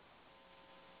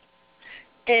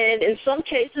 And in some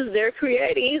cases, they're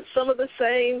creating some of the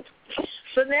same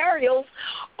scenarios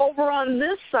over on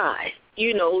this side.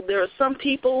 There are some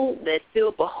people that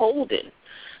feel beholden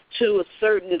to a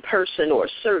certain person or a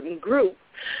certain group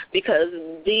because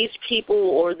these people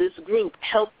or this group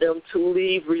helped them to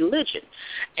leave religion.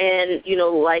 And,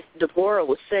 like Deborah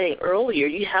was saying earlier,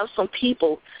 you have some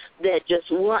people that just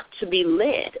want to be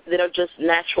led, that are just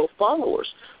natural followers.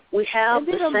 We have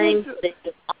the same thing.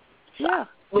 Yeah.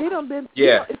 They don't been.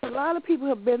 Yeah. A lot of people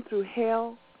have been through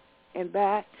hell and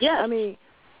back. Yeah.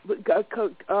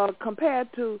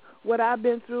 Compared to what I've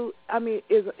been through,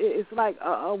 it's like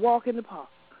a walk in the park.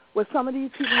 What some of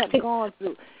these people have gone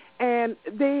through, and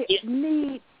they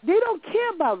don't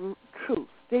care about truth.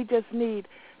 They just need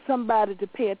somebody to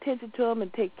pay attention to them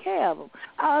and take care of them.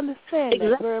 I understand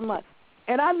that very much,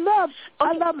 and I love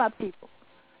my people,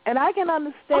 and I can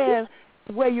understand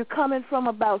where you're coming from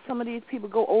about some of these people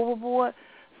go overboard.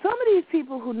 Some of these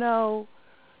people who know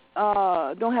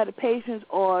don't have the patience,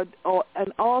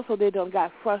 and also they don't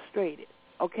got frustrated.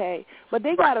 Okay, but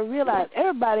they got to realize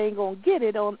everybody ain't gonna get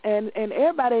it and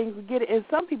everybody ain't gonna get it, and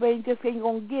some people ain't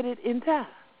gonna get it in time.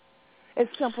 As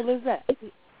simple as that.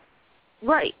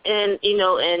 Right, and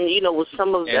with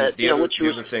some of and the other, what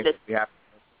you the other thing we have.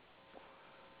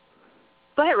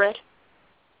 Go ahead, Red.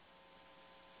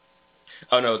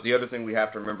 Oh no, the other thing we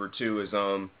have to remember too is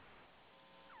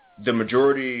the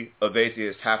majority of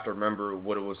atheists have to remember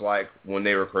what it was like when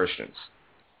they were Christians.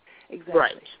 Exactly.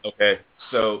 Right. Okay,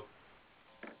 so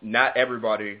not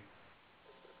everybody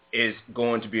is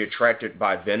going to be attracted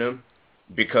by venom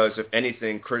because, if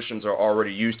anything, Christians are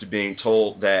already used to being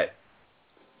told that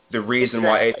the reason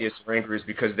why atheists are angry is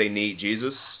because they need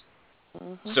Jesus.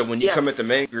 Mm-hmm. So when you come at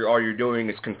them angry, all you're doing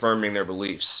is confirming their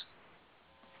beliefs.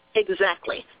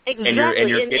 Exactly. And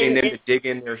you're getting them to dig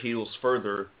in their heels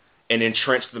further and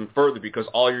entrench them further because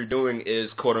all you're doing is,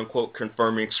 quote unquote,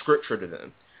 confirming scripture to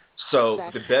them. So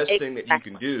the best thing that you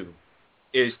can do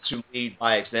is to lead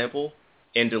by example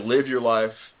and to live your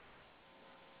life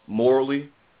morally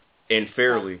and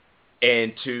fairly,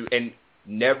 and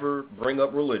never bring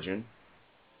up religion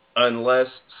unless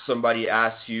somebody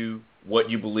asks you what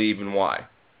you believe and why.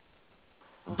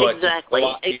 But exactly.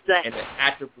 And to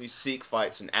actively seek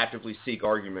fights and actively seek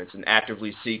arguments and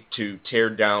actively seek to tear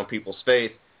down people's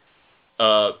faith,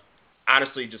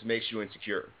 honestly just makes you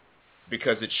insecure.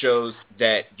 Because it shows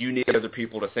that you need other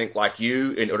people to think like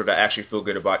you in order to actually feel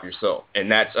good about yourself.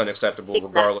 And that's unacceptable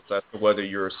regardless as to whether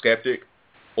you're a skeptic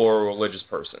or a religious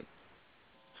person.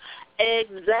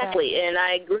 Exactly, and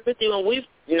I agree with you,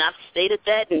 and I've stated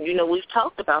that, and, we've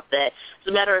talked about that. As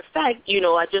a matter of fact,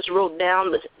 I just wrote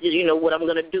down, what I'm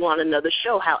going to do on another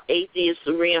show, how atheists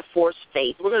reinforce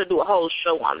faith. We're going to do a whole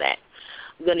show on that.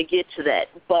 I'm going to get to that.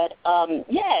 But,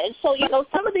 so,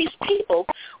 some of these people,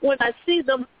 when I see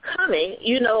them coming,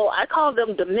 I call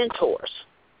them dementors.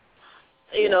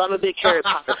 You know, I'm a big Harry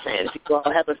Potter fan, if you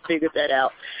all haven't figured that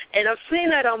out. And I've seen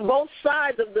that on both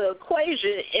sides of the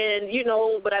equation, and, you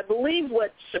know, but I believe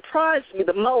what surprised me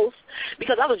the most,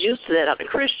 because I was used to that on the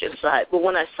Christian side, but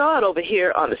when I saw it over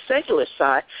here on the secular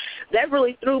side, that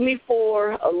really threw me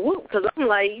for a loop, because I'm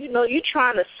like, you know, you're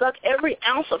trying to suck every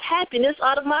ounce of happiness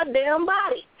out of my damn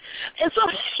body. And so,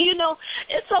 you know,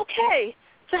 it's okay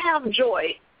to have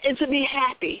joy and to be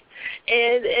happy,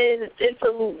 and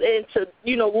to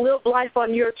you know, live life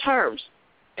on your terms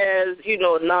as, you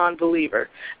know, a non-believer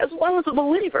as well as a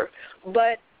believer.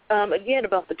 But again,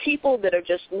 about the people that are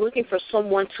just looking for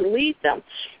someone to lead them,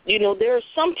 you know, there are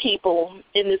some people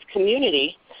in this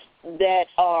community that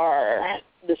are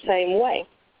the same way.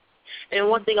 And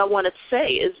one thing I want to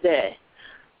say is that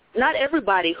not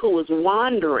everybody who is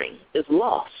wandering is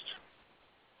lost.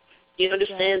 You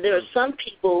understand? There are some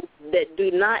people that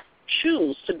do not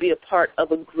choose to be a part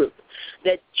of a group,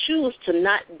 that choose to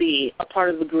not be a part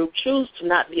of the group, choose to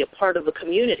not be a part of a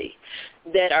community,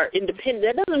 that are independent.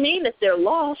 That doesn't mean that they're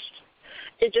lost.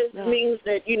 It just means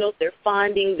that, you know, they're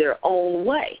finding their own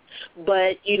way.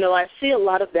 But, you know, I see a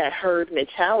lot of that herd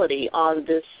mentality on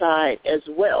this side as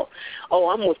well. Oh,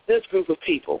 I'm with this group of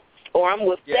people, or I'm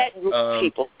with that group of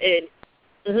people. And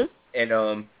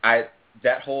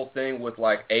that whole thing with,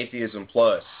 like, atheism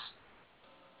plus,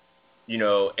 you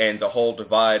know, and the whole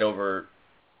divide over,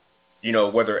 you know,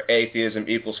 whether atheism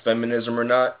equals feminism or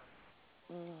not,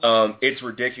 it's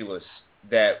ridiculous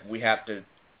that we have to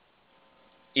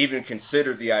even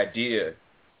consider the idea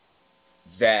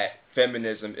that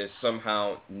feminism is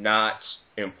somehow not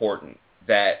important,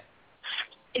 that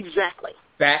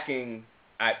backing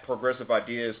progressive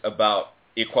ideas about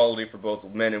equality for both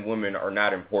men and women are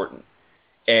not important.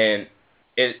 And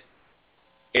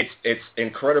it's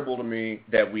incredible to me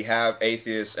that we have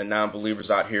atheists and non-believers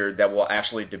out here that will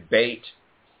actually debate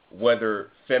whether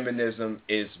feminism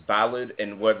is valid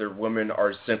and whether women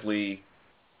are simply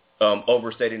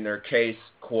overstating their case,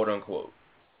 quote unquote.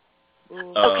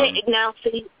 Okay, now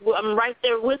see, I'm right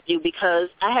there with you, because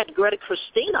I had Greta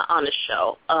Christina on the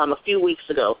show a few weeks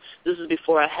ago. This is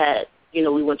before I had, you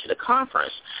know, we went to the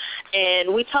conference,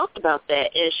 and we talked about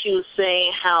that, and she was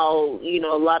saying how, you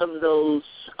know, a lot of those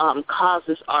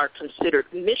causes are considered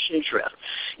mission drift.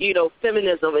 You know,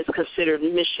 feminism is considered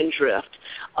mission drift.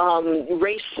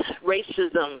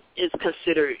 Racism is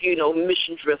considered, you know,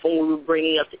 mission drift when we were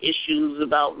bringing up the issues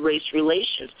about race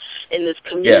relations in this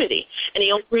community. Yeah. And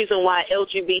the only reason why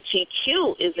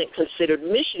LGBTQ isn't considered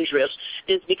mission drift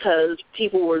is because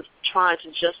people were trying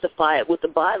to justify it with the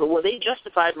Bible. Well, they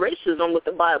justified racism with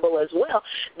the Bible as well.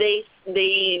 They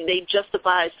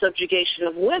justified subjugation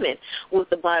of women with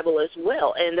the Bible as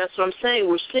well. And that's what I'm saying.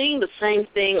 We're seeing the same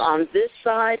thing on this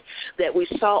side that we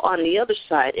saw on the other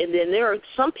side. And then there are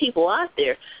some people out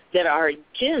there that are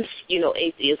against, you know,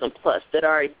 atheism plus, that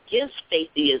are against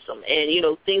fatheism and, you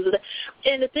know, things of that.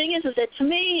 And the thing is that to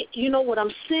me, you know, what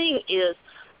I'm seeing is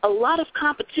a lot of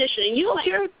competition. And you'll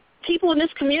hear people in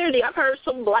this community, I've heard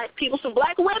some black people, some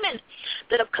black women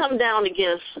that have come down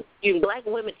against, you know, black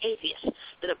women atheists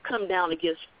that have come down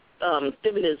against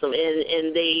feminism,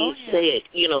 and they say,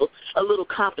 you know, a little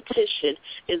competition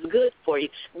is good for you.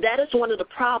 That is one of the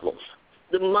problems.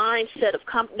 The mindset of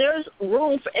there's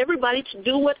room for everybody to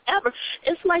do whatever.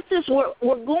 It's like this.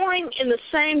 We're going in the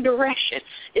same direction.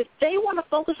 If they want to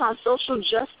focus on social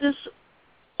justice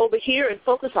over here and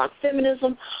focus on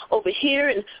feminism over here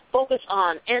and focus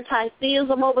on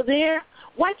anti-theism over there,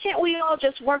 why can't we all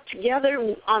just work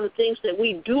together on the things that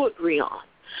we do agree on?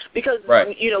 Because,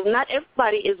 you know, not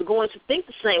everybody is going to think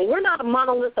the same. We're not a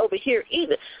monolith over here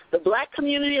either. The black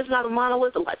community is not a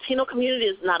monolith. The Latino community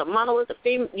is not a monolith. The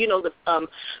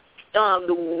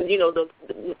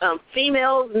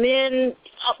females, men,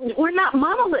 we're not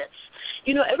monoliths.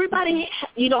 You know, everybody,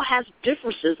 you know, has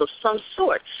differences of some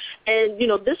sort. And, you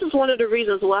know, this is one of the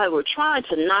reasons why we're trying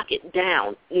to knock it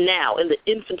down now in the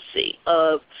infancy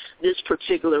of this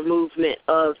particular movement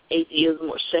of atheism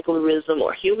or secularism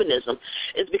or humanism,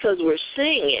 is because we're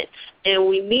seeing it, and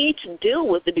we need to deal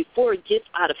with it before it gets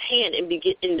out of hand and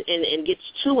gets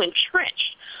too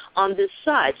entrenched on this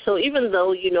side. So even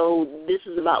though, you know, this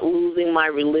is about losing my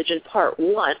religion, part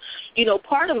one, you know,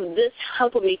 part of this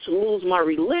helping me to lose my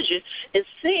religion is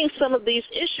seeing some of these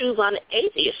issues on the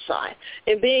atheist side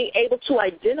and being able to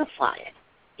identify it.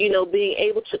 being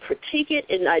able to critique it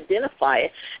and identify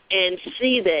it and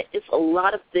see that it's a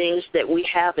lot of things that we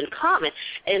have in common.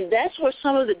 And that's where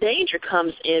some of the danger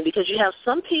comes in, because you have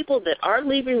some people that are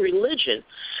leaving religion,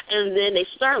 and then they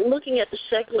start looking at the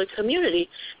secular community.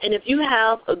 And if you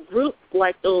have a group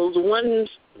like those ones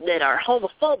that are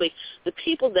homophobic, the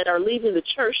people that are leaving the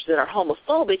church that are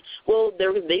homophobic, well,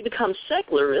 they become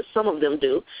secularists, some of them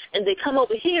do, and they come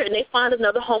over here and they find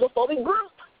another homophobic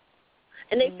group.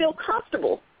 And they feel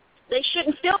comfortable. They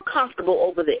shouldn't feel comfortable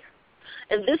over there.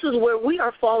 And this is where we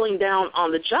are falling down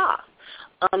on the job.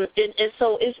 And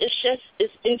so it's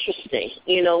interesting,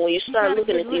 when you start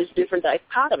looking at these different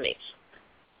dichotomies.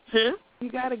 You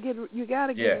gotta get rid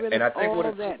and of I think all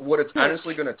what it's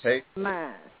honestly going to take.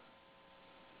 Mind.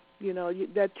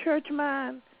 That church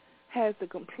mind has to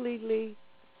completely.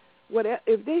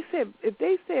 If they say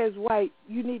it's white,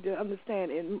 you need to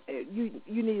understand, and you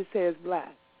need to say it's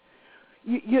black.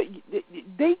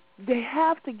 They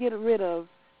have to get rid of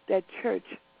that church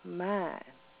mind.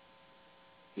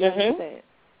 You understand?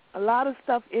 A lot of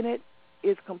stuff in it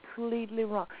is completely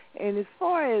wrong. And as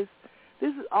far as,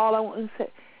 this is all I want to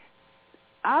say,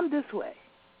 I'm this way.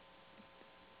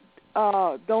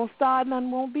 Don't start none,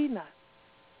 won't be none.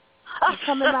 You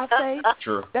come in my face.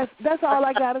 True. That's all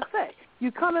I gotta say.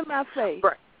 You come in my face.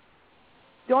 Right.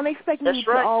 Don't expect me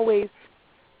right. to always.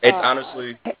 It's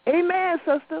honestly. Amen,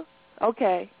 sister.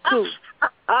 Okay, cool.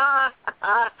 Red.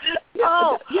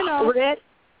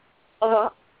 That's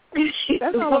all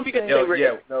I'm saying.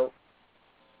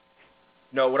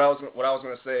 No. What I was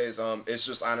going to say is, it's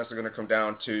just honestly going to come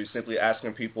down to simply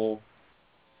asking people,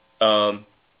 what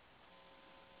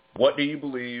do you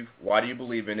believe? Why do you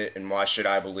believe in it? And why should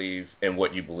I believe in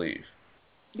what you believe?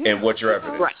 Yeah. And what's your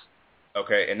evidence? Right.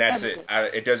 Okay, and that's it.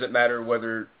 It doesn't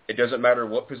matter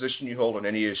what position you hold on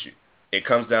any issue. It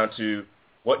comes down to,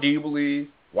 what do you believe?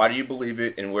 Why do you believe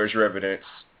it? And where's your evidence?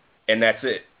 And that's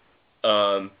it.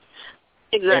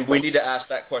 Exactly. And we need to ask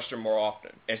that question more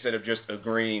often instead of just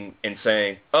agreeing and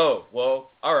saying, oh, well,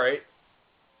 all right,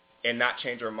 and not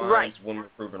change our minds when we're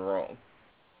proven wrong.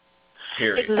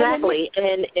 Period. Exactly.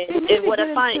 And what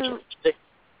I find...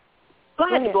 Go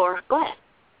ahead, Deborah. Go ahead.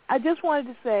 I just wanted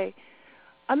to say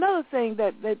another thing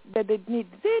that they need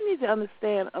to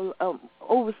understand,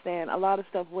 overstand a lot of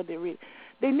stuff what they read.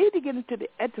 They need to get into the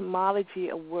etymology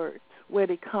of words, where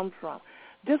they come from.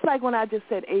 Just like when I just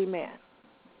said amen,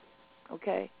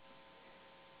 okay?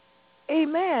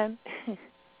 Amen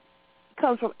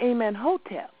comes from Amen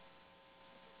Hotel,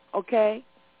 okay?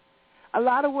 A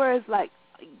lot of words like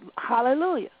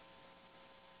hallelujah,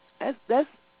 that's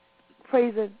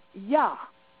praising Yah,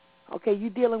 okay?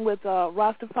 You're dealing with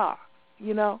Rastafari,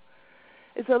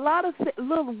 It's a lot of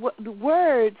little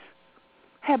words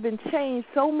have been changed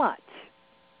so much.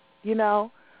 And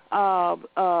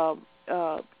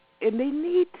they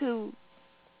need to,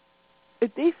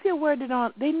 if they see a word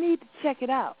they need to check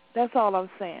it out. That's all I'm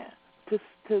saying.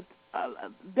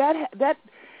 That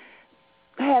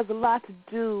has a lot to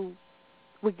do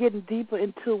with getting deeper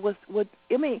into what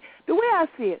I mean. The way I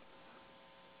see it,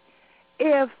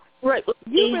 if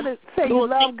you really say you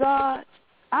love God,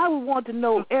 I would want to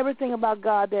know everything about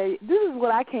God. This is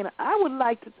what I would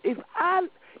like to.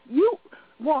 You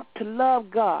want to love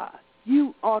God,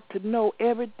 you ought to know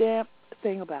every damn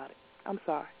thing about it. I'm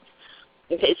sorry.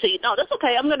 Okay, so that's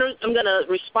okay. I'm gonna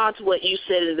respond to what you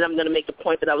said, and then I'm gonna make the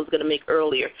point that I was gonna make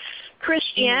earlier.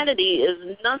 Christianity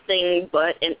is nothing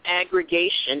but an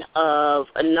aggregation of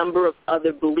a number of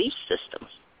other belief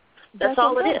systems. That's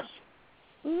all it is.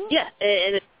 Mm-hmm. Yeah,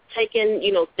 and it's taken,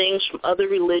 things from other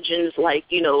religions like,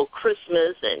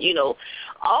 Christmas and,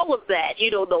 all of that,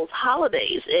 those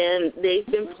holidays, and they've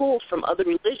been pulled from other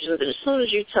religions. And as soon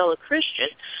as you tell a Christian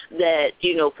that,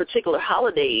 particular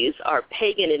holidays are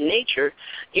pagan in nature,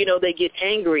 they get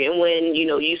angry. And when,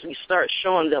 you start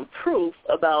showing them proof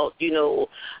about,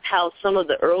 how some of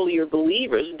the earlier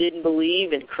believers didn't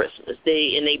believe in Christmas,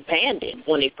 they banned it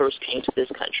when they first came to this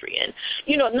country. And,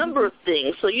 a number of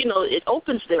things. So, it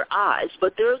opens their eyes,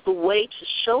 but there's a way to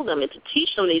show them and to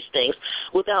teach them these things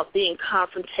without being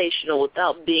confrontational,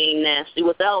 without being nasty,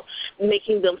 without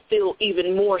making them feel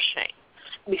even more shame.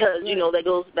 Because, that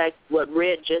goes back to what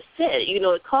Red just said.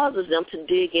 It causes them to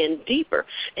dig in deeper.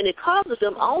 And it causes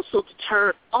them also to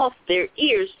turn off their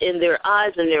ears and their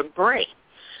eyes and their brain.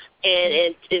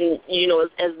 And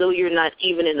as though you're not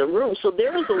even in the room. So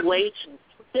there is a way to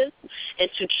this and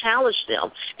to challenge them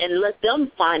and let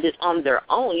them find it on their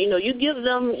own. You give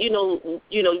them,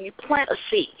 you plant a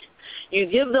seed. You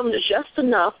give them just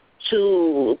enough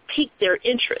to pique their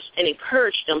interest and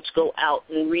encourage them to go out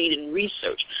and read and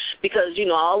research. Because, I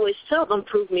always tell them,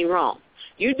 prove me wrong.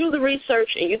 You do the research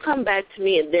and you come back to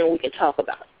me, and then we can talk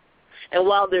about it. And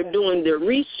while they're doing their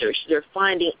research, they're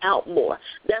finding out more.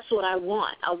 That's what I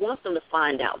want. I want them to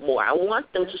find out more. I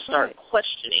want them to start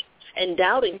questioning and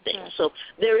doubting things. So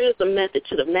there is a method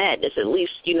to the madness, at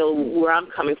least, where I'm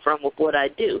coming from with what I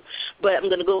do. But I'm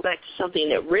going to go back to something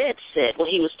that Red said when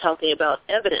he was talking about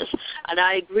evidence, and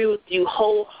I agree with you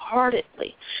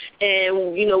wholeheartedly.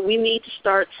 And, we need to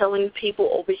start telling people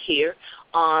over here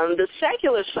on the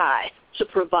secular side to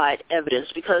provide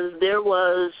evidence, because there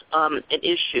was an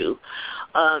issue.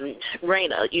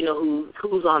 Raina,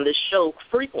 who's on this show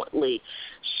frequently,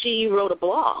 she wrote a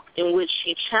blog in which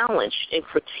she challenged and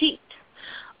critiqued,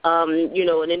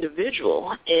 an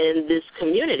individual in this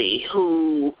community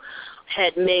who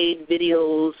had made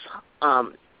videos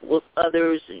with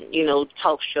others,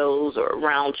 talk shows or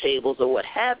round tables or what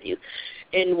have you,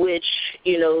 in which,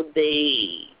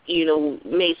 they,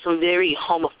 made some very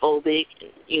homophobic,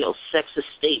 sexist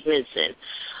statements and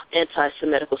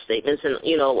anti-Semitical statements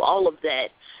and, all of that.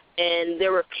 And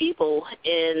there were people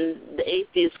in the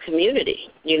atheist community,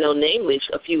 namely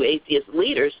a few atheist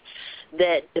leaders,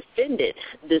 that defended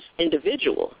this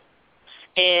individual.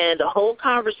 And the whole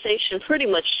conversation pretty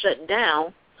much shut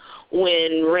down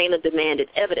when Raina demanded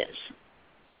evidence.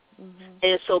 Mm-hmm.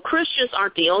 And so Christians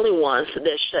aren't the only ones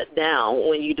that shut down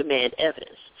when you demand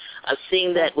evidence. I've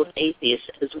seen that with atheists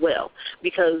as well,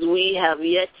 because we have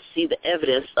yet to see the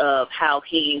evidence of how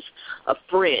he's a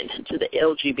friend to the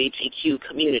LGBTQ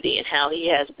community and how he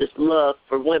has this love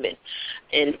for women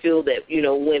and feel that,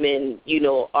 women,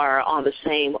 are on the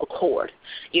same accord.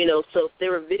 So if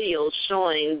there are videos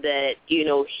showing that,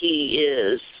 he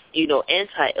is,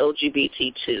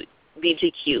 anti-LGBTQ,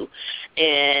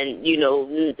 and,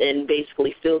 and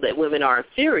basically feel that women are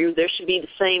inferior, there should be the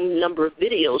same number of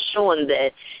videos showing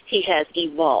that he has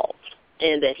evolved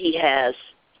and that he has,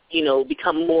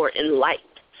 become more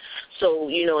enlightened. So,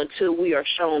 until we are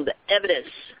shown the evidence,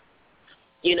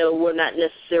 we're not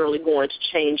necessarily going to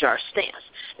change our stance.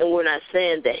 And we're not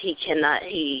saying that he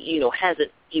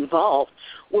hasn't evolved.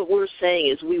 What we're saying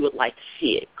is we would like to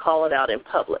see it. Call it out in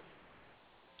public.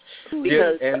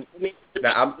 Because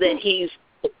that he's,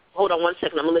 hold on one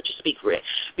second, I'm going to let you speak, Rick.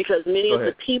 Because many of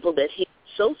the people that he's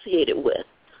associated with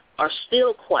are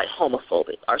still quite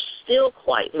homophobic, are still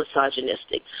quite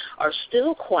misogynistic, are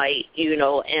still quite,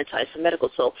 anti-Semitical.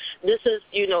 So this is,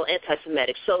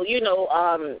 anti-Semitic. So, we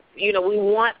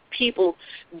want people,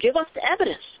 give us the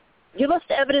evidence. Give us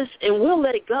the evidence and we'll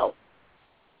let it go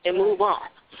and move on.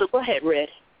 So go ahead, Red.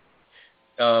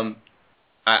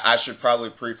 I should probably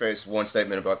preface one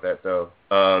statement about that, though.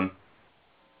 I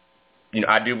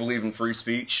do believe in free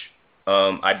speech.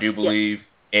 I do believe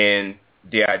in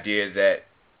the idea that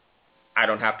I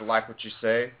don't have to like what you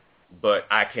say, but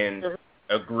I can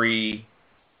agree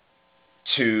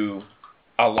to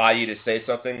allow you to say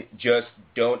something. Just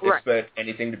don't expect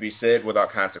anything to be said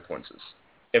without consequences.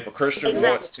 If a Christian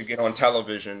wants to get on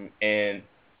television and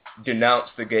denounce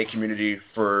the gay community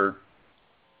for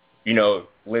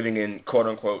living in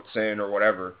quote-unquote sin or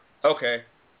whatever, okay,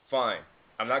 fine.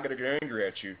 I'm not going to get angry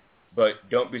at you, but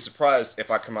don't be surprised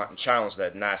if I come out and challenge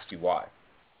that and ask you why.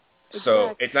 Exactly.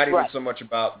 So it's not even so much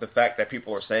about the fact that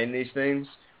people are saying these things.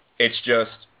 It's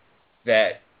just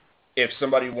that if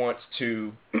somebody wants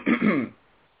to,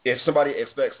 if somebody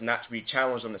expects not to be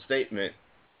challenged on the statement,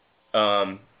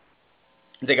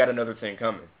 they got another thing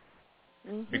coming.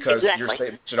 Mm-hmm. Because your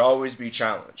statement should always be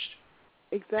challenged.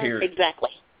 Period.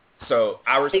 Exactly. So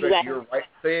I respect your right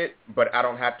to say it, but I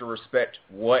don't have to respect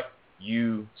what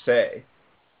you say.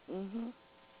 Mm-hmm.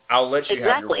 I'll let you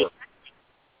have your word,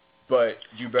 but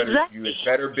you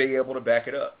better be able to back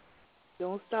it up.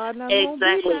 Don't start nothing.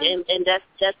 Exactly, and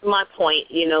that's my point.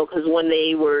 Because when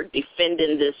they were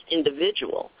defending this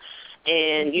individual,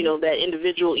 and that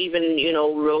individual even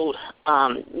wrote,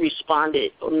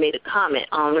 responded or made a comment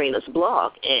on Raina's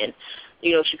blog, and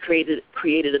she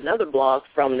created another blog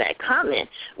from that comment.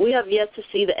 We have yet to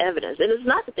see the evidence. And it's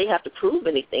not that they have to prove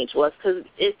anything to us because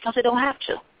they don't have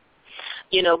to.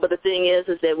 But the thing is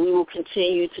that we will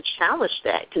continue to challenge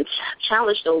that,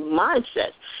 challenge those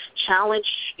mindsets, challenge,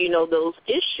 those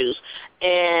issues.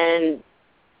 And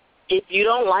if you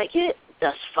don't like it,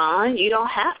 that's fine. You don't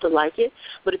have to like it.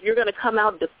 But if you're going to come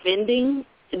out defending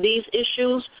these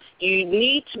issues, you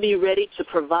need to be ready to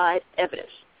provide evidence.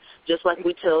 Just like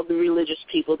we tell the religious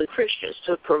people, the Christians,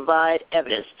 to provide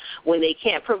evidence. When they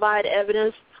can't provide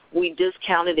evidence, we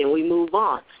discount it and we move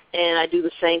on. And I do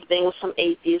the same thing with some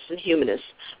atheists and humanists.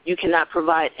 You cannot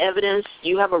provide evidence.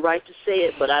 You have a right to say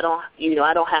it, but I don't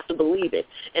have to believe it,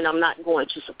 and I'm not going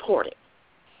to support it.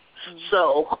 Mm-hmm.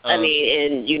 So,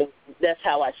 that's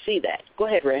how I see that. Go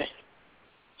ahead, Red.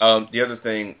 The other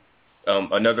thing,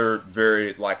 another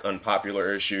very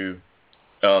unpopular issue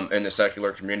in the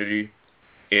secular community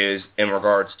is in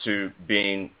regards to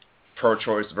being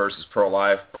pro-choice versus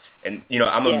pro-life. And,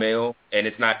 I'm a male, and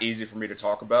it's not easy for me to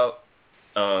talk about,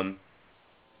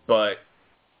 but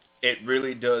it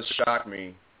really does shock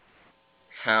me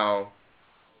how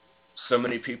so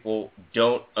many people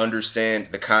don't understand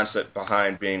the concept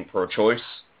behind being pro-choice.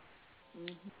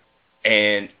 Mm-hmm.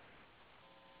 And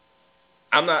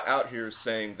I'm not out here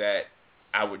saying that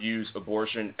I would use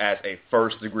abortion as a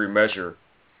first-degree measure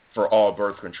for all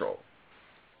birth control.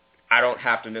 I don't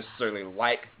have to necessarily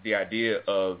like the idea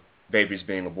of babies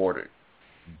being aborted.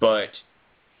 But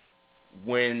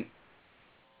when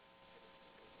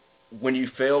you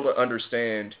fail to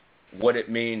understand what it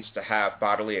means to have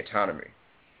bodily autonomy,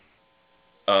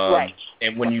 right.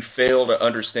 and when you fail to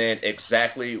understand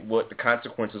exactly what the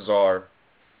consequences are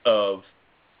of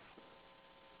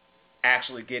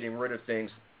actually getting rid of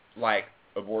things like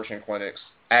abortion clinics,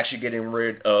 actually getting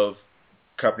rid of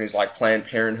companies like Planned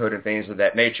Parenthood and things of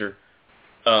that nature,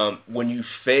 when you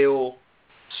fail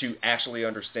to actually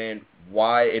understand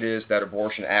why it is that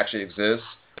abortion actually exists,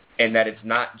 and that it's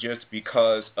not just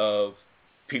because of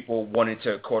people wanting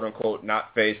to, quote-unquote,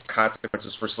 not face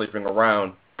consequences for sleeping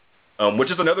around,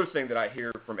 which is another thing that I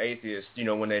hear from atheists,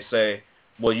 when they say,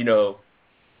 well,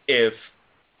 if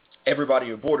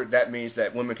everybody aborted, that means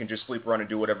that women can just sleep around and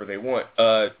do whatever they want.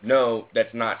 No,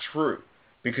 that's not true,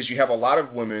 because you have a lot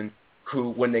of women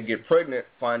who, when they get pregnant,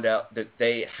 find out that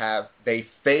they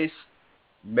face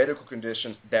medical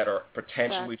conditions that are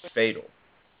potentially fatal.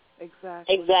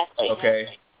 Exactly.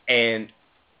 Okay? And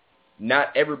not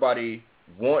everybody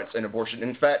wants an abortion.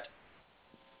 In fact,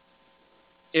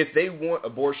 if they want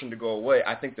abortion to go away,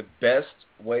 I think the best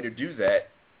way to do that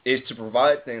is to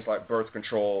provide things like birth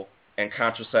control and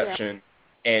contraception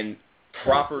and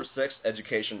proper sex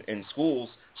education in schools,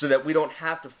 so that we don't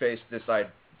have to face this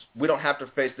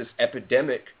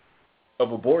epidemic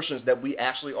of abortions that we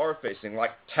actually are facing.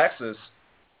 Like Texas,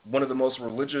 one of the most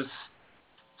religious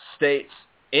states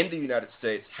in the United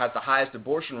States, has the highest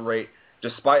abortion rate,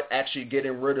 despite actually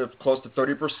getting rid of close to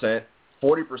 30%,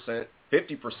 40%,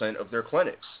 50% of their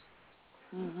clinics.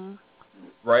 Mm-hmm.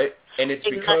 Right? And it's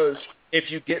because if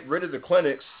you get rid of the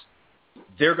clinics,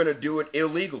 they're going to do it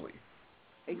illegally.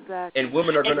 Exactly. And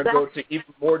women are going to go to even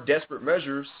more desperate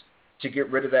measures to get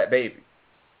rid of that baby.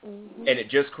 Mm-hmm. And it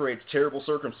just creates terrible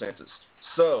circumstances.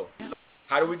 So,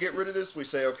 how do we get rid of this? We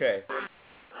say, okay,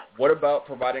 what about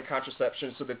providing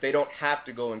contraception so that they don't have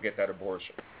to go and get that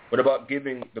abortion? What about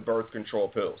giving the birth control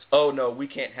pills? Oh, no, we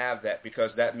can't have that,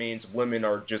 because that means women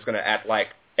are just going to act like,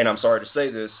 and I'm sorry to say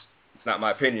this, it's not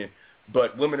my opinion,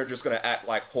 but women are just going to act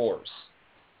like whores.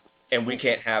 And we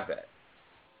can't have that.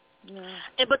 Yeah.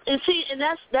 And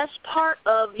that's part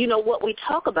of what we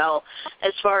talk about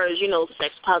as far as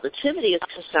sex positivity is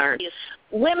concerned.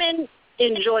 Women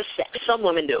enjoy sex. Some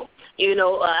women do.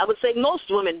 I would say most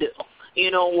women do.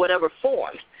 Whatever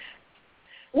form.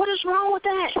 What is wrong with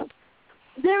that?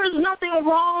 There is nothing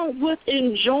wrong with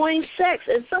enjoying sex,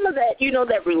 and some of that,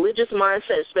 that religious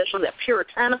mindset, especially that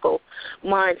puritanical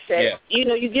mindset.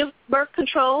 Yeah. You give birth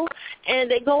control, and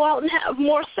they go out and have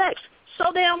more sex. So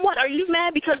then what? Are you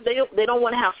mad because they don't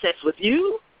want to have sex with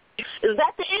you? Is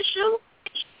that the issue?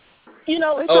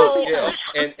 Oh, yeah.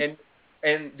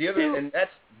 And the other, and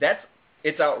that's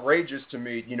it's outrageous to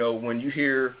me, when you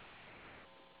hear,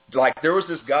 there was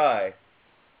this guy,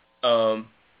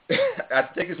 I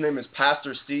think his name is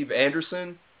Pastor Steve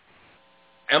Anderson.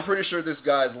 I'm pretty sure this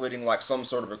guy is leading some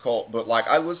sort of a cult, but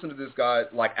I listen to this guy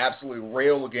absolutely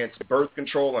rail against birth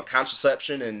control and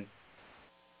contraception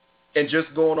and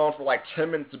just going on for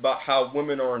 10 minutes about how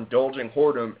women are indulging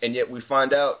whoredom, and yet we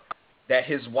find out that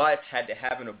his wife had to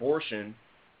have an abortion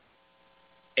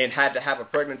and had to have a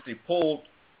pregnancy pulled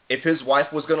if his wife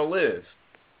was going to live.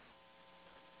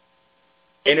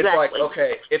 And exactly. It's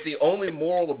okay, if the only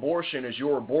moral abortion is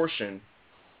your abortion,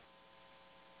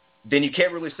 then you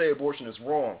can't really say abortion is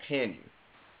wrong, can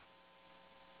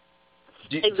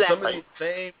you? Exactly. Some of these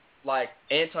same,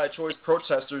 anti-choice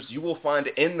protesters you will find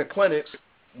in the clinics,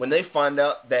 when they find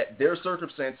out that their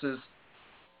circumstances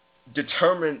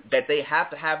determine that they have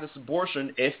to have this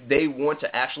abortion if they want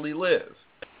to actually live.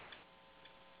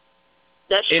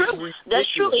 That's true. That's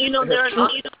true. There are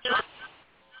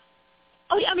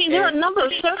there are a number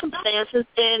of circumstances,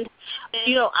 and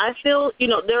I feel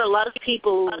there are a lot of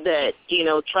people that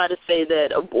try to say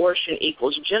that abortion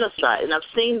equals genocide, and I've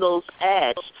seen those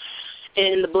ads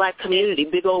in the black community,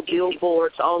 big old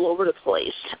billboards all over the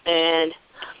place, and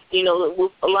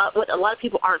what a lot of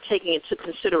people aren't taking into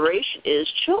consideration is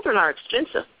children are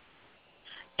expensive.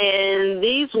 And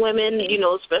these women, you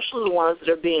know, especially the ones that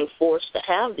are being forced to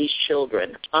have these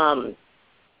children,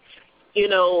 you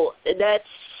know, that's,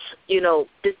 you know,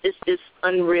 it's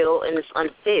unreal and it's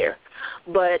unfair.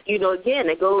 But, you know, again,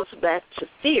 it goes back to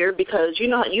fear because, you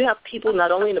know, you have people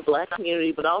not only in the black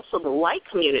community but also the white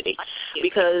community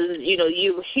because, you know,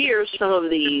 you hear some of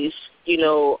these, you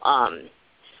know,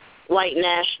 white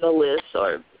nationalists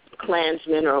or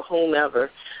Klansmen or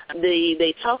whomever,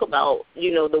 they talk about,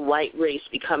 you know, the white race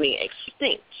becoming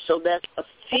extinct. So that's a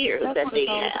fear that they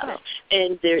have.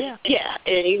 And they're,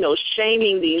 and, you know,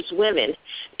 shaming these women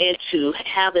into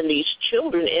having these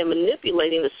children and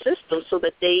manipulating the system so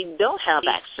that they don't have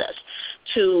access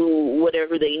to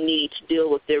whatever they need to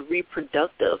deal with their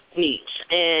reproductive needs.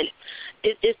 And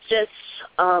it's just,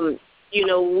 you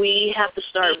know, we have to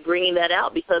start bringing that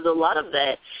out because a lot of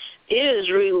that is,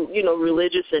 you know,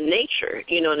 religious in nature,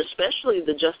 you know, and especially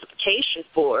the justification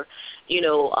for, you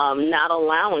know, not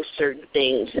allowing certain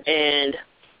things. And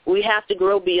we have to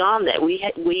grow beyond that. We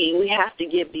have to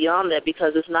get beyond that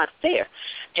because it's not fair.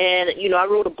 And, you know, I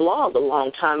wrote a blog a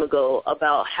long time ago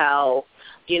about how,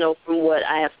 you know, from what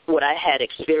I had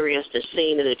experienced and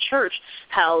seen in the church,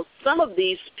 how some of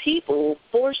these people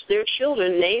force their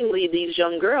children, namely these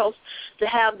young girls, to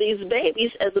have these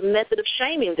babies as a method of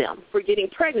shaming them for getting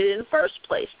pregnant in the first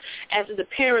place, after the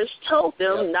parents told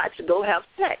them not to go have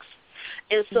sex.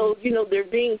 And so, you know, they're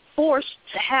being forced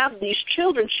to have these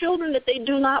children that they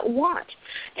do not want.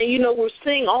 And, you know, we're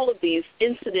seeing all of these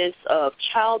incidents of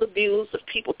child abuse, of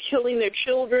people killing their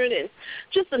children, and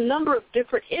just a number of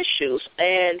different issues.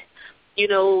 And, you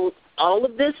know, all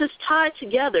of this is tied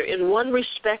together in one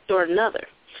respect or another.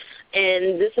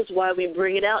 And this is why we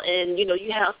bring it out. And, you know,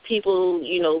 you have people,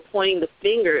 you know, pointing the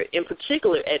finger in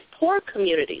particular at poor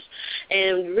communities.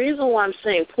 And the reason why I'm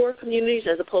saying poor communities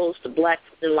as opposed to black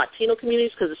and Latino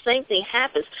communities, because the same thing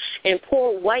happens in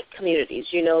poor white communities.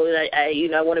 You know,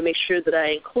 and I want to make sure that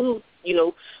I include, you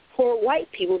know, poor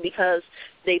white people because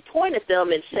they point at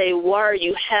them and say, why are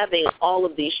you having all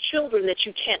of these children that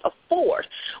you can't afford?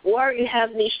 Why are you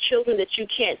having these children that you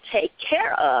can't take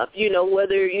care of? You know,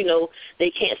 whether, you know,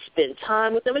 they can't spend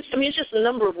time with them. It's just a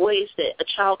number of ways that a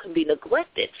child can be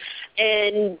neglected.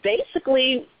 And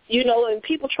basically, you know, and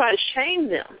people try to shame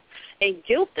them and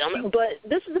guilt them, but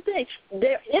this is the thing.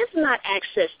 There is not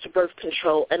access to birth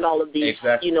control in all of these,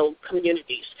 you know,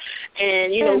 communities.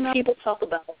 And, you know, people talk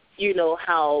about, you know,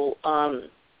 how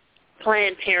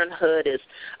Planned Parenthood is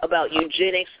about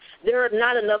eugenics. There are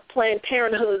not enough Planned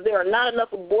Parenthoods. There are not enough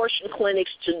abortion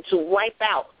clinics to wipe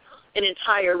out an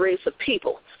entire race of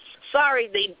people. Sorry,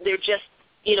 there just,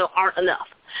 you know, aren't enough.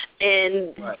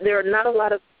 And there are not a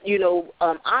lot of, you know,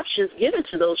 options given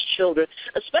to those children,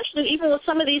 especially even with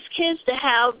some of these kids to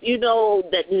have, you know,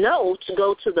 that know to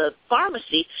go to the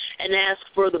pharmacy and ask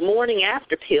for the morning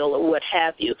after pill or what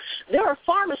have you. There are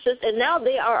pharmacists, and now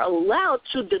they are allowed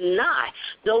to deny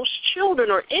those children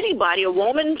or anybody, a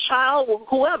woman, child,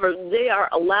 whoever, they are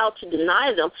allowed to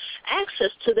deny them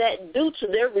access to that due to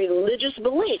their religious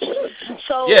beliefs.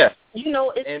 So, you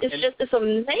know, it's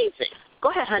amazing. Go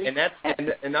ahead, honey.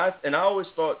 And I always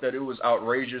thought that it was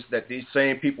outrageous that these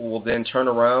same people will then turn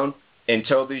around and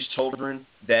tell these children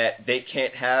that they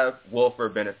can't have welfare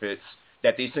benefits,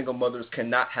 that these single mothers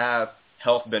cannot have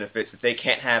health benefits, that they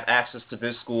can't have access to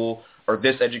this school or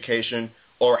this education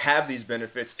or have these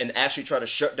benefits, and actually try to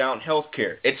shut down health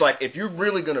care. It's like, if you're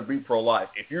really going to be pro-life,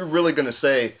 if you're really going to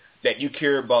say that you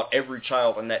care about every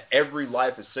child and that every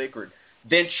life is sacred,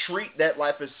 then treat that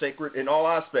life as sacred in all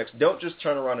aspects. Don't just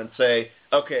turn around and say,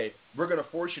 okay, we're going to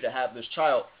force you to have this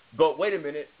child, but wait a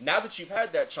minute, now that you've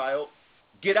had that child,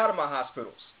 get out of my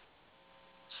hospitals.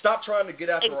 Stop trying to get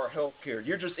after our health care.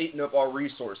 You're just eating up our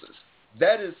resources.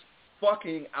 That is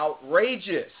fucking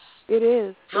outrageous. It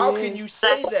is. How can you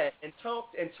say that and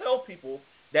tell people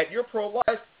that you're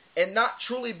pro-life and not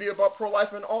truly be about pro-life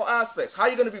in all aspects? How are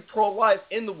you going to be pro-life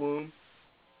in the womb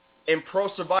and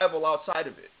pro-survival outside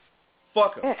of it?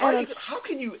 Fuck them. How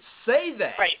can you say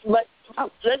that? Right, but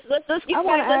let's get I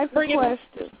want to ask a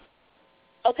question.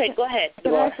 Okay, go ahead.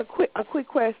 Can I ask a quick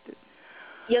question?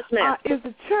 Yes, ma'am. Is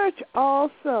the church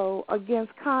also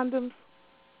against condoms?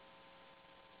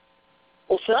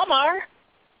 Well, some are.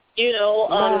 You know,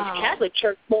 the Catholic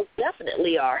Church most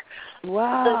definitely are.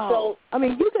 Wow. So, I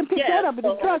mean, you can pick that up at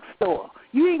the drugstore.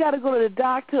 You ain't got to go to the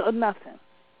doctor or nothing.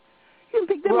 You can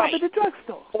pick them up at the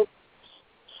drugstore.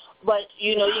 But,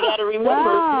 you know, you got to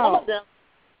remember,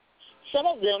 some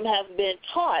of them have been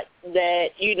taught that,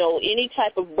 you know, any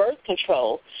type of birth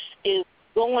control is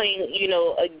going,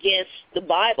 against the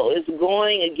Bible. It's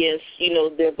going against,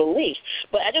 their beliefs.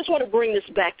 But I just want to bring this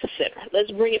back to center.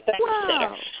 Let's bring it back to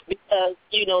center because,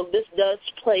 this does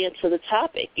play into the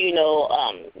topic,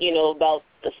 about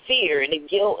the fear and the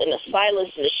guilt and the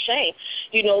silence and the shame.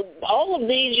 All of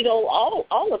these,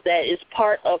 all of that is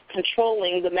part of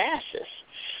controlling the masses.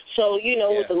 So,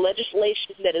 with the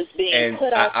legislation that is being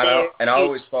put out there. And I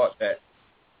always thought that.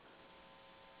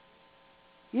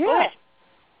 Yeah.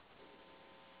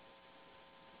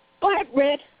 Go ahead,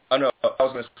 Red. Oh, no, what I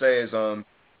was going to say is, what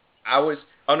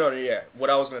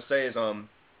I was going to say is,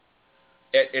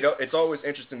 it's always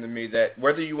interesting to me that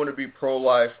whether you want to be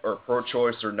pro-life or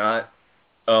pro-choice or not,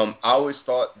 I always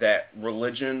thought that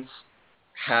religions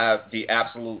should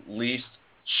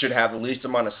have the least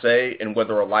amount of say in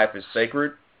whether a life is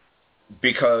sacred,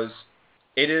 because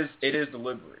it is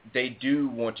deliberate. They do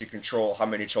want to control how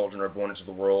many children are born into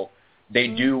the world. They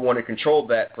do want to control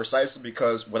that precisely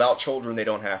because without children, they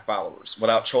don't have followers.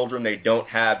 Without children, they don't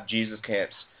have Jesus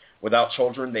camps. Without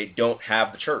children, they don't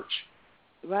have the church.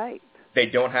 Right. They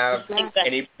don't have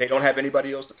They don't have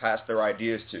anybody else to pass their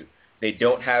ideas to. They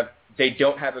don't have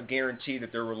a guarantee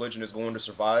that their religion is going to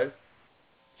survive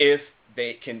if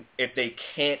they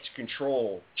can't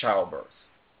control childbirth.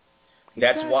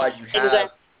 That's why you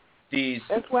have these.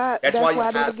 That's why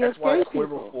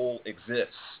Quiverful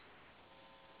exists.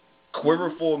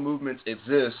 Quiverful movements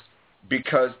exist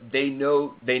because they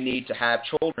know they need to have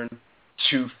children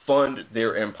to fund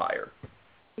their empire.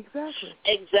 Exactly.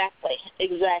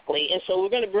 And so we're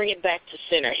going to bring it back to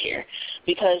center here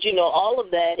because, all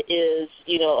of that is,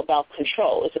 about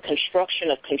control. It's a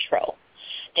construction of control.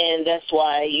 And that's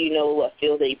why, I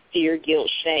feel that fear, guilt,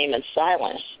 shame, and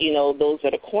silence, those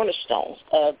are the cornerstones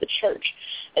of the church.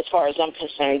 As far as I'm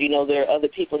concerned, there are other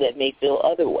people that may feel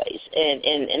other ways,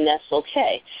 and that's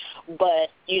okay. But,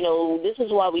 this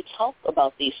is why we talk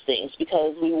about these things,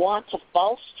 because we want to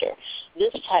foster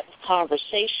this type of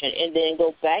conversation and then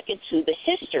go back into the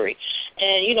history.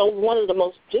 And, one of the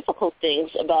most difficult things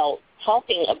about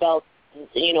talking about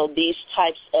these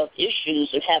types of issues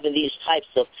and having these types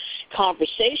of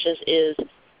conversations is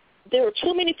there are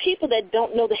too many people that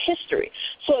don't know the history.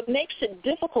 So it makes it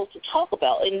difficult to talk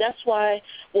about. And that's why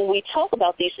when we talk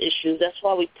about these issues, that's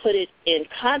why we put it in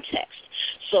context.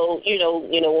 So,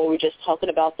 when we're just talking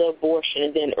about the abortion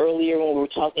and then earlier when we were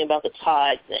talking about the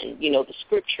tithes and, the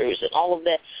scriptures and all of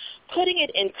that, putting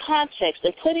it in context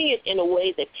and putting it in a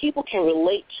way that people can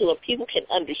relate to and people can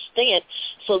understand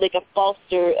so they can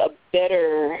foster a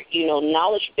better,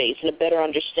 knowledge base and a better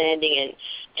understanding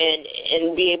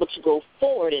and be able to go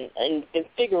forward and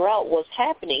figure out what's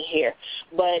happening here.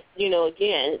 But,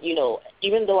 again,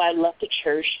 even though I left the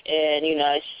church and,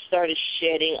 I started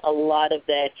shedding a lot of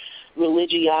that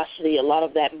religiosity, a lot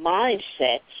of that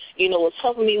mindset, what's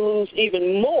helping me lose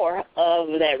even more of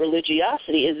that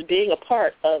religiosity is being a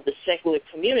part of the secular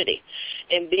community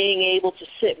and being able to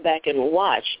sit back and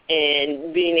watch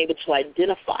and being able to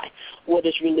identify what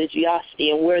is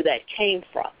religiosity and where that came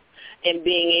from, and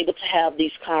being able to have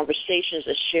these conversations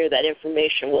and share that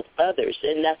information with others.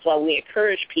 And that's why we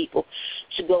encourage people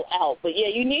to go out. But, yeah,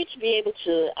 you need to be able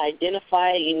to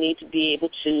identify it. You need to be able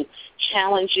to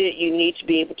challenge it. You need to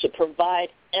be able to provide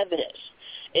evidence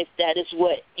if that is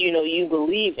what, you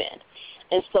believe in.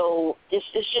 And so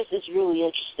it's really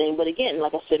interesting. But, again,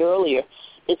 like I said earlier,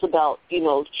 it's about,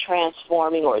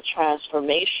 transforming or a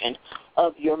transformation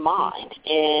of your mind.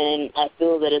 And I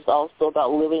feel that it's also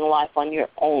about living life on your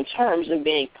own terms and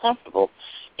being comfortable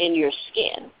in your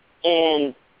skin.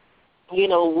 And,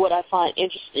 what I find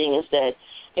interesting is that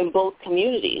in both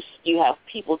communities, you have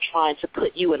people trying to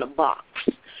put you in a box,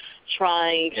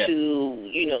 trying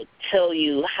to, tell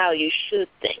you how you should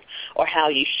think or how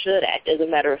you should act. As a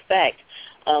matter of fact,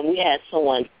 we had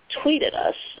someone tweet at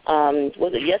us,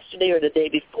 was it yesterday or the day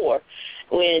before,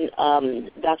 when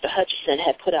Dr. Hutchison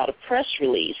had put out a press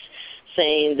release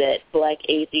saying that black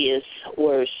atheists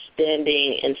were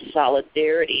standing in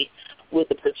solidarity with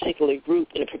a particular group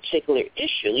in a particular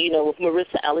issue, with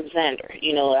Marissa Alexander.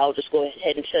 I'll just go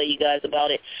ahead and tell you guys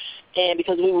about it. And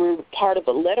because we were part of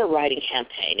a letter-writing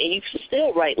campaign, and you can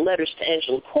still write letters to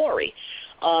Angela Corey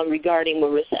regarding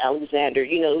Marissa Alexander.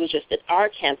 It was just that our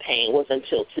campaign was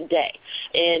until today.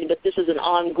 But this is an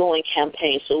ongoing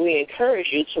campaign, so we encourage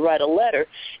you to write a letter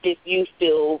if you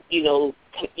feel,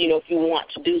 if you want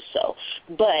to do so.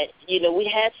 But, we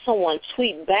had someone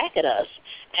tweet back at us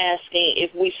asking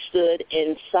if we stood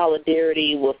in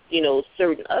solidarity with,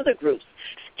 certain other groups.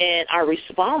 And our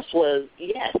response was,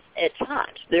 yes, at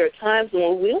times. There are times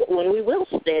when we will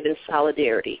stand in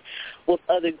solidarity with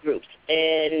other groups.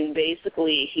 And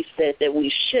basically he said that we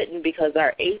shouldn't because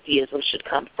our atheism should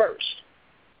come first.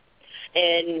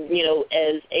 And,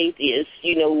 as atheists,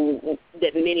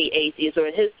 that many atheists, or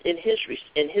in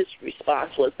his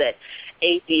response was that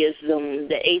atheists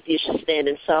should stand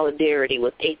in solidarity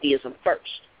with atheism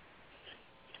first.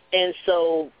 And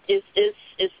so it's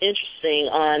interesting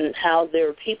on how there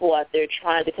are people out there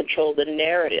trying to control the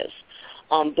narratives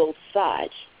on both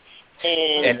sides.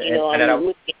 And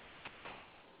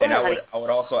I would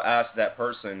also ask that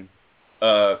person,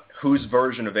 whose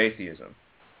version of atheism?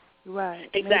 Right.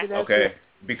 Exactly. Okay.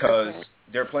 Because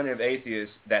there are plenty of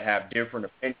atheists that have different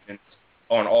opinions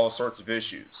on all sorts of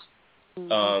issues.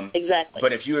 Exactly.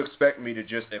 But if you expect me to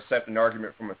just accept an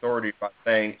argument from authority by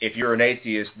saying, if you're an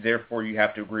atheist, therefore you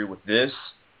have to agree with this,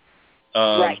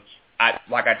 right. I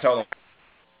tell them,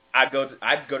 I'd go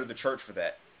to the church for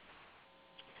that.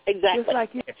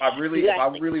 Exactly. If I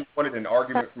really wanted an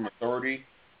argument from authority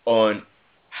on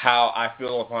how I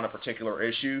feel upon a particular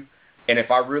issue, and if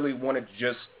I really wanted to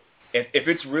just, if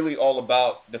it's really all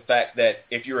about the fact that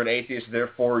if you're an atheist,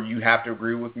 therefore you have to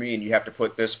agree with me and you have to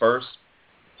put this first,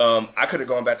 I could have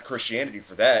gone back to Christianity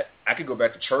for that. I could go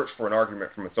back to church for an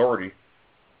argument from authority,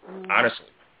 honestly.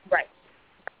 Right.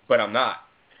 But I'm not.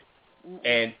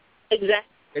 And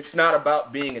exactly. It's not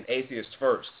about being an atheist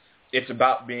first. It's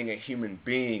about being a human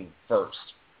being first.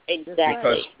 Exactly.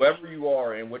 Because whoever you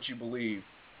are and what you believe,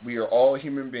 we are all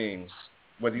human beings,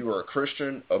 whether you are a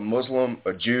Christian, a Muslim,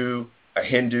 a Jew, a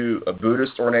Hindu, a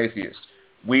Buddhist, or an atheist.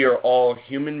 We are all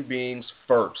human beings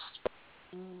first,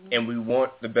 and we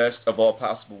want the best of all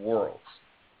possible worlds.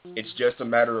 It's just a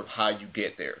matter of how you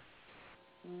get there.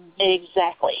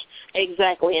 Exactly.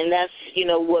 And that's,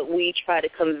 what we try to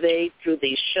convey through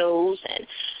these shows and,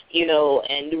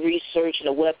 and the research and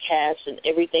the webcasts and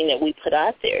everything that we put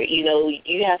out there.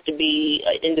 You have to be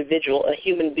an individual, a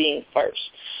human being first,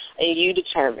 and you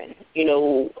determine,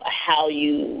 how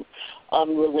you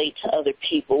relate to other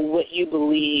people, what you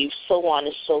believe, so on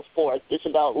and so forth. It's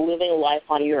about living life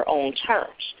on your own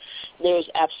terms. There's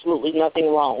absolutely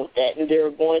nothing wrong with that. And there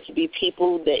are going to be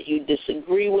people that you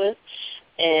disagree with,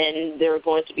 and there are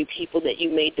going to be people that you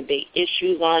may debate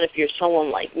issues on. If you're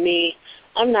someone like me,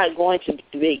 I'm not going to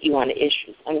debate you on the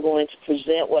issues. I'm going to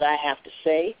present what I have to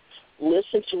say,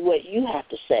 listen to what you have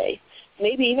to say,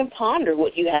 maybe even ponder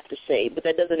what you have to say, but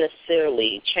that doesn't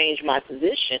necessarily change my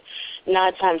position.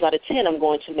 9 times out of 10, I'm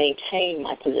going to maintain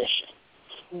my position.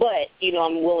 But,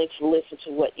 I'm willing to listen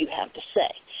to what you have to say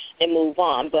and move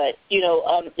on. But,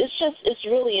 it's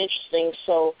really interesting.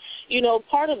 So,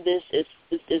 part of this is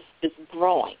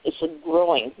growing. It's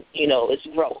it's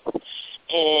growth.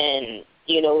 And,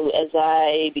 as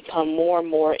I become more and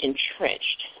more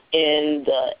entrenched in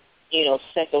the,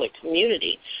 secular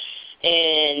community,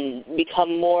 and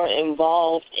become more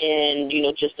involved in,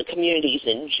 just the communities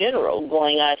in general,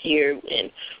 going out here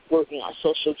and working on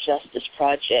social justice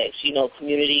projects,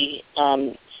 community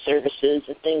services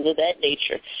and things of that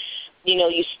nature.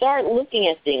 You start looking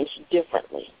at things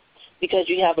differently because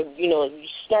you have you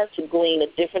start to glean a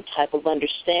different type of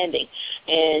understanding.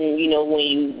 And,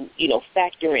 when you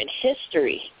factor in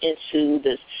history into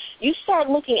this, you start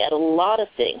looking at a lot of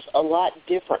things a lot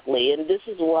differently. And this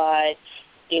is why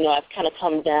I've kind of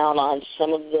come down on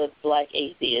some of the black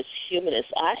atheist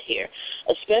humanists out here,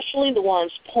 especially the ones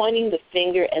pointing the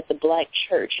finger at the black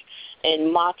church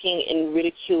and mocking and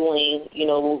ridiculing,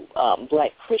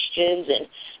 black Christians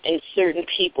and certain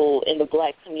people in the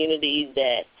black community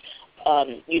that,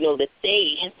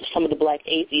 that some of the black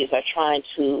atheists are trying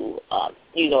to,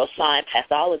 assign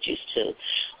pathologies to.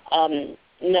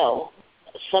 No,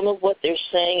 some of what they're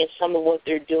saying and some of what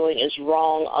they're doing is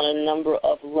wrong on a number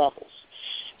of levels.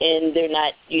 And they're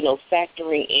not,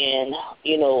 factoring in,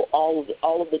 all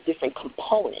of the different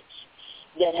components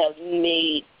that have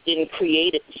made and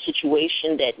created the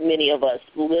situation that many of us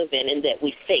live in and that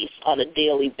we face on a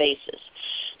daily basis.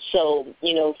 So,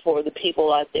 for the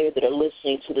people out there that are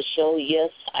listening to the show,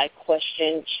 yes, I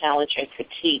question, challenge, and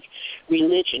critique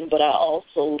religion, but I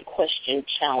also question,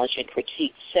 challenge, and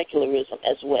critique secularism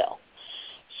as well.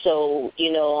 So,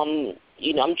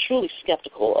 I'm truly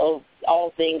skeptical of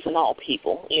all things and all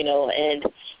people, and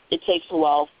it takes a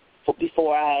while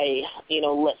before I,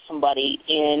 let somebody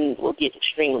in or get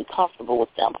extremely comfortable with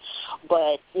them.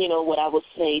 But, what I would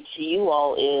say to you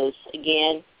all is,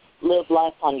 again, live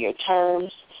life on your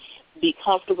terms, be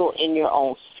comfortable in your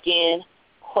own skin,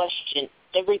 question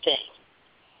everything,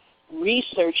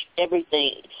 research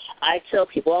everything. I tell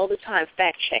people all the time,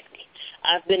 fact check me.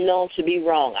 I've been known to be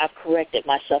wrong. I've corrected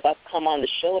myself. I've come on the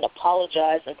show and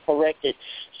apologized and corrected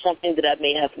something that I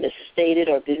may have misstated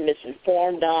or been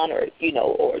misinformed on or,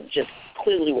 or just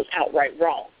clearly was outright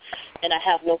wrong. And I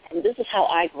have no problem. This is how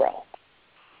I grow.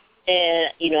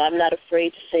 And, I'm not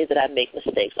afraid to say that I make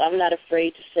mistakes. I'm not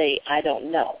afraid to say I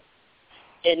don't know.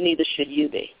 And neither should you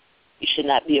be. You should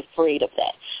not be afraid of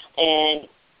that. And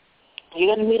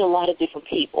you're going to meet a lot of different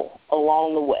people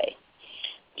along the way.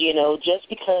 Just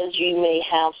because you may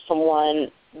have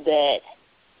someone that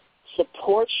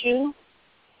supports you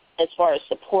as far as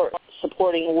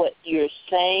supporting what you're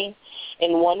saying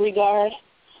in one regard,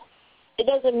 it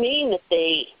doesn't mean that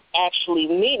they actually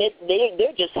mean it.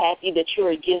 They're just happy that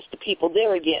you're against the people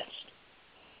they're against.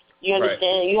 You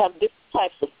understand? Right. You have different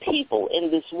types of people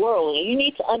in this world, and you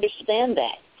need to understand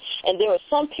that. And there are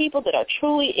some people that are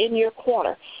truly in your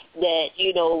corner that,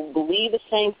 believe the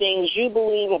same things you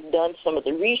believe, have done some of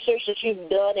the research that you've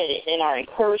done, and are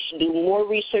encouraged to do more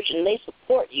research, and they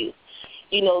support you.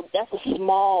 That's a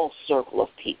small circle of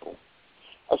people,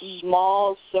 a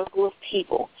small circle of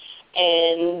people.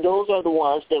 And those are the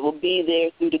ones that will be there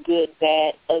through the good,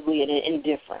 bad, ugly, and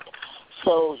indifferent.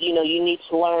 So, you need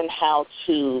to learn how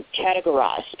to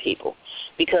categorize people,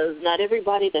 because not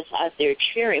everybody that's out there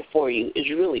cheering for you is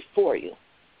really for you.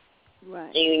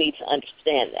 Right. And you need to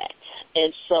understand that.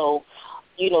 And so,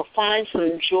 find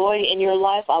some joy in your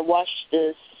life. I watched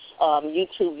this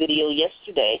YouTube video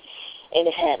yesterday, and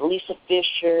it had Lisa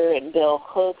Fisher and Bell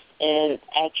Hooks and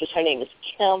actress, her name is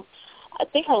Kim. I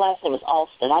think her last name is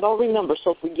Alston. I don't remember,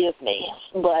 so forgive me.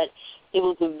 But it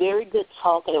was a very good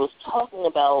talk, and it was talking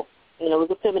about, it was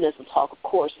a feminism talk, of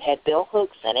course. It had Bell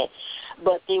Hooks in it.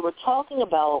 But they were talking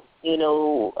about,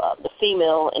 the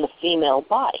female and the female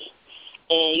body.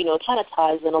 And, it kind of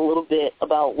ties in a little bit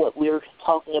about what we were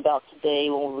talking about today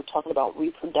when we were talking about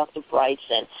reproductive rights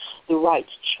and the right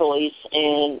to choice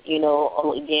and,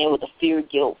 again, with the fear,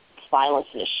 guilt, violence,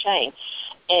 and the shame.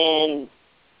 And,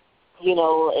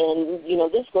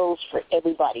 this goes for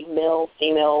everybody, male,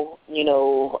 female,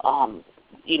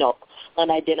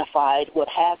 unidentified, what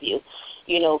have you.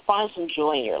 Find some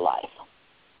joy in your life.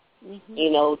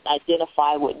 Mm-hmm.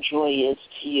 Identify what joy is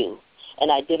to you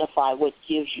and identify what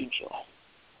gives you joy.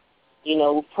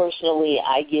 Personally,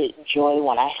 I get joy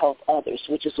when I help others,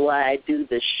 which is why I do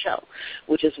this show,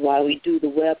 which is why we do the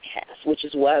webcast, which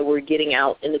is why we're getting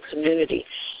out in the community.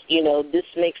 This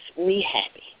makes me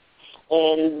happy.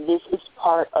 And this is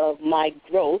part of my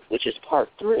growth, which is part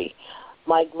 3,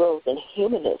 my growth in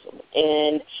humanism.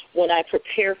 And when I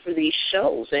prepare for these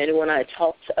shows and when I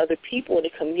talk to other people in the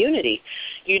community,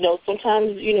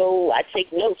 sometimes, I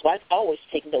take notes. Well, I always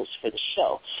take notes for the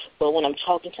show. But when I'm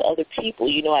talking to other people,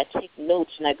 I take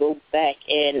notes and I go back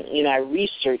and, I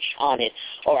research on it,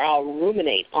 or I'll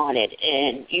ruminate on it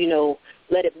and,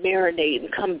 let it marinate and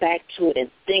come back to it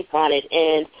and think on it.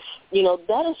 And,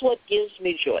 that is what gives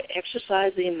me joy,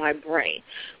 exercising my brain,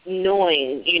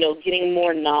 knowing, getting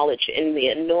more knowledge in me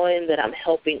and knowing that I'm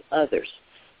helping others.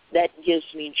 That gives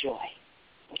me joy,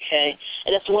 okay?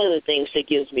 And that's one of the things that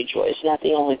gives me joy. It's not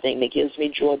the only thing that gives me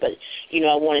joy, but,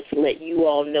 I wanted to let you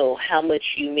all know how much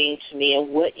you mean to me and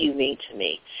what you mean to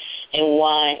me and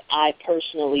why I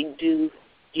personally do,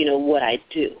 what I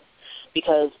do.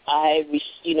 Because I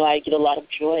get a lot of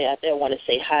joy out there. I want to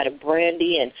say hi to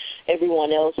Brandy and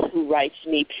everyone else who writes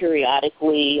me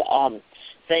periodically.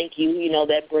 Thank you.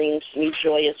 That brings me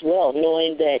joy as well,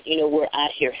 knowing that, we're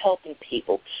out here helping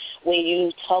people. When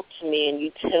you talk to me and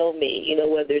you tell me,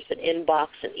 whether it's an inbox,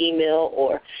 an email,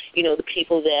 or, the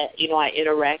people that, I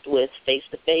interact with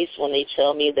face-to-face, when they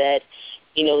tell me that,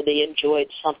 they enjoyed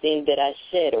something that I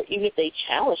said, or even if they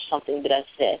challenged something that I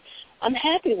said, I'm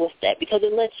happy with that because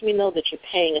it lets me know that you're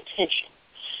paying attention.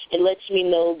 It lets me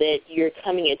know that you're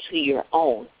coming into your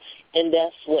own, and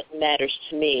that's what matters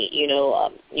to me.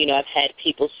 I've had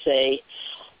people say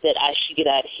that I should get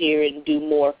out here and do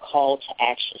more call to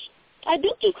actions. I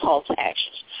do call to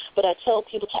actions, but I tell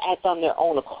people to act on their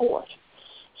own accord.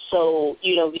 So,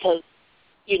 because,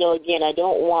 again, I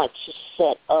don't want to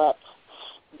set up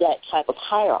that type of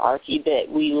hierarchy that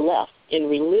we left in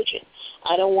religion.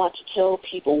 I don't want to tell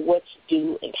people what to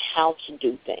do and how to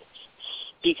do things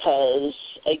because,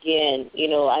 again,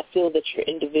 I feel that you're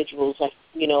individuals.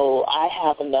 I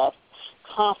have enough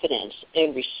confidence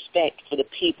and respect for the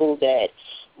people that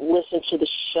listen to the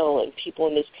show and people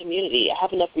in this community. I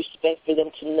have enough respect for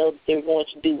them to know that they're going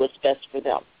to do what's best for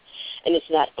them. And it's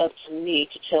not up to me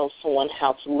to tell someone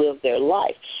how to live their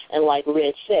life. And like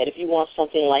Red said, if you want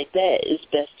something like that, it's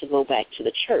best to go back to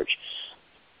the church.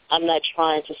 I'm not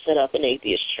trying to set up an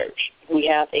atheist church. We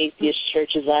have atheist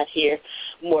churches out here.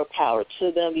 More power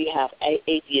to them. You have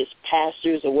atheist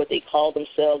pastors, or what they call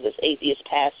themselves as atheist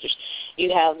pastors.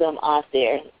 You have them out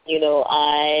there.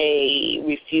 I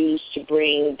refuse to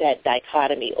bring that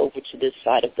dichotomy over to this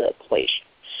side of the equation.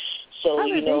 So,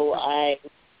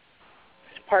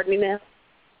 pardon me, ma'am?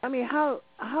 I mean, how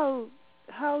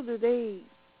do they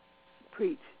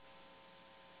preach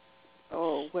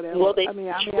or whatever? Well, I'm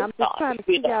just trying to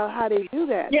figure out how they do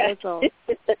that. Yeah. That's all.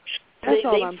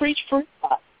 They preach free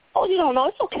thought. Oh, no,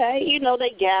 it's okay. They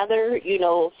gather,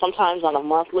 sometimes on a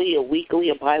monthly, a weekly,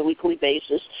 a biweekly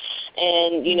basis,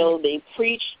 and, they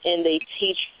preach and they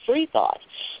teach free thought.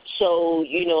 So,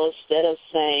 instead of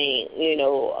saying,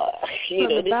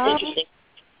 it's interesting,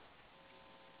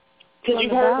 because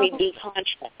you've heard me do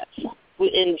contrasts.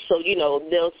 And so,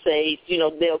 they'll say,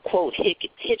 they'll quote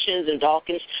Hitchens and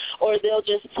Dawkins, or they'll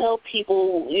just tell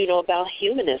people, about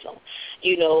humanism,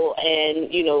 and,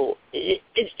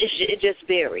 it just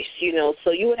varies,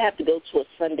 So you would have to go to a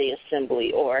Sunday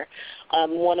assembly or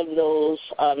one of those,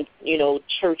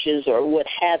 churches or what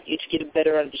have you to get a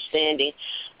better understanding.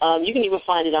 You can even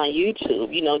find it on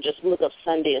YouTube, just look up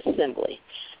Sunday assembly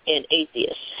and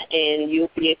atheists, and you'll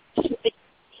be able to see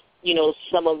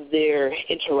some of their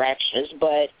interactions,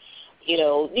 but,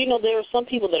 there are some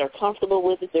people that are comfortable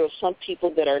with it. There are some people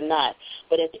that are not.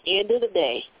 But at the end of the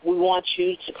day, we want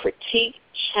you to critique,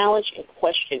 challenge, and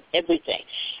question everything.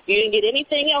 If you didn't get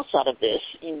anything else out of this,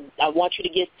 I want you to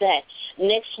get that.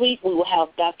 Next week, we will have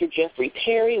Dr. Jeffrey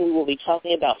Perry. We will be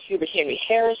talking about Hubert Henry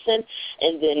Harrison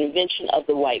and the invention of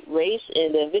the white race.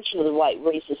 And the invention of the white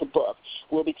race is a book.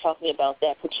 We'll be talking about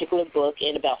that particular book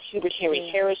and about Hubert Henry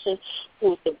Harrison,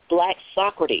 who was the black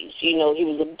Socrates. He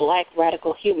was a black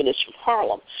radical humanist from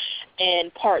Harlem.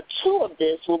 And part 2 of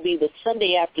this will be the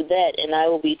Sunday after that, and I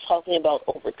will be talking about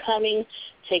overcoming,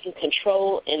 taking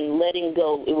control, and letting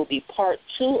go. It will be part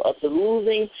 2 of the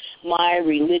Losing My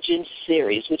Religion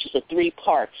series, which is a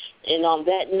 3-part. And on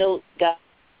that note, God,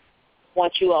 I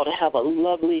want you all to have a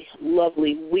lovely,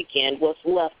 lovely weekend, what's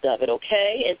left of it,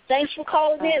 okay? And thanks for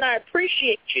calling in. I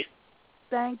appreciate you.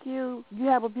 Thank you. You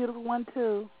have a beautiful one,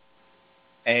 too.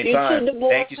 Anytime. You too,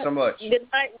 thank you so much. Good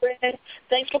night, Red.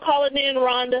 Thanks for calling in,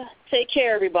 Rhonda. Take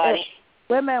care, everybody.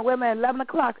 Wait a minute. 11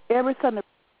 o'clock every Sunday.